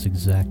movements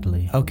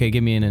exactly. okay,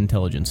 give me an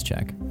intelligence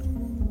check.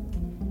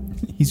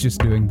 He's just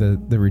doing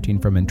the routine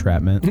from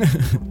Entrapment.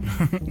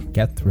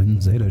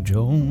 Catherine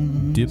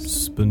Zeta-Jones.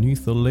 Dips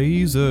beneath the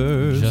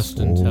lasers. Just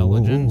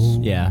intelligence.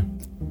 Yeah.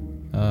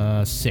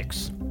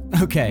 6.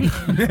 Okay.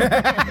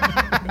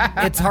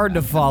 It's hard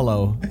to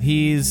follow.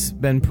 He's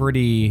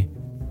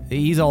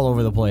all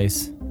over the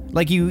place.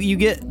 Like, you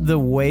get the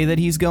way that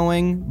he's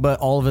going, but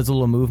all of his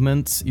little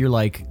movements, you're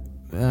like,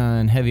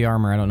 in heavy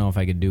armor, I don't know if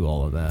I could do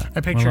all of that.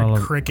 I pictured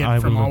Cricket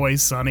from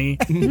Always Sunny,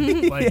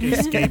 like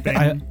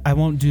escaping. I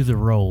won't do the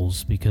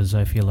rolls because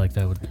I feel like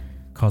that would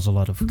cause a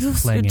lot of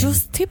clanging.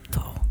 Just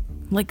tiptoe.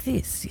 Like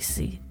this, you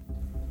see.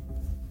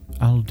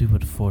 I'll do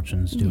what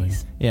Fortune's doing.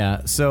 Yes.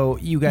 Yeah, so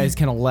you guys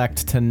can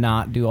elect to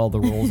not do all the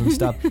rolls and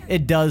stuff.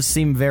 It does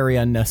seem very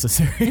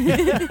unnecessary.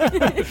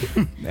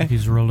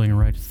 He's rolling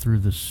right through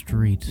the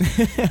street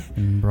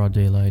in broad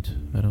daylight.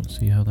 I don't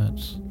see how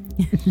that's...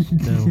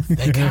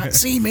 They can't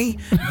see me.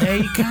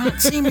 They can't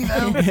see me,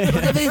 though. Look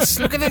at this.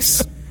 Look at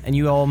this. And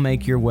you all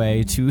make your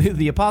way to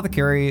the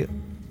apothecary,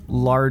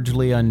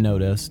 largely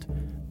unnoticed.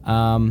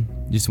 You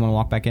just want to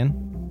walk back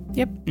in?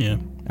 Yep. Yeah.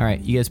 All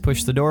right, you guys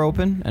push the door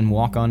open and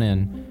walk on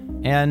in.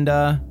 And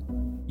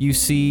you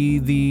see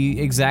the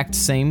exact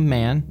same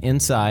man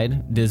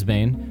inside,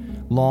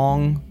 Disbane.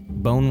 Long,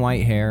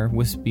 bone-white hair,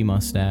 wispy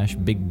mustache,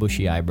 big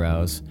bushy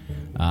eyebrows.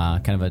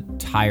 Kind of a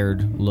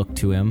tired look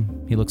to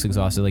him. He looks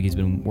exhausted, like he's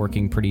been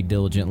working pretty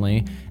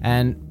diligently.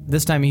 And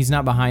this time he's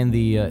not behind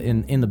the,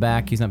 in the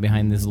back, he's not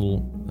behind this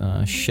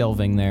little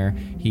shelving there.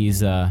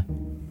 He's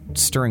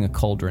stirring a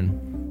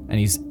cauldron, and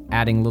he's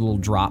adding little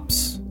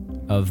drops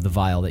of the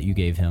vial that you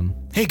gave him.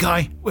 Hey,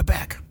 Guy, we're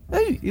back.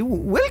 Oh,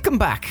 welcome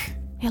back.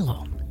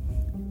 Hello.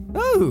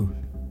 Oh,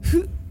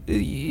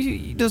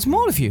 there's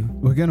more of you.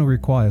 We're going to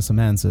require some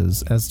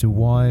answers as to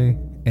why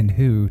and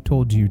who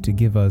told you to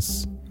give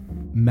us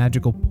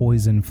magical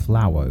poison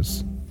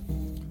flowers.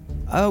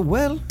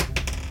 Well...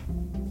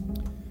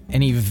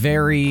 And he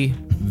very,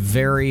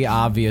 very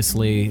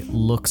obviously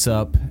looks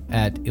up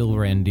at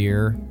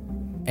Randir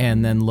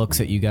and then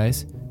looks at you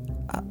guys.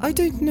 I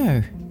don't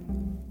know.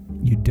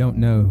 You don't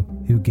know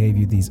who gave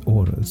you these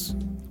orders.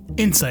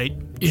 Insight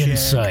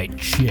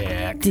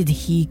check. Did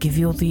he give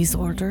you these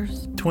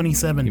orders?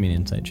 27. Give me an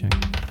insight check.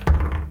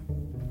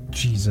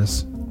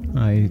 Jesus.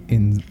 I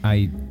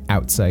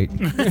outsight.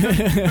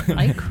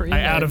 I created.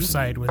 I out of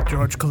sight with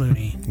George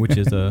Clooney. Which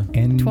is a...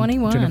 And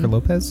 21. Jennifer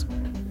Lopez?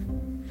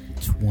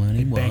 21.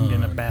 He banged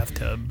in a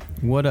bathtub.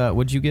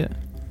 What'd you get?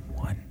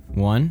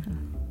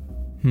 1?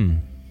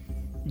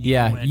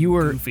 Yeah, you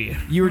were goofy.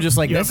 You were just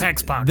like, You this, have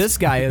hex pox. this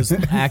guy is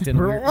acting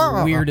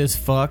weird as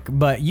fuck,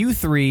 but you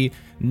three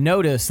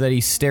notice that he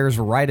stares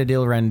right at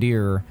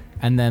Randir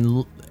and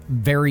then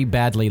very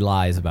badly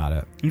lies about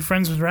it. You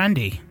friends with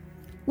Randy?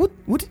 What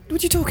are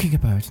you talking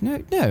about?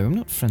 No, I'm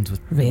not friends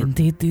with...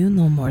 Randy, do you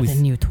know more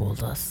than you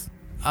told us?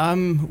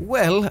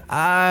 Well,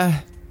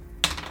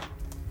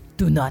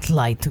 Do not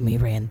lie to me,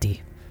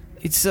 Randy.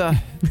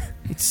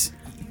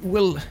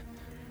 well,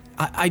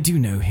 I do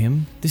know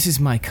him. This is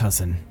my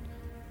cousin.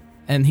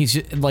 And he's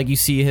just, like, you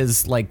see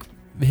his, like,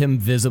 him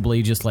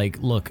visibly just like,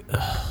 look,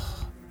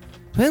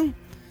 well,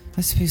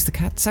 I suppose the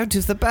cat's out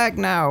of the bag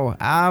now.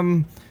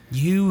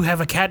 You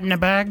have a cat in a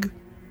bag?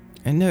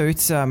 No,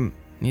 it's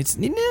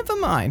never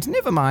mind.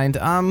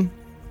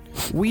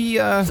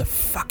 What the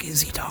fuck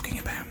is he talking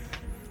about?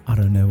 I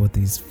don't know what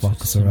these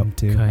fucks are up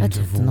to. I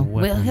just know.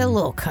 Well,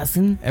 hello,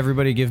 cousin.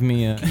 Everybody give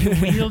me a... You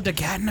wheeled a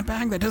cat in a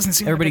bag? That doesn't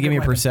seem Everybody like give me a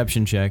weapon.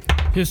 perception check.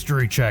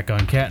 History check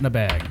on cat in a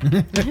bag.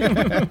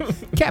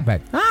 Cat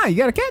bag. Ah, you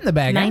got a cat in the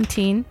bag.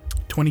 19.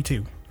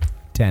 22.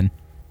 10.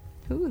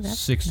 Ooh, that's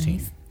 16.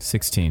 nice.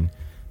 16.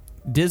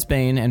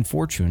 Disbane and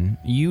Fortune,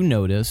 you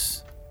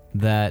notice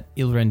that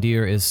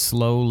Randir is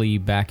slowly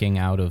backing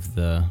out of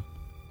the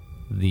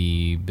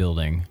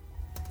building.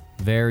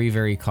 Very,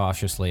 very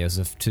cautiously, as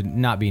if to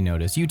not be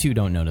noticed. You two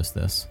don't notice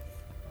this.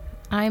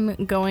 I'm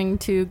going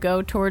to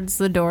go towards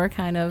the door,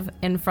 kind of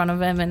in front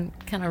of him, and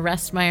kind of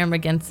rest my arm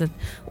against it.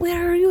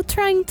 Where are you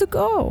trying to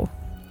go?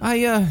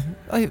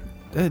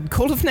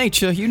 Call of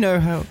nature, you know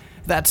how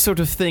that sort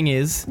of thing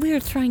is. We're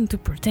trying to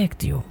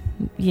protect you.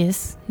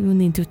 Yes, you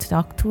need to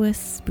talk to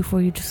us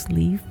before you just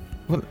leave.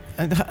 Well,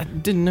 I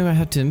didn't know I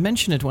had to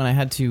mention it when I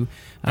had to...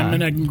 I'm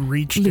gonna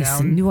reach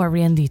Listen, down. you are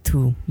Randy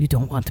too. You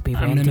don't want to be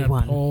I'm Randy gonna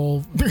 1.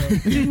 pull.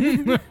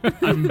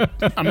 I'm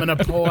gonna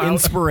pull out.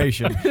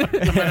 Inspiration.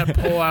 I'm gonna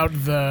pull out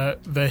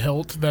the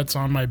hilt that's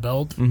on my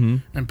belt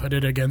and put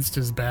it against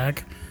his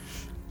back.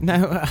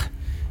 Now,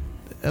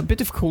 a bit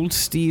of cold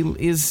steel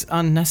is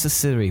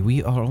unnecessary.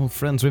 We are all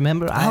friends.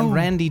 Remember, I am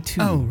Randy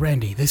too. Oh,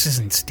 Randy, this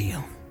isn't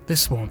steel.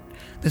 This won't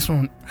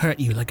hurt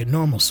you like a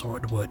normal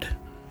sword would.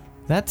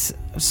 That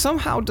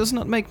somehow does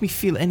not make me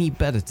feel any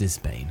better,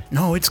 Disbane.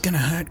 No, it's gonna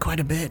hurt quite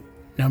a bit.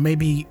 Now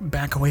maybe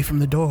back away from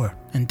the door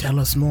and tell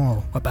us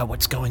more about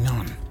what's going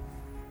on.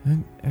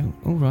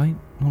 All right.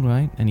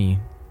 And he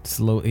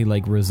slowly,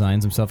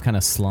 resigns himself, kind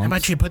of slumps. How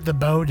about you put the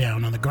bow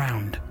down on the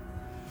ground?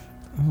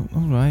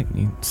 All right.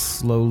 He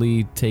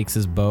slowly takes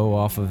his bow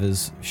off of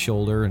his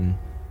shoulder and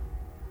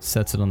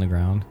sets it on the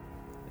ground.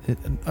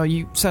 Are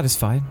you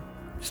satisfied?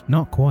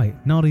 Not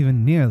quite. Not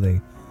even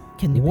nearly.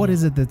 What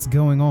is it that's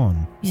going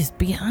on? Just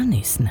be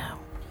honest now.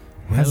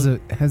 Has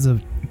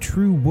a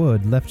true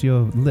word left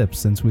your lips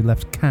since we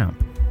left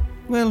camp?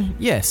 Well,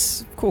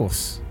 yes, of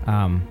course.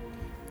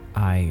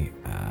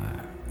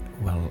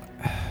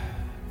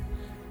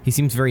 He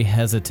seems very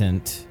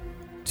hesitant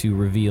to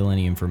reveal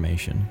any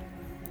information.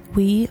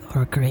 We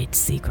are great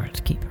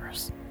secret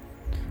keepers.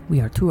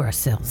 We are to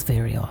ourselves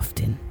very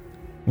often.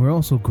 We're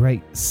also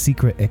great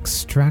secret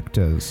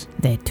extractors.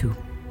 They too.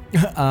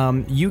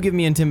 You give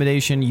me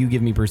intimidation, you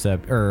give me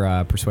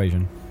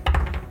persuasion.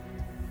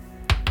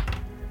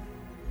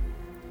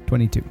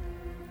 22.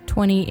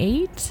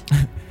 28.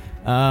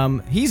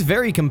 He's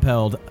very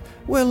compelled.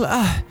 Well,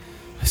 I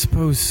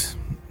suppose,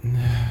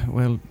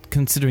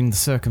 considering the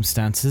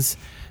circumstances,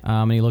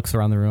 and he looks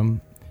around the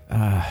room,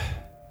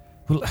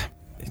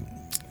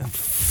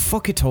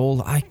 fuck it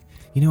all. I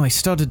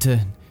started to,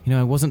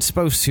 I wasn't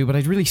supposed to, but I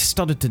really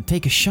started to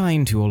take a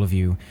shine to all of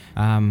you.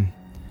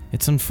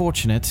 It's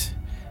unfortunate,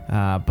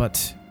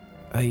 but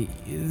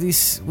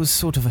this was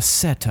sort of a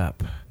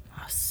setup.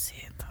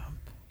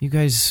 You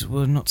guys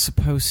were not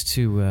supposed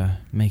to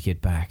make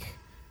it back.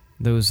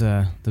 Those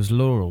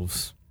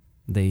laurels,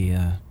 they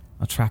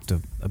attract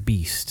a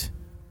beast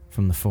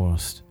from the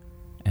forest,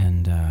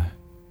 and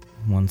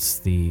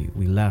once we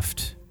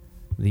left,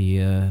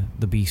 the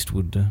beast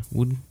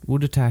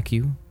would attack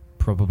you,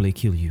 probably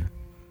kill you.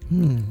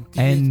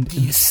 And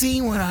do you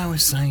see what I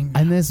was saying?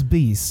 And this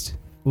beast,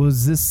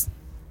 was this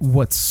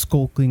what's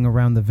skulking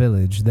around the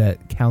village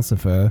that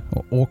Calcifer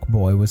or Orc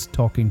Boy was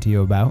talking to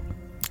you about?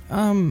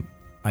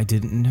 I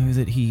didn't know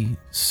that he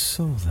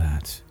saw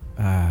that.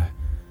 I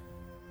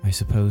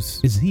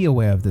suppose. Is he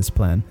aware of this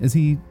plan?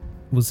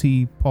 Was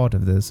he part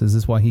of this? Is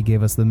this why he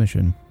gave us the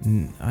mission?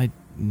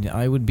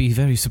 I would be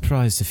very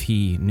surprised if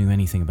he knew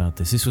anything about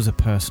this. This was a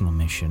personal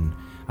mission.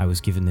 I was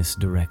given this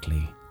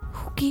directly.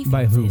 Who gave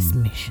By you whom? this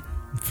mission?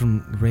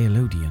 From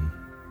Rayalodian.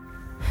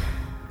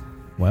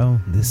 Well,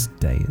 this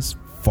day is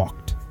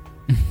fucked.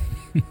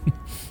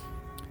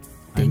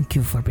 Thank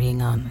you for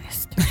being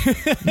honest.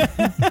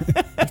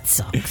 It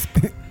sucks.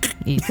 But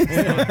it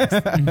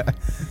sucks.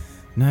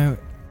 Now,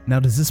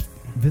 does this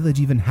village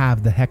even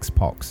have the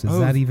hexpox? Is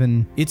that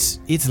even...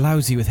 It's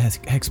lousy with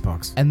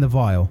hexpox. And the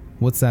vial,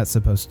 what's that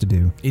supposed to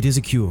do? It is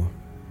a cure.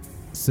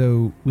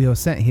 So, we are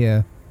sent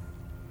here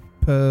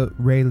per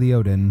Ray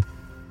Leodin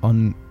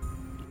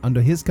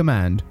under his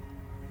command.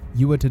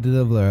 You were to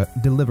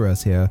deliver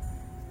us here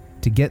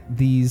to get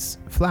these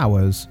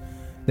flowers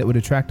that would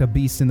attract a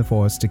beast in the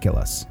forest to kill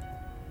us.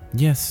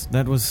 Yes,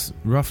 that was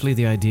roughly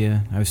the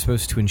idea. I was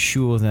supposed to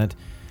ensure that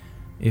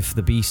if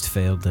the beast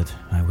failed, that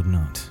I would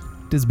not.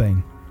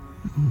 Disbane,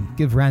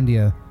 give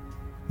Randir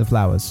the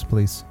flowers,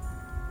 please.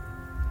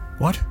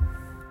 What?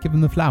 Give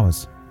him the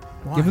flowers.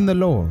 Why? Give him the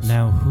laurels.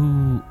 Now,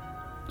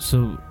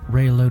 So,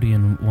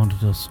 Rayalodian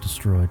wanted us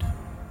destroyed.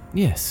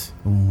 Yes.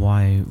 And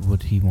why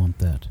would he want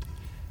that?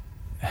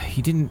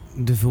 He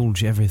didn't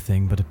divulge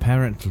everything, but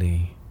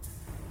apparently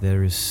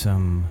there is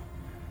some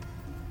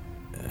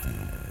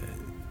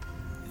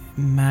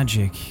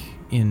magic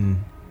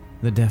in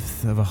the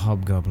depth of a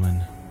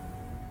hobgoblin.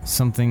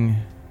 Something...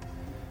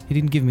 He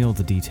didn't give me all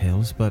the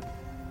details, but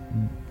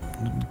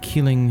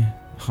killing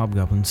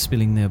hobgoblins,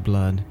 spilling their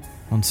blood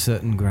on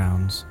certain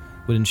grounds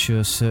would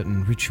ensure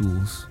certain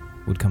rituals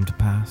would come to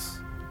pass.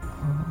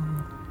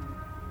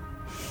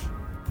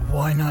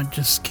 Why not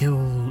just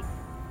kill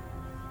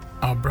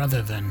our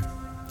brother then?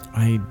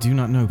 I do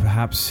not know.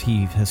 Perhaps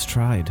he has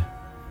tried.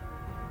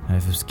 I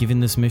was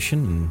given this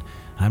mission, and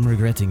I'm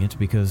regretting it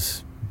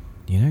because,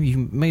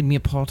 you made me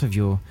a part of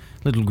your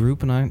little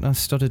group, and I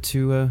started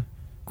to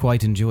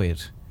quite enjoy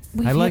it.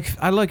 I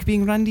like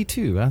being Randy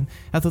too.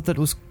 I thought that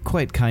was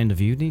quite kind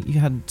of you. You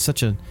had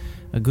such a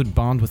good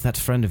bond with that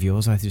friend of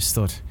yours. I just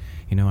thought,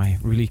 I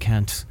really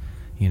can't,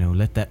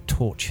 let that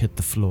torch hit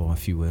the floor,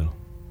 if you will.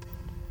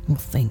 Well,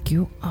 thank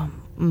you.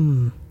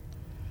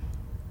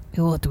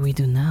 What do we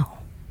do now?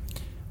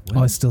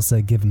 I still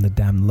say give him the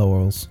damn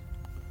laurels.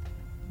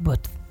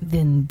 But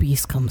then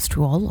Beast comes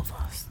to all of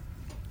us.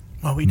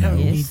 Well, we don't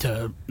need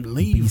to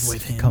leave Beast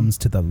with him. Comes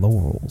to the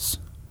laurels.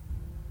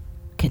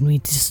 Can we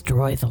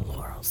destroy the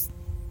laurels?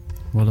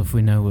 Well, if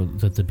we know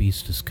that the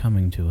beast is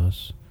coming to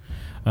us,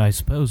 I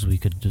suppose we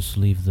could just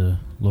leave the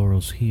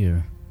laurels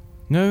here.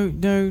 No,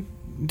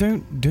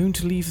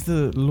 don't leave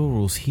the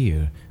laurels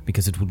here,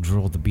 because it will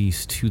draw the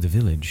beast to the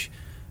village.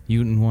 You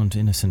wouldn't want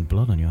innocent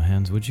blood on your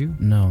hands, would you?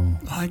 No.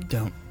 I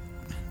don't.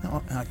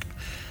 No,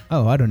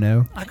 I don't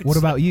know. What say-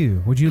 about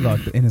you? Would you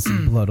like the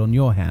innocent blood on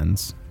your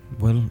hands?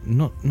 Well,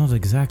 not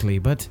exactly,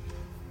 but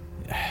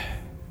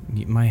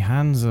my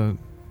hands are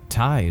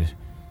tied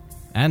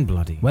and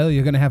bloody. Well,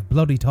 you're going to have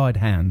bloody tied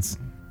hands.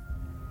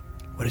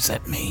 What does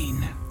that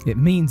mean? It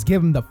means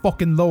give him the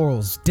fucking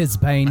laurels,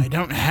 Disbane. I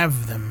don't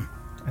have them.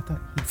 I thought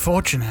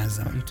Fortune has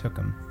you them. took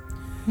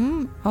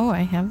them. Oh, I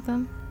have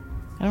them?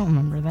 I don't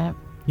remember that.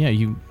 Yeah,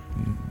 you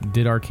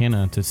did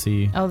Arcana to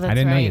see. Oh, that's I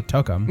didn't know right. you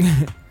took them.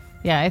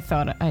 Yeah,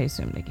 I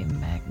assumed I gave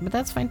him back, but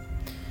that's fine.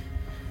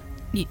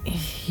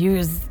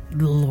 Here's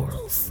the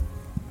laurels.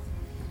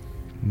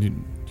 Do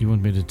you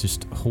want me to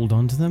just hold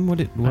on to them?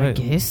 I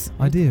guess.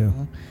 I do.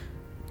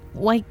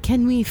 Why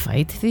can we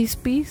fight this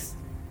beast?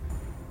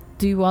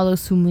 Do you all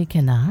assume we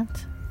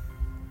cannot?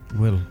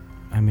 Well,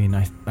 I mean,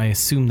 I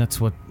assume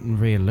that's what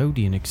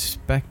Rayalodian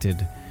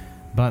expected,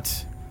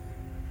 but...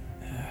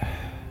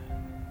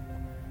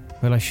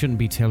 well, I shouldn't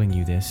be telling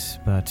you this,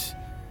 but...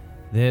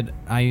 that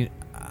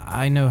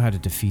I know how to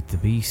defeat the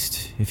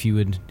beast, if you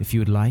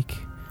would like,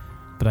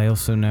 but I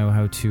also know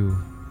how to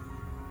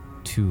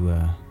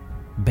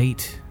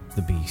bait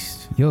the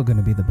beast. You're going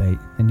to be the bait,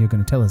 and you're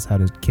going to tell us how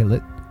to kill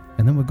it,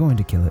 and then we're going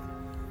to kill it.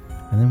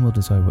 And then we'll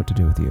decide what to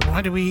do with you.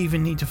 Why do we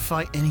even need to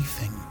fight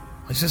anything?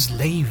 Let's just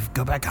leave,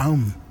 go back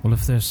home. Well,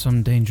 if there's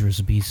some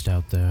dangerous beast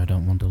out there, I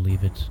don't want to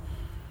leave it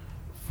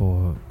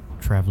for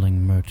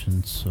traveling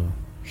merchants. So.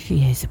 She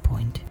has a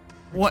point.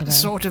 What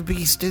sort of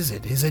beast is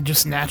it? Is it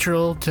just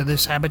natural to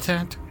this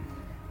habitat?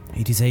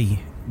 It is a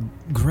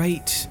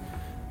great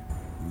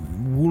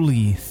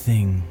woolly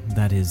thing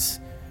that is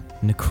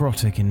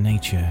necrotic in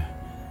nature.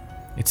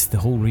 It's the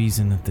whole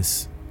reason that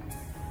this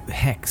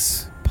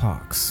hex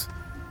pox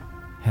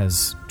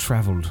has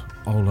traveled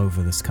all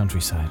over this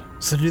countryside.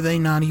 So do they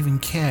not even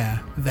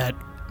care that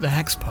the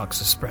hexpox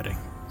is spreading?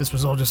 This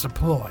was all just a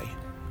ploy.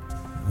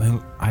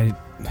 Well, I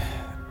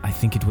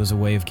think it was a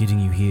way of getting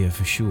you here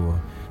for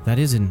sure. That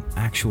is an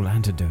actual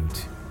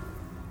antidote.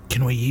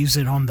 Can we use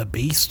it on the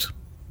beast?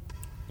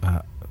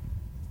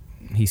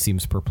 He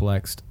seems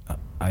perplexed.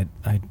 I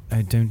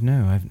don't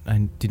know.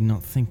 I did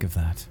not think of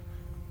that.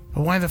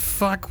 But why the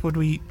fuck would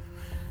we...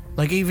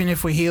 Like, even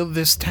if we healed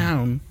this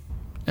town,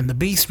 and the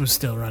beast was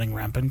still running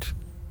rampant,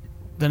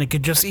 then it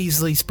could just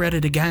easily spread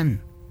it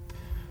again.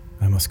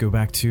 I must go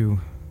back to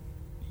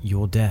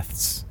your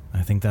deaths.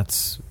 I think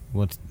that's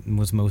what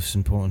was most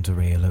important to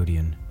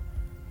Rayalodian.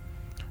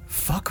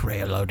 Fuck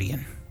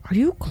Rayalodian. Are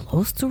you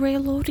close to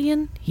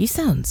Rayalodian? He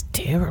sounds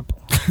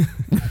terrible.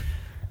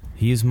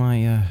 He is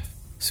my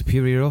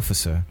superior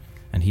officer,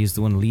 and he is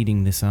the one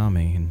leading this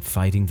army and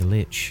fighting the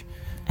Lich.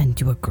 And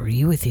you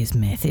agree with his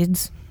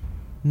methods?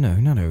 No,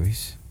 not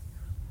always.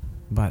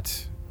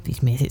 But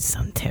These methods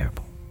sound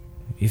terrible.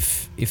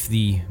 if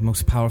the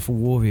most powerful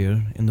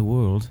warrior in the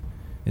world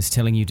is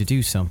telling you to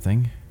do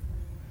something,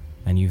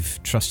 and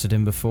you've trusted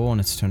him before and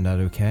it's turned out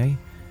okay,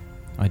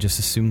 I just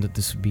assumed that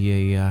this would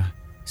be a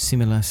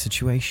similar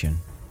situation.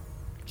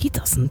 He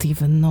doesn't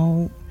even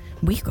know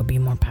we could be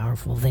more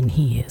powerful than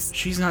he is.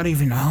 She's not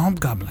even a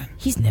hobgoblin.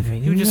 He's never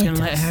even You're just met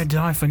gonna let us. her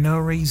die for no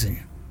reason.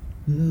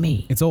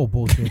 Me. It's all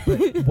bullshit,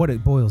 but what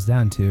it boils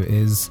down to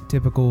is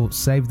typical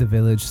save the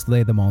village,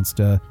 slay the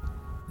monster,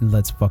 and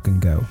let's fucking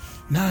go.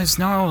 No, it's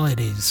not all it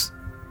is.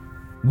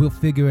 We'll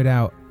figure it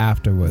out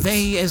afterwards.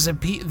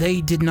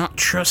 They did not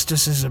trust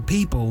us as a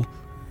people.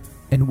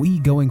 And we,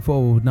 going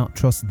forward, would not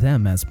trust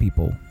them as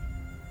people.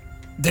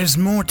 There's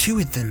more to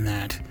it than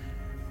that.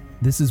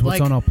 This is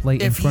what's on our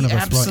plate in front of us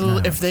right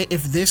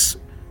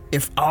now.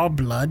 If our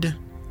blood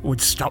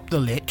would stop the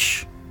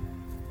Lich,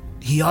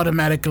 he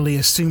automatically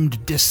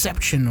assumed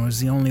deception was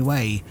the only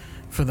way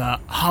for the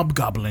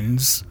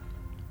hobgoblins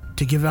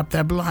to give up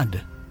their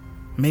blood.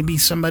 Maybe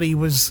somebody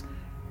was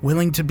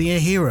willing to be a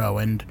hero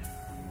and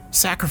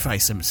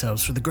sacrifice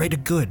themselves for the greater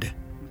good.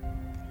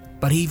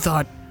 But he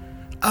thought,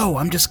 oh,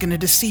 I'm just gonna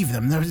deceive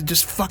them. They're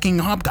just fucking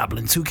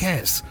hobgoblins. Who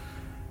cares?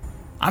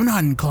 I'm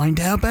not inclined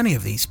to help any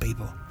of these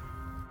people.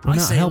 We're I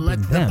not say helping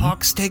let them. the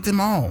pox take them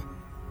all.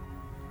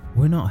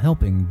 We're not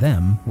helping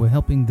them. We're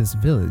helping this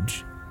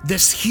village.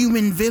 This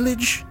human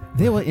village?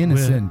 They were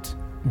innocent.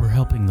 We're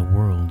helping the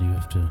world. You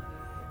have to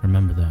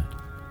remember that.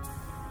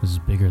 This is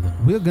bigger than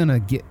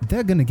us.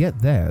 They're gonna get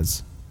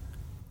theirs.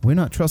 We're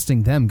not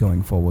trusting them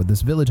going forward.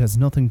 This village has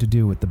nothing to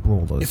do with the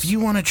brawlers. If you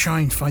want to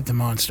try and fight the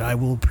monster, I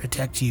will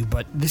protect you,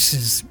 but this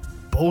is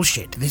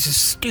bullshit. This is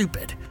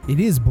stupid. It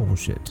is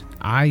bullshit.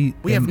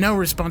 We have no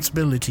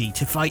responsibility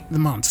to fight the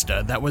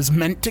monster that was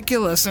meant to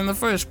kill us in the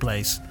first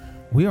place.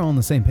 We are on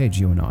the same page,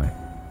 you and I.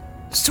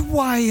 So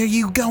why are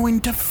you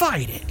going to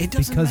fight it? It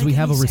doesn't Because make we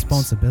have a any sense.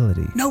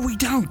 responsibility. No, we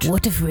don't.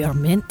 What if we are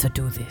meant to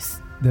do this?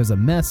 There's a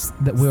mess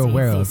that we're Save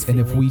aware this of, and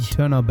if we village.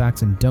 turn our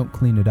backs and don't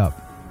clean it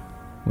up,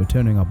 we're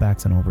turning our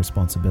backs on our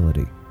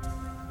responsibility.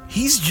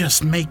 He's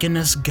just making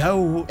us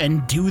go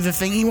and do the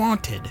thing he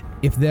wanted.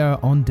 If they're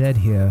undead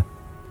here,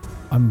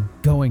 I'm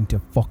going to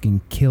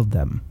fucking kill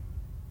them.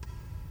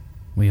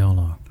 We all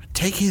are.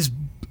 Take his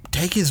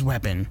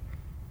weapon.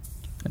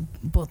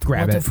 But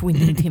Grab what it. if we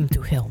need him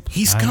to help?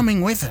 He's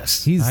coming with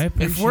us. He's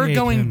If we're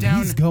going down,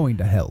 he's going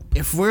to help.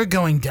 if we're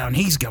going down,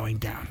 he's going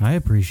down. I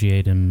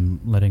appreciate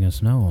him letting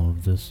us know all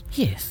of this.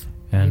 Yes,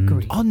 And I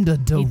agree. Under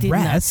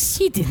duress.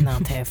 He did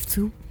not have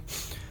to.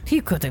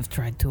 He could have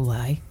tried to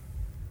lie.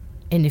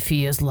 And if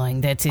he is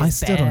lying, that's his I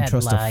still don't bad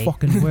trust lie. a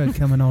fucking word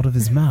coming out of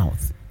his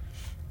mouth.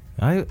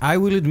 I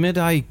will admit,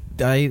 I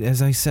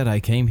as I said, I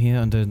came here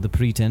under the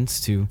pretense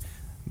to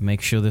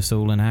make sure this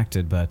all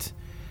enacted, but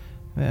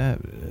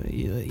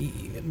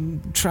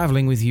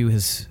traveling with you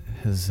has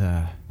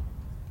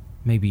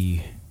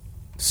maybe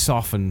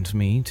softened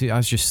me. I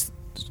was just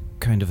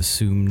kind of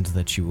assumed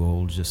that you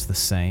all just the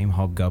same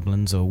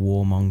hobgoblins or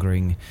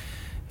warmongering,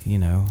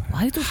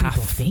 Why do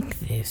people think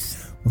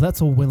this? Well,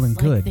 that's all well and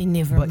It's like good, they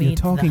never but you're made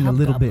the talking a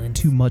little bit hobgoblins.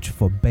 too much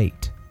for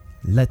bait.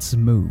 Let's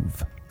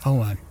move.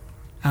 Hold on.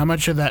 How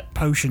much of that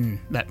potion,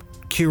 that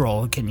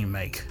cure-all, can you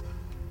make?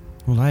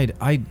 Well,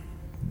 I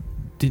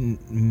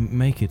didn't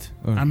make it.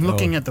 I'm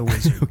looking at the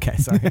wizard. Okay,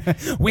 sorry.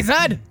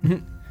 Wizard!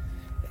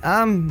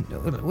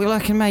 Well, I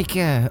can make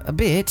a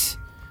bit.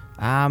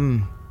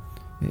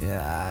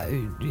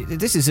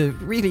 This is a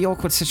really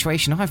awkward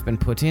situation I've been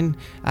put in,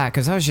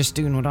 because I was just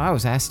doing what I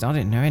was asked. I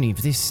didn't know any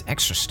of this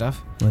extra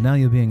stuff. Well, now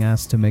you're being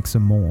asked to make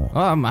some more.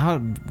 I'll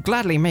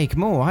gladly make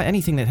more.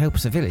 Anything that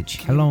helps the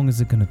village. How long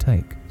is it going to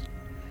take?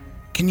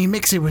 Can you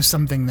mix it with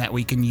something that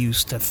we can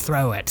use to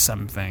throw at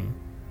something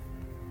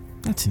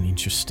That's an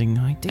interesting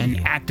idea.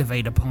 and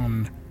activate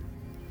upon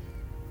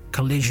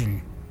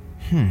collision?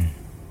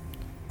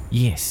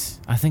 Yes,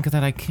 I think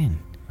that I can.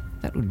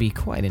 That would be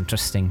quite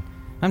interesting.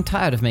 I'm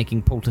tired of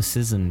making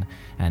poultices and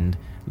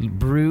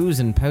brews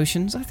and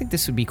potions. I think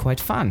this would be quite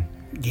fun.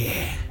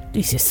 Yeah.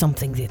 This is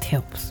something that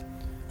helps.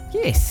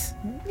 Yes,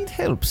 it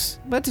helps.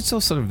 But it's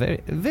also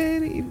very,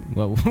 very...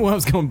 Well, I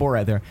was going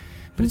Borat there.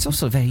 But it's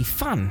also very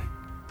fun.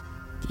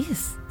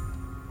 Yes.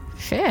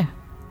 Sure.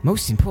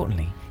 Most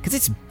importantly, because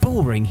it's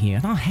boring here,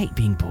 and I hate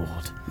being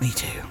bored. Me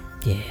too.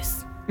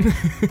 Yes.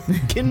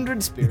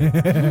 Kindred spirit.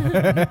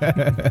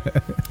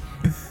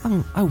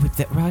 I'll whip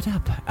that right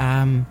up.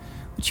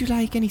 Would you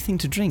like anything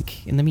to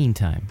drink in the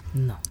meantime?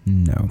 No.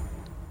 No.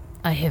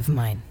 I have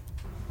mine.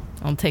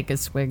 I'll take a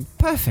swig.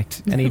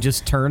 Perfect. And he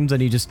just turns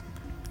and he just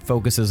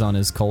focuses on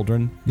his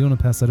cauldron. You want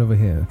to pass that over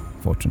here,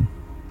 Fortune?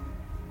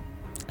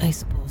 I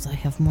suppose I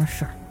have more,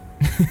 sure.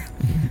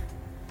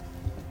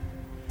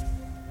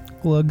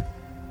 Glug.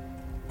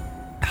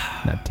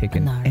 Not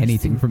taking Nice.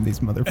 anything from these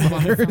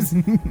motherfuckers.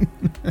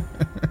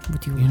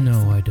 Would you You like know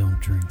some? I don't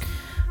drink.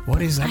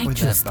 What is up with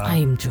that bow?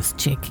 I'm just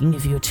checking.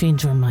 If you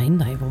change your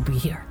mind, I will be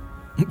here.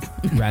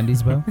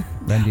 Randy's bow?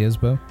 Randir's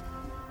bow?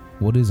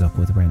 What is up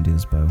with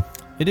Randir's bow?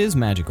 It is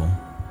magical.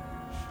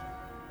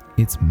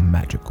 It's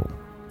magical.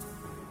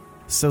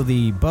 So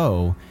the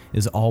bow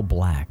is all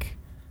black,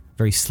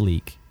 very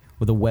sleek,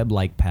 with a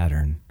web-like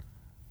pattern,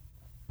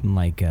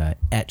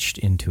 etched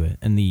into it.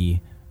 And the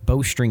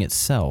bowstring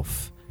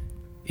itself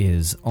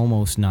is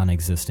almost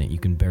non-existent. You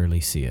can barely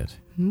see it.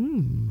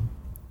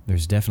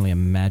 There's definitely a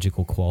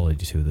magical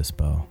quality to this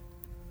bow.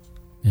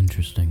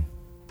 Interesting.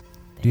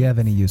 Do you have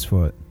any use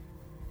for it?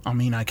 I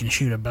mean, I can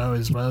shoot a bow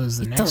as well as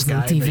the It next doesn't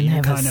guy, but even you're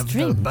have a kind of the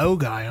string. bow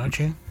guy, aren't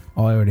you?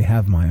 I already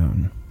have my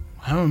own.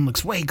 My own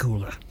looks way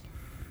cooler.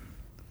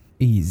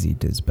 Easy,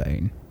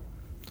 Disbane.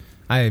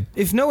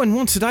 If no one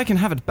wants it, I can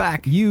have it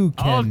back. You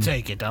can... I'll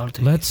take it.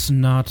 Let's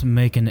not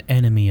make an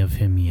enemy of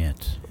him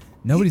yet.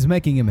 Nobody's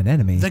making him an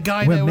enemy. The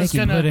guy We're that was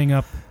making- gonna- Putting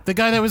up. The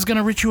guy that was going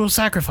to ritual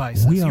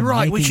sacrifice us. We are You're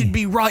right. We making- should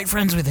be right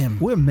friends with him.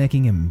 We're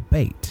making him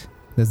bait.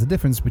 There's a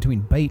difference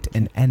between bait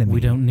and enemy. We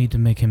don't need to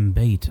make him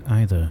bait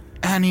either.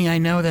 Annie, I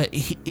know that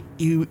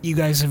you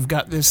guys have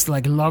got this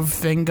love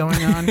thing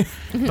going on,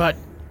 but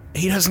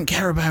he doesn't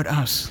care about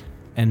us.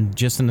 And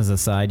just as an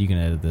aside, you can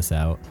edit this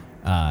out.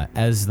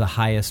 As the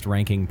highest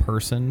ranking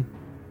person,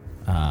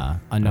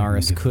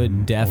 Anaris give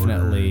them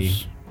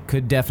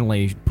could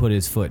definitely put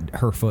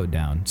her foot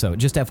down. So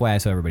just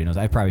FYI, so everybody knows.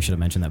 I probably should have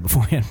mentioned that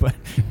beforehand, but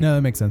No,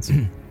 that makes sense.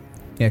 Yeah,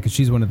 because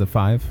she's one of the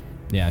 5.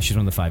 yeah, she's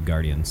one of the 5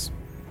 guardians.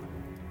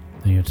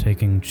 And you're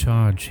taking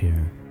charge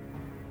here.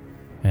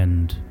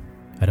 And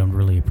I don't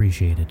really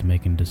appreciate it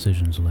making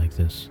decisions like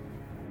this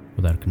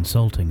without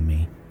consulting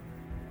me.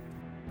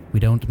 We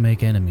don't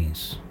make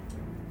enemies.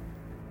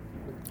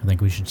 I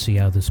think we should see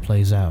how this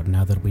plays out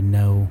now that we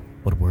know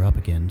what we're up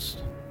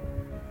against.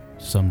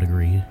 To some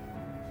degree,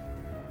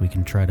 we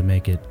can try to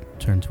make it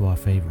turn to our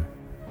favor.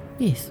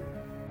 Yes.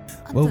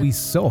 Well, we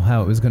saw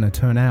how it was going to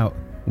turn out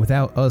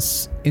without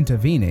us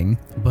intervening.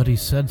 But he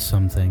said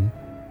something,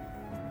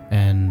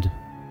 and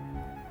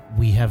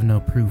we have no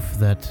proof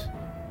that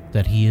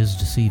he is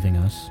deceiving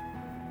us.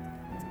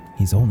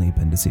 He's only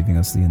been deceiving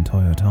us the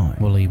entire time.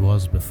 Well, he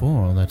was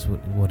before. That's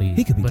what he.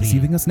 he could be but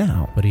deceiving us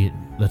now. But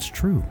that's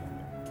true.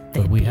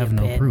 They'd But we be have a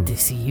no bad proof.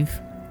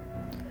 Deceive.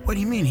 What do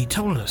you mean? He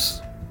told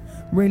us.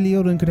 Ray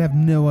Liodan could have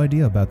no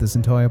idea about this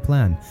entire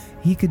plan.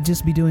 He could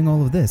just be doing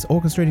all of this,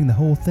 orchestrating the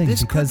whole thing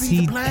This could because be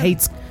the he plan.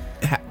 hates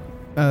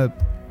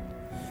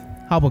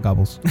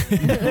hobgobbles.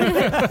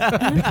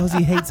 Because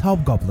he hates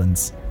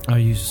hobgoblins. Are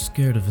you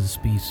scared of this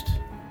beast?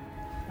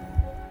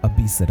 A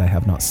beast that I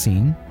have not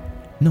seen.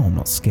 No, I'm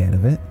not scared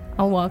of it.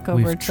 I'll walk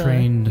We've over to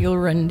trained-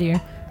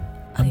 Yulrendir.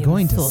 I'm I am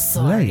going to so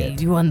slay sorry.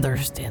 it. You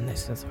understand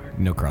this is hard.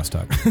 No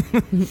crosstalk.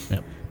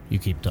 You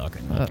keep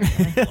talking.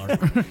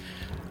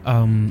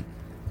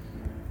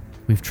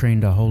 We've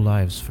trained our whole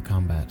lives for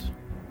combat.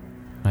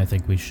 I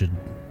think we should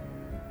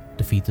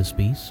defeat this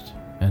beast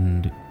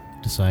and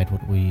decide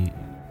what we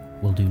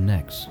will do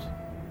next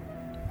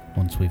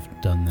once we've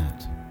done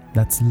that.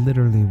 That's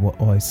literally what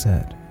I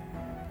said.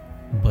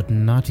 But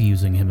not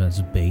using him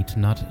as bait,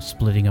 not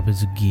splitting up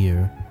his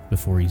gear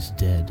before he's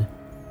dead.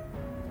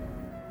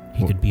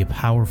 He could be a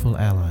powerful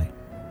ally.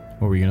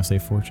 What were you going to say,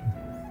 Fortune?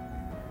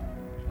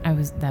 That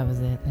was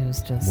it. It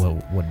was just. Well,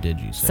 what did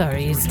you say?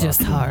 Sorry, 'Cause it's you were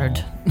just talking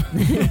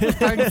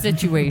hard. Hard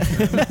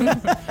situation.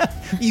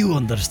 You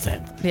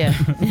understand. Yeah.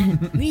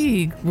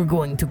 They were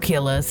going to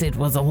kill us. It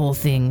was a whole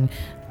thing.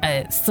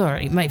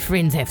 Sorry, my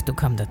friends have to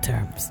come to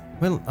terms.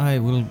 Well, I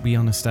will be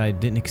honest, I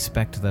didn't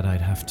expect that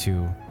I'd have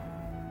to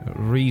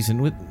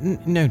reason with...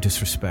 no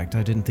disrespect,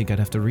 I didn't think I'd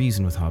have to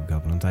reason with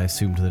hobgoblins. I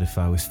assumed that if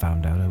I was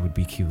found out, I would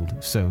be killed.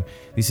 So,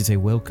 this is a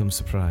welcome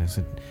surprise.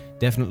 It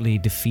definitely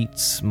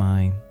defeats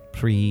my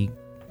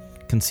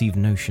preconceived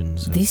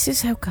notions. This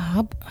is how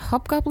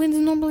hobgoblins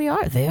normally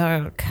are. They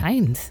are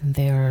kind.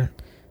 They are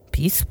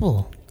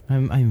peaceful.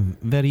 I'm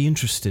very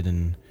interested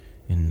in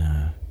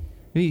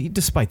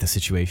despite the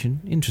situation,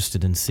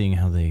 interested in seeing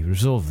how they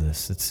resolve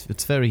this.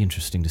 It's very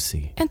interesting to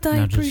see. And I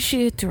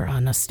appreciate your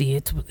honesty.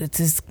 It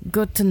is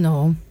good to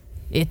know.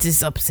 It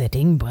is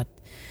upsetting, but...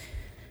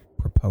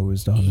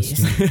 Proposed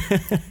honesty.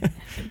 Yes.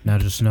 Now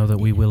just know that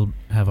we will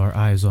have our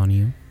eyes on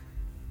you.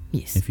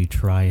 Yes. If you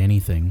try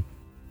anything,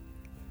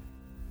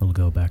 we'll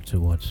go back to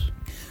what?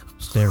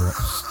 Starrock.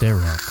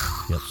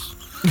 Yes.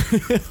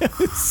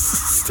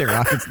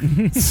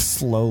 Starrock is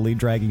slowly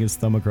dragging his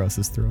thumb across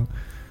his throat.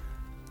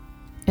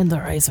 And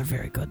their eyes are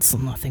very good, so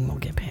nothing will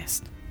get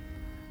past.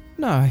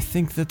 No, I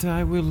think that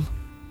I will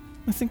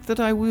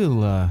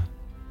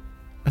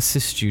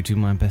assist you to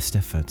my best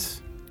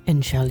efforts.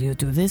 And shall you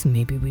do this,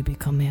 maybe we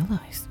become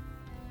allies.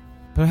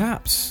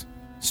 Perhaps.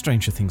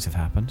 Stranger things have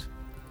happened.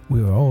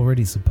 We were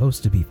already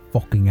supposed to be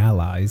fucking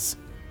allies.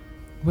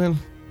 Well,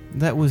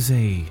 that was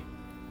a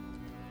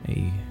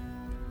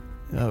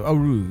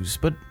ruse,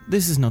 but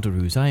this is not a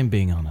ruse. I am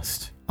being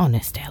honest.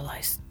 Honest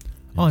allies.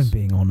 I'm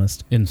being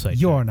honest. Insight.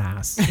 You're an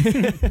ass.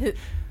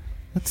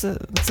 That's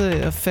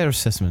a fair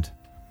assessment.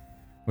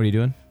 What are you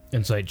doing?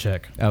 Insight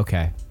check.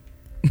 Okay.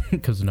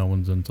 Because no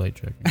one's insight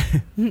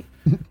checking.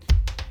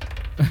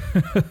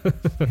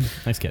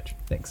 Nice catch.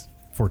 Thanks.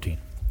 14.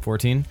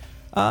 14.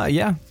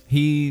 Yeah.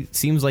 He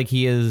seems like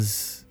he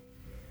is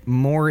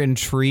more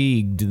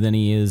intrigued than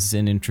he is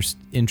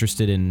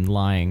interested in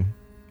lying.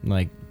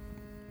 Like,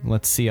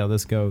 let's see how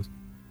this goes.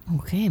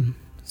 Okay,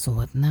 so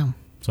what now?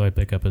 So I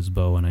pick up his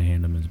bow and I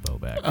hand him his bow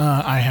back.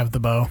 I have the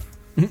bow.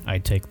 I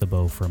take the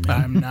bow from him.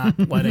 I'm not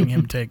letting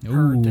him take the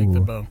Ooh.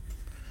 bow.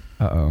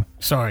 Uh-oh.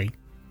 Sorry.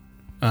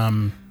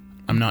 I'm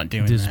not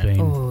doing Disbane.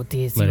 Oh,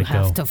 this Let you it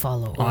have go. to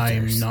follow that. I'm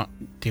orders. not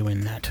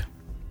doing that.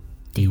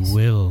 You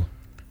will.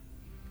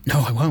 No,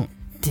 I won't.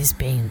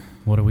 Disbane.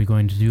 What are we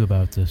going to do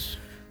about this?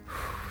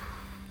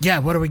 Yeah,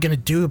 what are we going to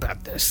do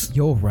about this?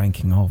 You're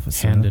ranking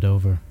officer. Hand it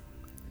over.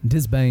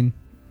 Disbane,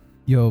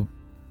 you're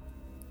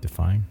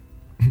Defying.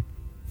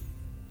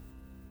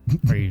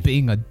 Are you,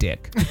 being a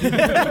dick.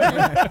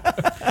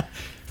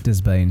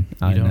 Disbane,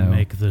 I you don't know.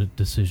 make the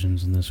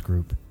decisions in this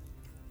group.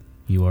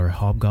 You are a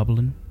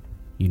hobgoblin.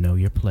 You know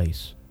your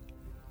place.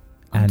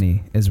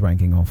 Annie is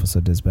ranking officer,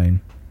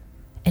 Disbane.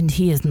 And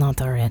he is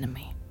not our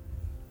enemy.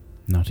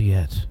 Not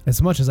yet.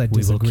 As much as I We will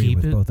disagree keep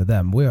with it. both of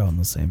them, we're on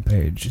the same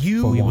page.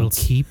 You- for We will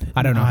once. keep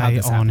I don't know an how eye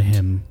this on happened.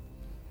 him,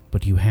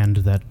 but you hand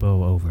that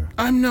bow over.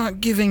 I'm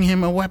not giving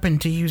him a weapon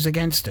to use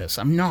against us.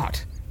 I'm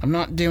not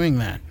doing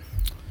that.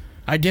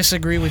 I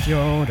disagree with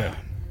your order.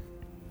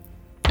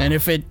 And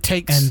if it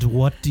takes... And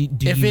what do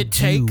If you it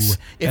takes-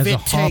 do if as a it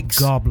takes-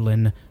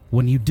 hobgoblin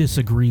when you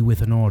disagree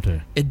with an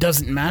order? It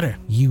doesn't matter.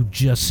 You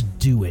just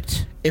do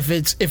it. If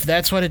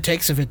that's what it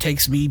takes, if it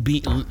takes me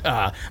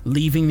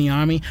leaving the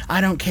army,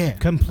 I don't care.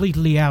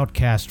 Completely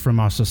outcast from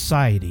our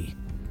society.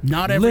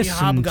 Not every Listen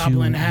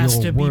hobgoblin to has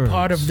your to be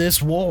part words. of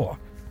this war.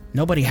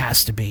 Nobody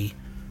has to be.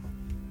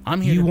 I'm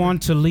here You to...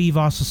 want to leave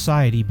our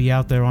society, be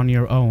out there on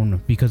your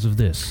own because of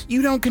this.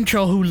 You don't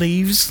control who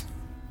leaves.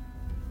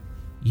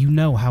 You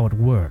know how it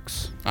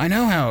works. I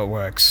know how it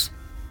works.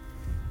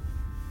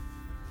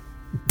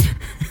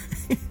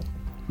 I'm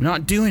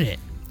not doing it.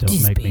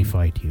 Don't make me Disbane.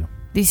 fight you.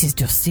 This is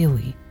just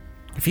silly.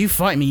 If you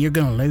fight me, you're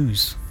gonna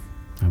lose.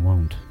 I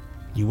won't.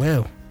 You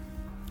will.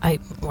 I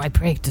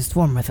practiced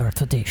one with her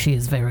today. She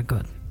is very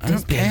good. I don't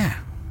Disbane.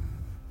 care.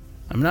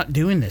 I'm not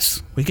doing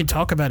this. We can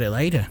talk about it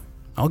later.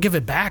 I'll give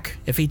it back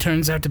if he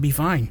turns out to be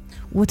fine.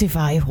 What if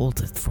I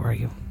hold it for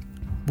you?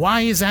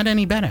 Why is that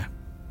any better?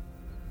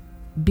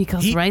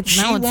 Because right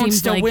she now it wants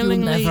seems to like you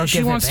willingly. never She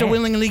give wants it to back.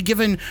 willingly give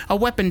a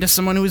weapon to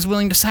someone who is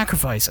willing to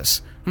sacrifice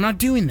us. I'm not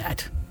doing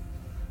that.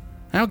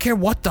 I don't care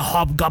what the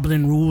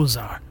hobgoblin rules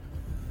are.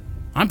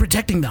 I'm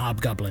protecting the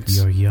hobgoblins.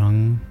 You're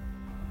young.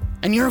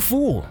 And you're a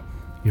fool.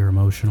 You're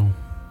emotional.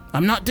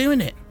 I'm not doing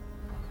it.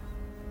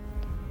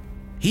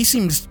 He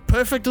seems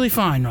perfectly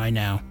fine right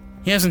now.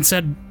 He hasn't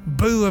said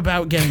boo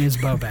about getting his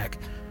bow back.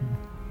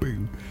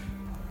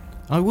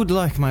 I would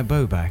like my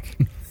bow back.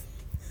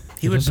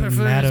 He It would doesn't prefer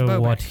his matter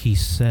bow what back. he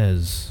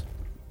says.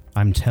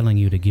 I'm telling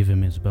you to give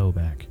him his bow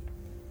back.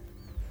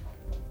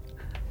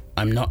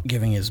 I'm not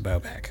giving his bow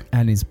back.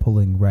 Annie's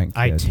pulling rank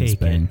I here, take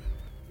Disbane.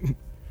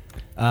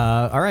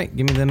 All right,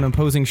 give me them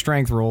opposing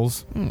strength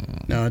rolls.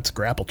 No, it's a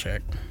grapple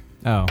check.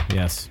 Oh,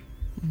 yes.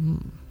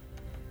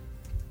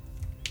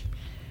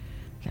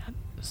 God,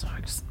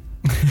 sucks.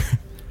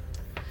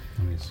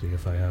 Let me see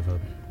if I have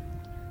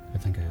I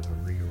think I have a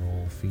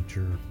reroll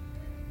feature.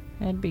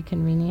 That'd be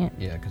convenient.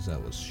 Yeah, because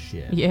that was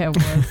shit. Yeah, it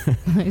was.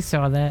 I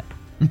saw that.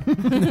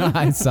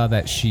 I saw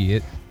that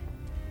shit.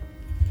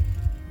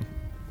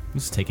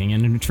 This is taking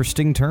an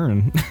interesting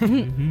turn.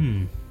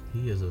 Mm-hmm.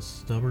 He is a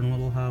stubborn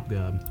little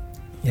hobgob.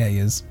 Yeah, he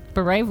is.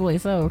 But rightfully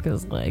so,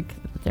 because, like,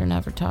 they're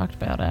never talked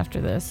about after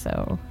this,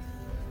 so.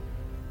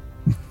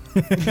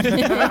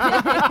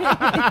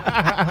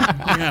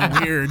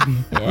 Yeah, weird.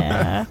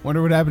 Yeah.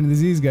 Wonder what happened to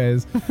these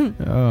guys.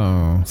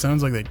 Oh.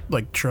 Sounds like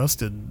they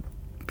trusted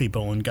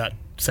people and got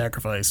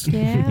sacrificed.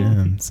 Yeah.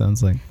 Yeah,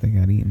 sounds like they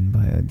got eaten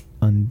by an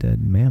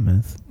undead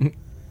mammoth.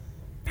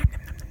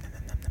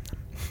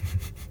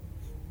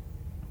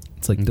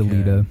 It's like Okay.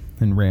 Delita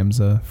and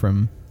Ramza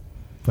from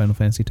Final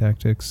Fantasy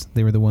Tactics.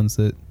 They were the ones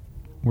that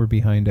were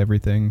behind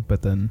everything,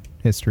 but then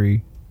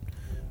history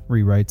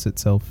rewrites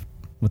itself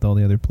with all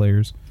the other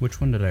players. Which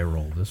one did I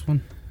roll? This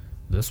one?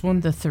 This one?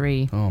 The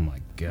 3. Oh my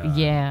god.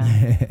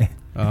 Yeah.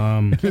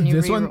 Can you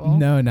This reroll? one?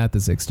 No, not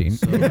the 16.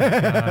 So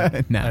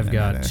I've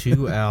got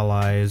 2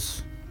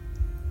 allies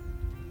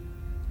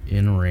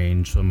in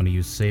range, so I'm going to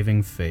use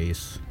Saving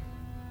Face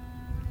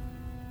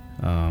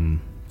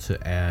to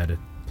add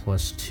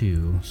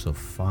 +2, so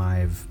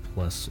 5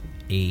 plus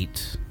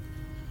 8.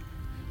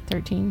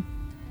 13.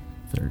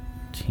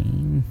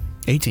 13.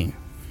 18.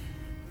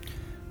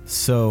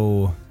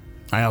 So,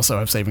 I also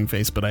have saving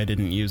face, but I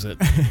didn't use it.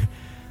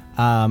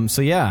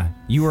 so yeah,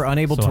 you were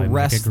unable So I to make a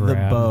wrest the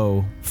grab.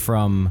 bow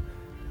from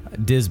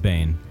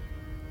Disbane.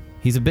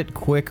 He's a bit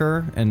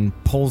quicker and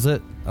pulls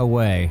it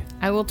away.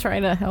 I will try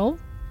to help.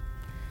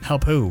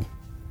 Help who?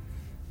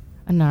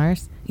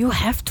 Anars. You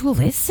have to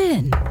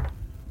listen.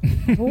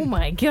 Oh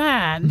my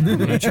god.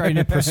 Are you trying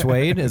to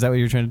persuade? Is that what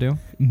you're trying to do?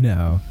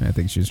 No, I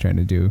think she was trying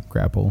to do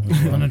grapple.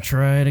 I'm going to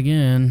try it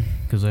again,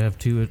 because I have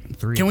 3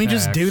 Can we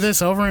just do attacks.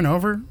 this over and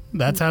over?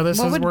 That's how this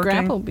What is would working?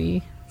 grapple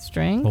be?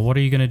 Strength? Well, what are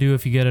you going to do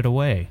if you get it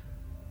away?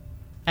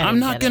 I'm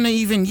not going to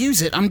even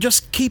use it. I'm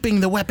just keeping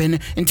the weapon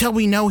until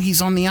we know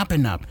he's on the up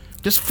and up.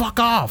 Just fuck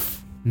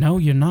off. No,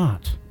 you're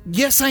not.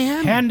 Yes, I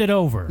am. Hand it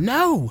over.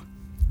 No.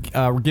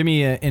 Give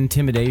me an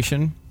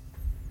intimidation.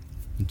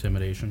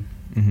 Intimidation.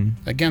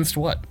 Against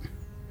what?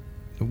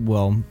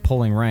 Well,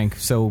 pulling rank.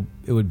 So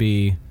it would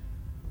be,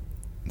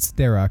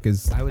 Starok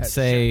is... I would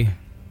say,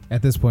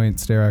 At this point,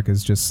 Starok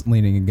is just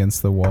leaning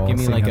against the wall, give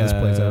me seeing like how this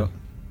plays out.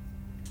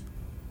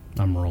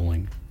 I'm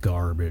rolling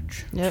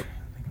garbage. Yep.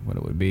 what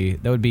it would be.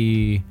 That would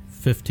be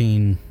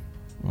 15.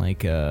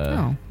 like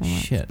well, that's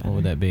shit. What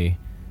would that be?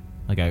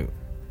 Like a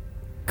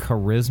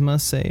charisma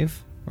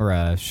save or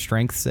a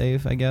strength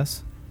save, I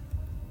guess.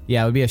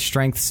 Yeah, it would be a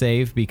strength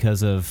save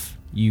because of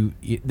you.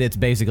 It's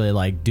basically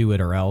like do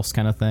it or else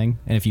kind of thing.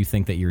 And if you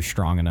think that you're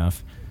strong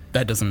enough,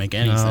 That doesn't make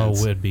any No,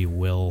 sense. it would be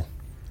will.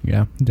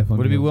 Yeah, definitely.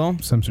 Would it be will?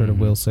 Some sort of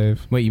will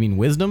save. wait, you mean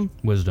wisdom?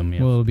 Wisdom, yeah.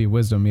 Well, it'll be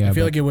wisdom, yeah. I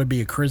feel but like it would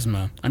be a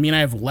charisma. I mean,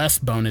 I have less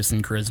bonus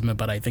in charisma,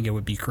 but I think it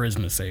would be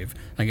charisma save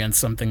against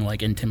something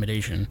like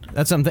intimidation.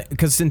 That's something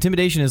because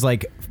intimidation is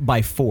like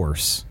by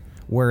force,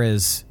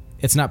 whereas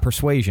it's not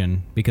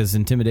persuasion because is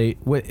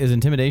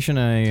intimidation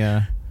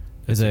a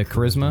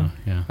charisma?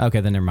 Yeah.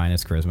 Okay, then never mind.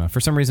 It's charisma. For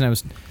some reason, I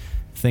was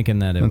thinking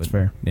that it That's would.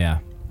 fair. Yeah,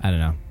 I don't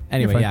know.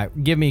 Anyway, fine. yeah,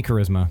 give me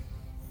charisma.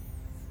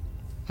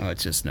 Oh,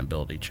 it's just an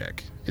ability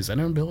check. Is that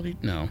an ability?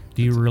 No.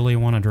 Do you really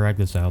want to drag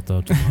this out,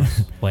 though,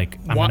 Tomas? Like,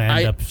 I'm Why- going to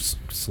end I- up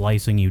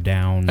slicing you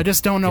down. I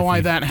just don't know if why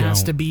you that has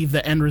don't. to be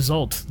the end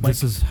result. Like,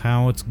 This is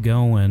how it's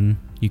going.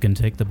 You can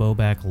take the bow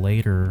back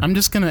later. I'm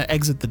just going to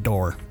exit the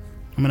door.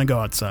 I'm going to go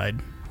outside.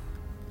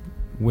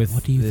 With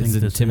What do you think an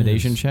this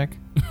intimidation is? check?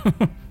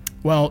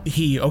 Well,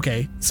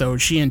 so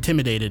she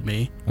intimidated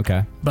me,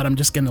 Okay. but I'm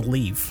just going to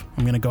leave.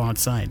 I'm going to go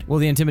outside. Well,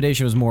 the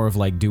intimidation was more of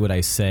like do what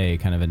I say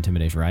kind of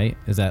intimidation, right?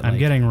 Is that? I'm like,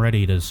 getting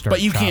ready to start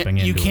But you chopping can't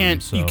into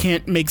him, so. you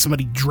can't make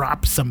somebody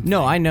drop something.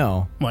 No, I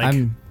know. Like-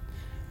 I'm.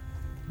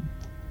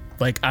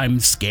 Like, I'm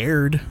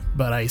scared,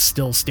 but I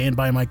still stand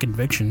by my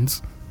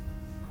convictions.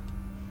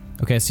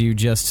 Okay, so you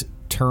just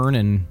turn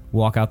and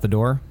walk out the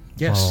door.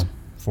 Yes. Well,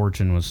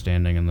 Fortune was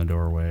standing in the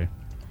doorway.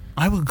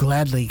 I will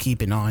gladly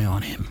keep an eye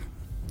on him.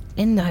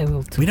 And I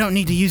will too. We don't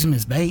need to use him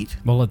as bait.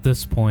 Well, at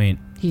this point,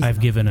 He's I've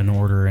not. given an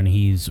order and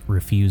he's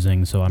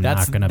refusing, so I'm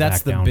not going to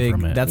back the down big,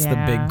 from it. That's the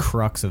Yeah. big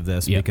crux of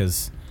this Yep.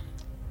 because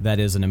that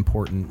is an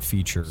important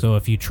feature. So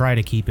if you try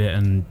to keep it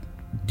and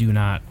do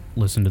not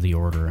listen to the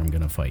order, I'm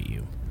going to fight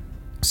you.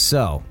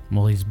 So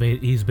Well, he's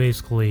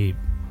basically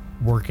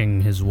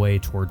working his way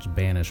towards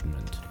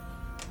banishment.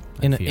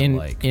 I in feel in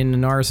like. in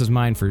Naris's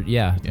mind, for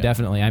Yeah.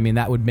 definitely. I mean,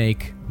 that would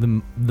make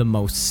the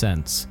most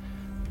sense.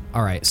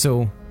 All right,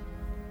 so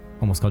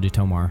almost called you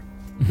Tomar.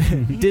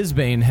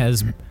 Disbane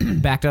has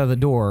backed out of the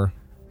door,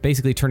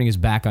 basically turning his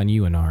back on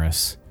you,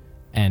 Anaris,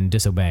 and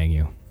disobeying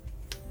you.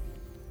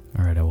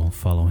 All right, I will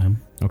follow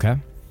him. Okay.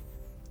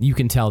 You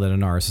can tell that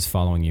Anaris is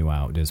following you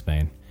out,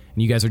 Disbane.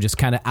 And you guys are just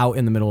kind of out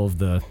in the middle of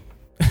the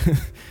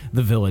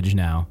the village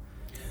now.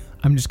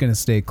 I'm just going to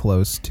stay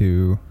close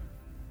to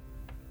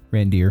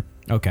Randir.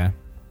 Okay.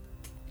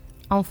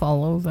 I'll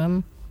follow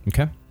them.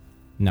 Okay.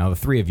 Now the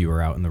three of you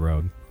are out in the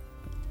road.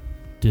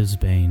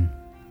 Disbane,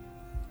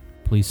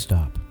 please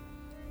stop.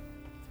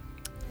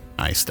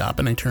 I stop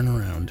and I turn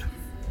around.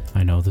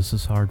 I know this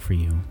is hard for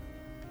you,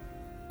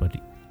 but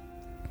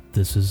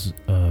this is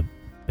a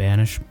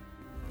banish.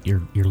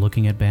 You're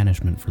looking at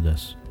banishment for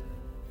this.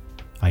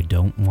 I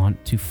don't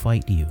want to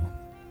fight you.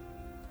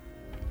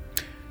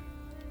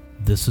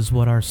 This is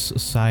what our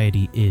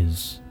society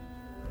is.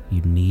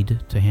 You need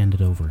to hand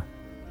it over.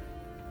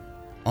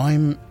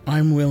 I'm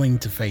willing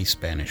to face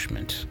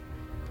banishment.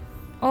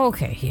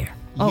 Okay, here.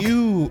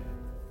 Okay.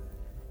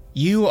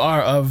 You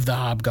are of the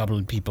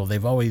Hobgoblin people.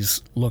 They've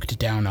always looked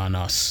down on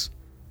us.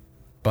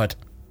 But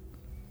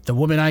the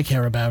woman I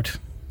care about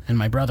and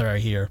my brother are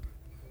here,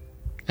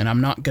 and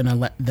I'm not gonna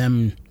let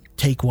them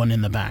take one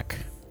in the back.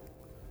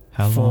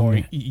 How for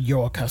long?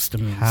 your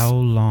customs. How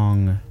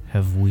long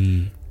have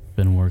we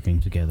been working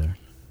together?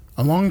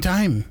 A long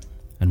time.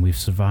 And we've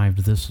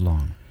survived this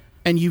long.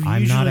 And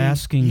I'm not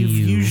asking you've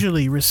you.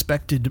 usually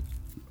respected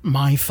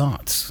my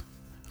thoughts.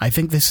 I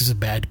think this is a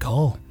bad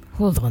call.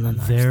 Hold on a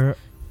minute. There.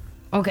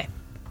 Okay.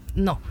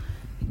 No.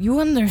 You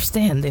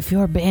understand, if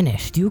you're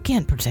banished, you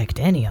can't protect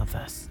any of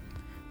us.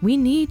 We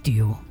need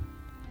you.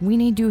 We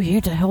need you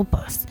here to help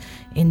us.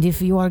 And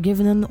if you are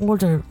given an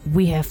order,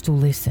 we have to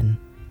listen.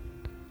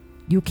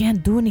 You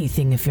can't do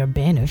anything if you're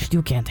banished.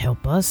 You can't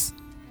help us.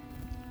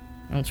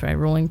 I'll try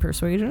rolling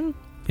persuasion.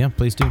 Yeah,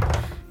 please do.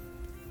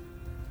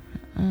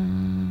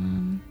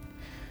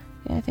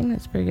 Yeah, I think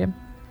that's pretty good.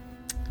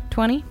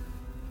 20?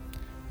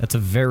 That's a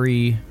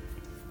very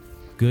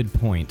good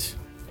point.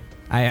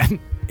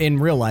 In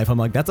real life, I'm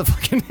like, that's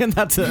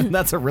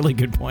a really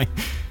good point.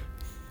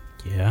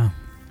 Yeah.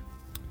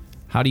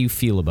 How do you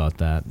feel about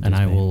that? And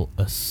I Disbane? will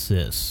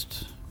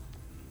assist.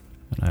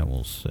 And I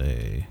will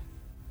say,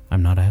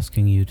 I'm not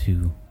asking you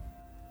to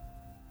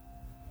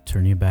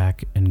turn your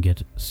back and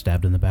get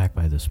stabbed in the back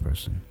by this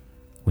person.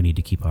 We need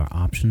to keep our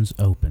options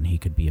open. He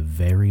could be a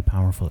very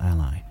powerful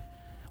ally.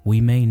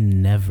 We may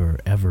never,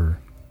 ever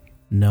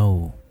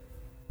know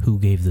who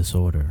gave this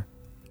order,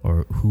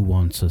 or who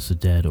wants us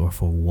dead, or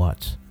for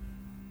what,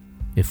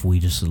 if we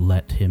just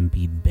let him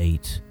be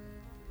bait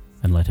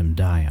and let him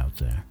die out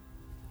there.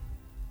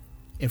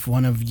 If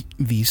one of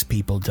these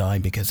people die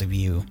because of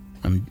you,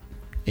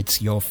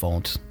 it's your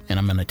fault, and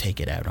I'm gonna take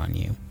it out on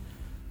you.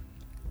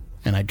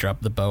 And I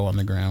drop the bow on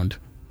the ground.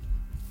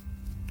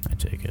 I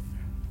take it.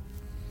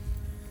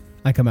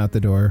 I come out the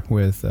door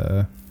with,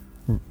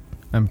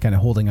 I'm kind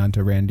of holding on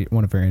to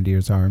one of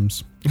Randir's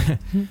arms.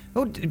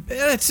 Oh,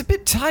 it's a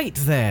bit tight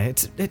there.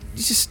 It's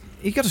just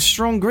you got a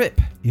strong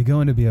grip. You're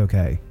going to be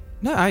okay.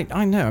 No,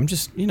 I know. I'm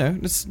just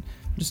it's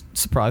just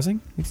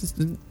surprising. It's just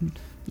a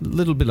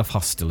little bit of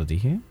hostility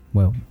here.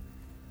 Well,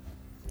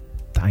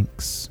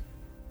 thanks.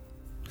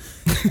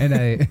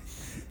 And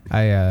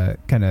I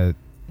kind of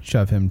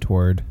shove him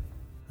toward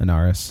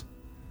Anaris.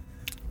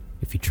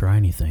 If you try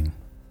anything,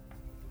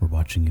 we're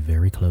watching you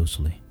very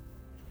closely.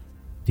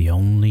 The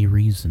only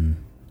reason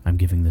I'm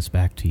giving this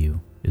back to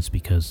you is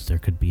because there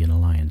could be an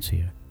alliance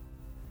here.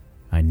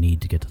 I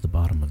need to get to the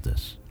bottom of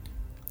this.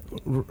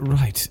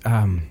 Right.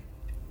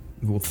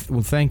 Well,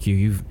 thank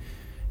you.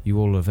 You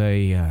all are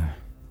very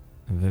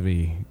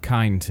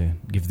kind to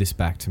give this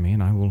back to me,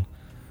 and I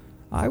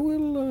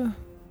will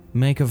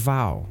make a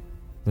vow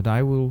that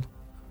I will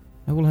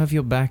have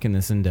your back in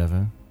this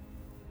endeavor.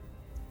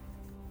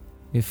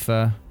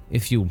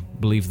 If you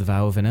believe the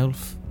vow of an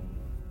elf.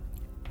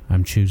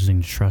 I'm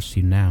choosing to trust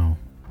you now,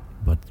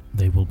 but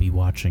they will be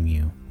watching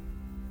you.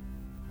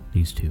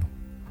 These two.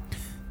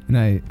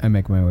 And I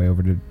make my way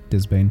over to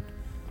Disbane.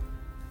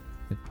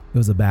 It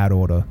was a bad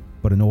order,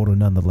 but an order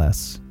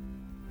nonetheless.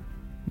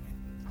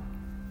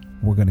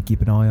 We're going to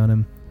keep an eye on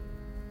him.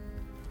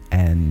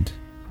 And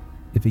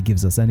if he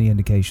gives us any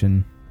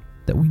indication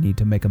that we need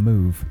to make a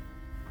move,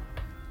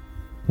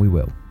 we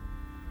will.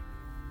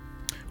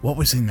 What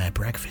was in that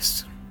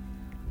breakfast?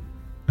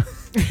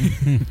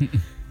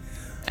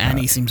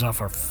 Annie seems off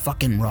her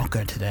fucking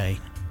rocker today.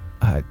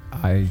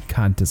 I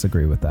can't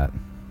disagree with that.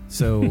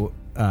 So,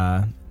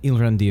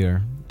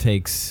 Randir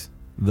takes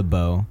the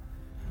bow.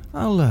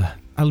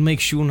 I'll make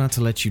sure not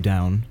to let you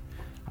down.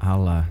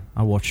 I'll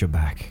watch your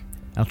back.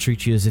 I'll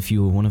treat you as if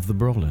you were one of the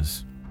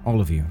brawlers.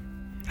 All of you.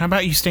 How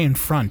about you stay in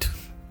front?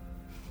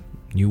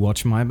 You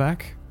watch my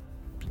back?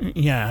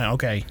 Yeah,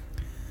 okay.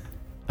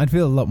 I'd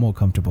feel a lot more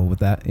comfortable with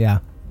that, yeah.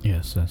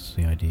 Yes, that's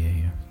the idea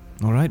here.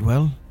 All right,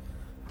 well,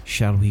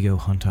 shall we go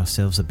hunt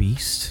ourselves a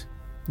beast?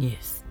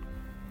 Yes.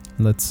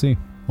 Let's see.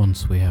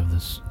 Once we have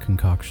this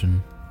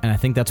concoction. And I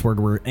think that's where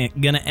we're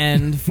going to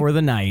end for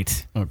the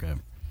night. Okay.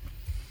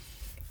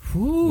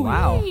 Ooh,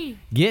 wow.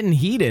 Getting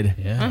heated.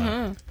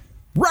 Yeah.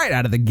 Right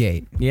out of the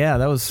gate. Yeah,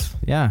 that was,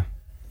 yeah.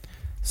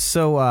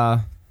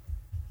 So,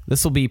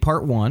 this will be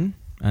part 1,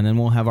 and then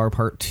we'll have our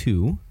part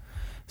 2.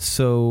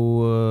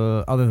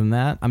 So, other than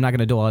that, I'm not going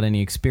to dole out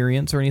any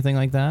experience or anything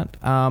like that.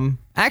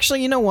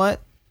 Actually, you know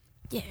what?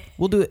 Yeah.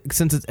 We'll do it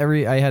since it's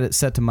I had it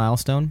set to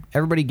milestone.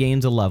 Everybody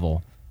gains a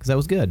level because that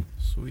was good.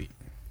 Sweet.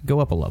 Go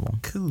up a level.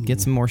 Cool.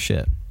 Get some more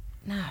shit.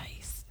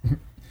 Nice.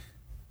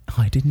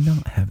 I did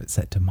not have it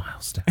set to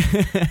milestone.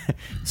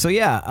 So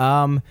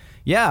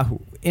yeah,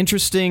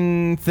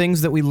 interesting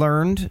things that we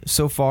learned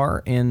so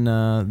far in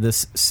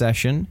this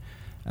session.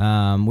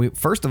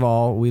 First of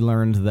all, we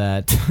learned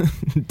that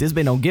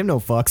Disbay don't give no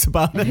fucks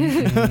about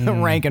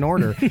rank and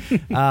order.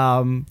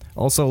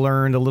 Also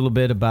learned a little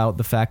bit about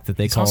the fact that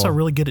He's also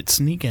really good at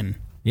sneaking.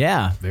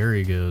 Yeah.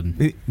 Very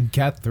good.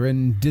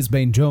 Catherine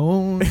Disbane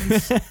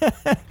Jones.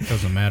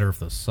 Doesn't matter if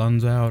the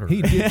sun's out or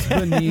He gets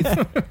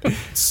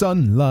beneath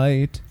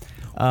sunlight.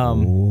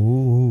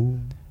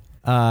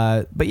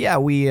 But yeah,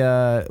 we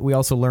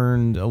also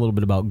learned a little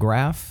bit about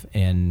Graph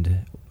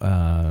and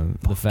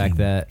the fact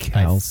that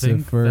I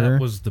think Calcifer.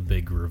 that was the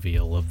big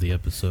reveal of the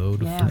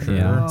episode Yeah. for sure.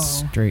 Yeah.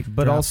 Straight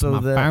But dropped also my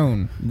the-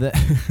 phone.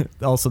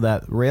 also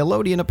that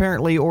Raylodian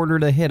apparently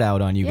ordered a hit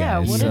out on you Yeah,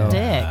 guys. what so, a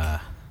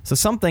dick. so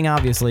something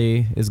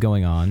obviously is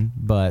going on,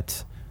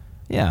 but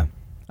yeah,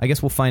 I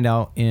guess we'll find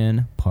out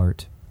in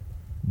part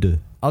 2.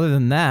 Other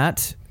than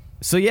that,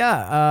 so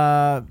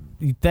yeah,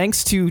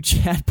 thanks to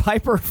Chad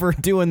Piper for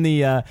doing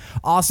the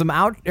awesome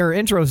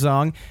intro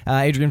song,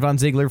 Adrian Von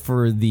Ziegler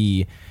for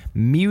the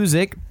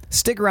music.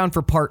 Stick around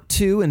for part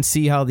 2 and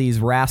see how these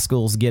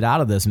rascals get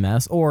out of this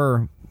mess,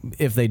 or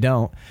if they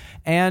don't.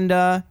 And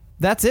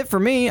that's it for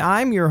me.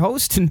 I'm your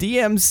host and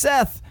DM,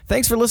 Seth.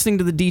 Thanks for listening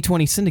to the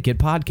D20 Syndicate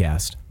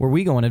podcast, where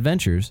we go on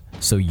adventures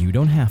so you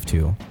don't have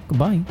to.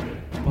 Goodbye.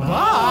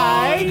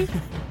 Bye.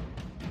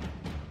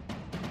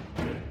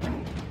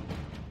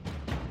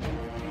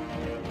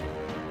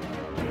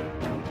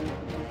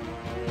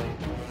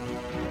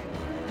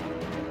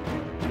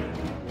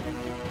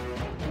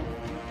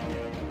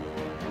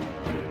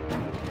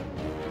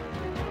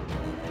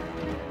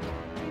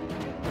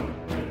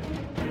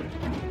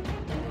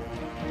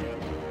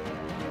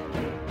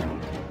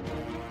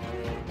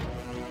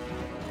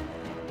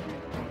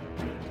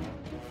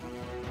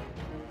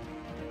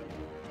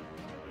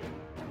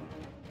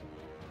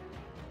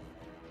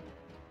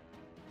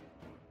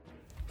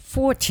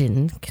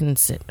 Fortune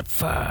consider.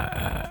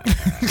 Fuck.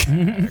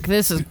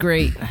 This is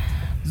great.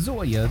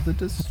 Zoya the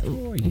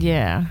Destroyer.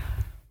 Yeah.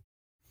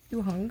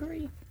 You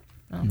hungry?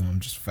 No, I'm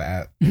just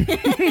fat.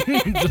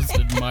 Just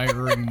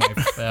admiring my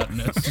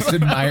fatness. Just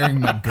admiring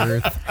my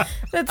girth.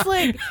 That's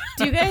like,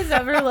 do you guys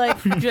ever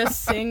like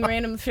just sing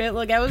random shit?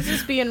 Like I was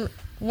just being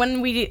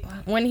when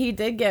he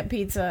did get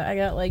pizza, I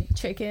got like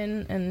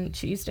chicken and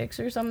cheese sticks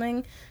or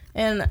something,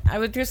 and I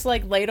was just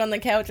like laid on the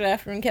couch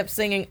after and kept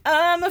singing,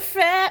 "I'm a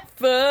fat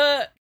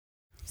fuck."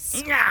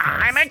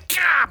 I'm a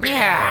cop.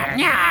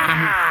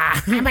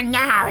 Yeah. I'm a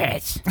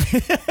Norris.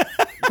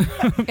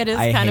 It is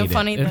I kind hate of it.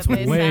 funny It's that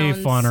they way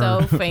sound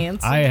funner. so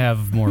fancy. I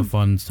have more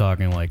fun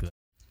talking like that.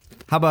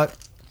 How about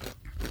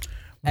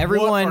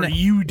everyone? What are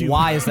you doing?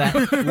 Why is that?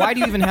 Why do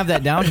you even have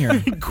that down here?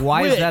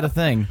 Why is that a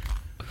thing?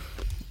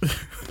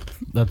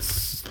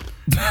 That's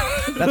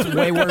That's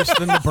way worse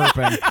than the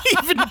burping.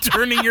 Even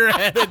turning your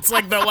head, it's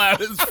like the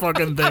loudest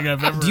fucking thing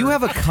I've ever. Do you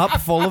have a cup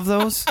full of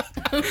those?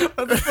 That's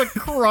the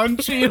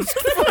crunchiest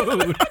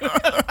food.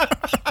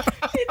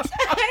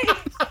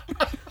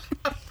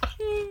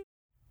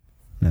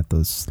 Not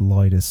the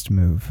slightest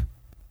move.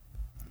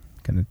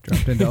 Kind of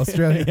dropped into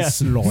Australia. Yeah.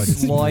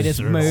 Slightest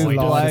Slightest move,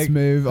 Slightest like,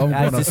 move. I'm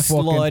That's gonna the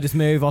fucking slightest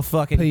move. I'll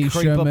fucking P.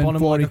 creep up Sherman on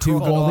him like a 42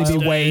 Wally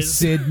crocodile. Way,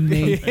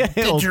 Sydney.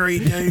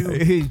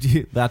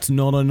 Didgeridoo. That's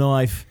not a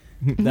knife.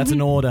 That's an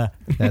order.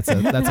 That's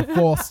a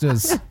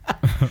Foster's.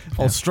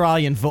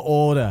 Australian for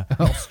order.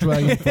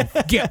 Australian for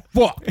get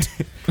fucked.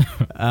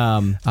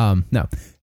 No.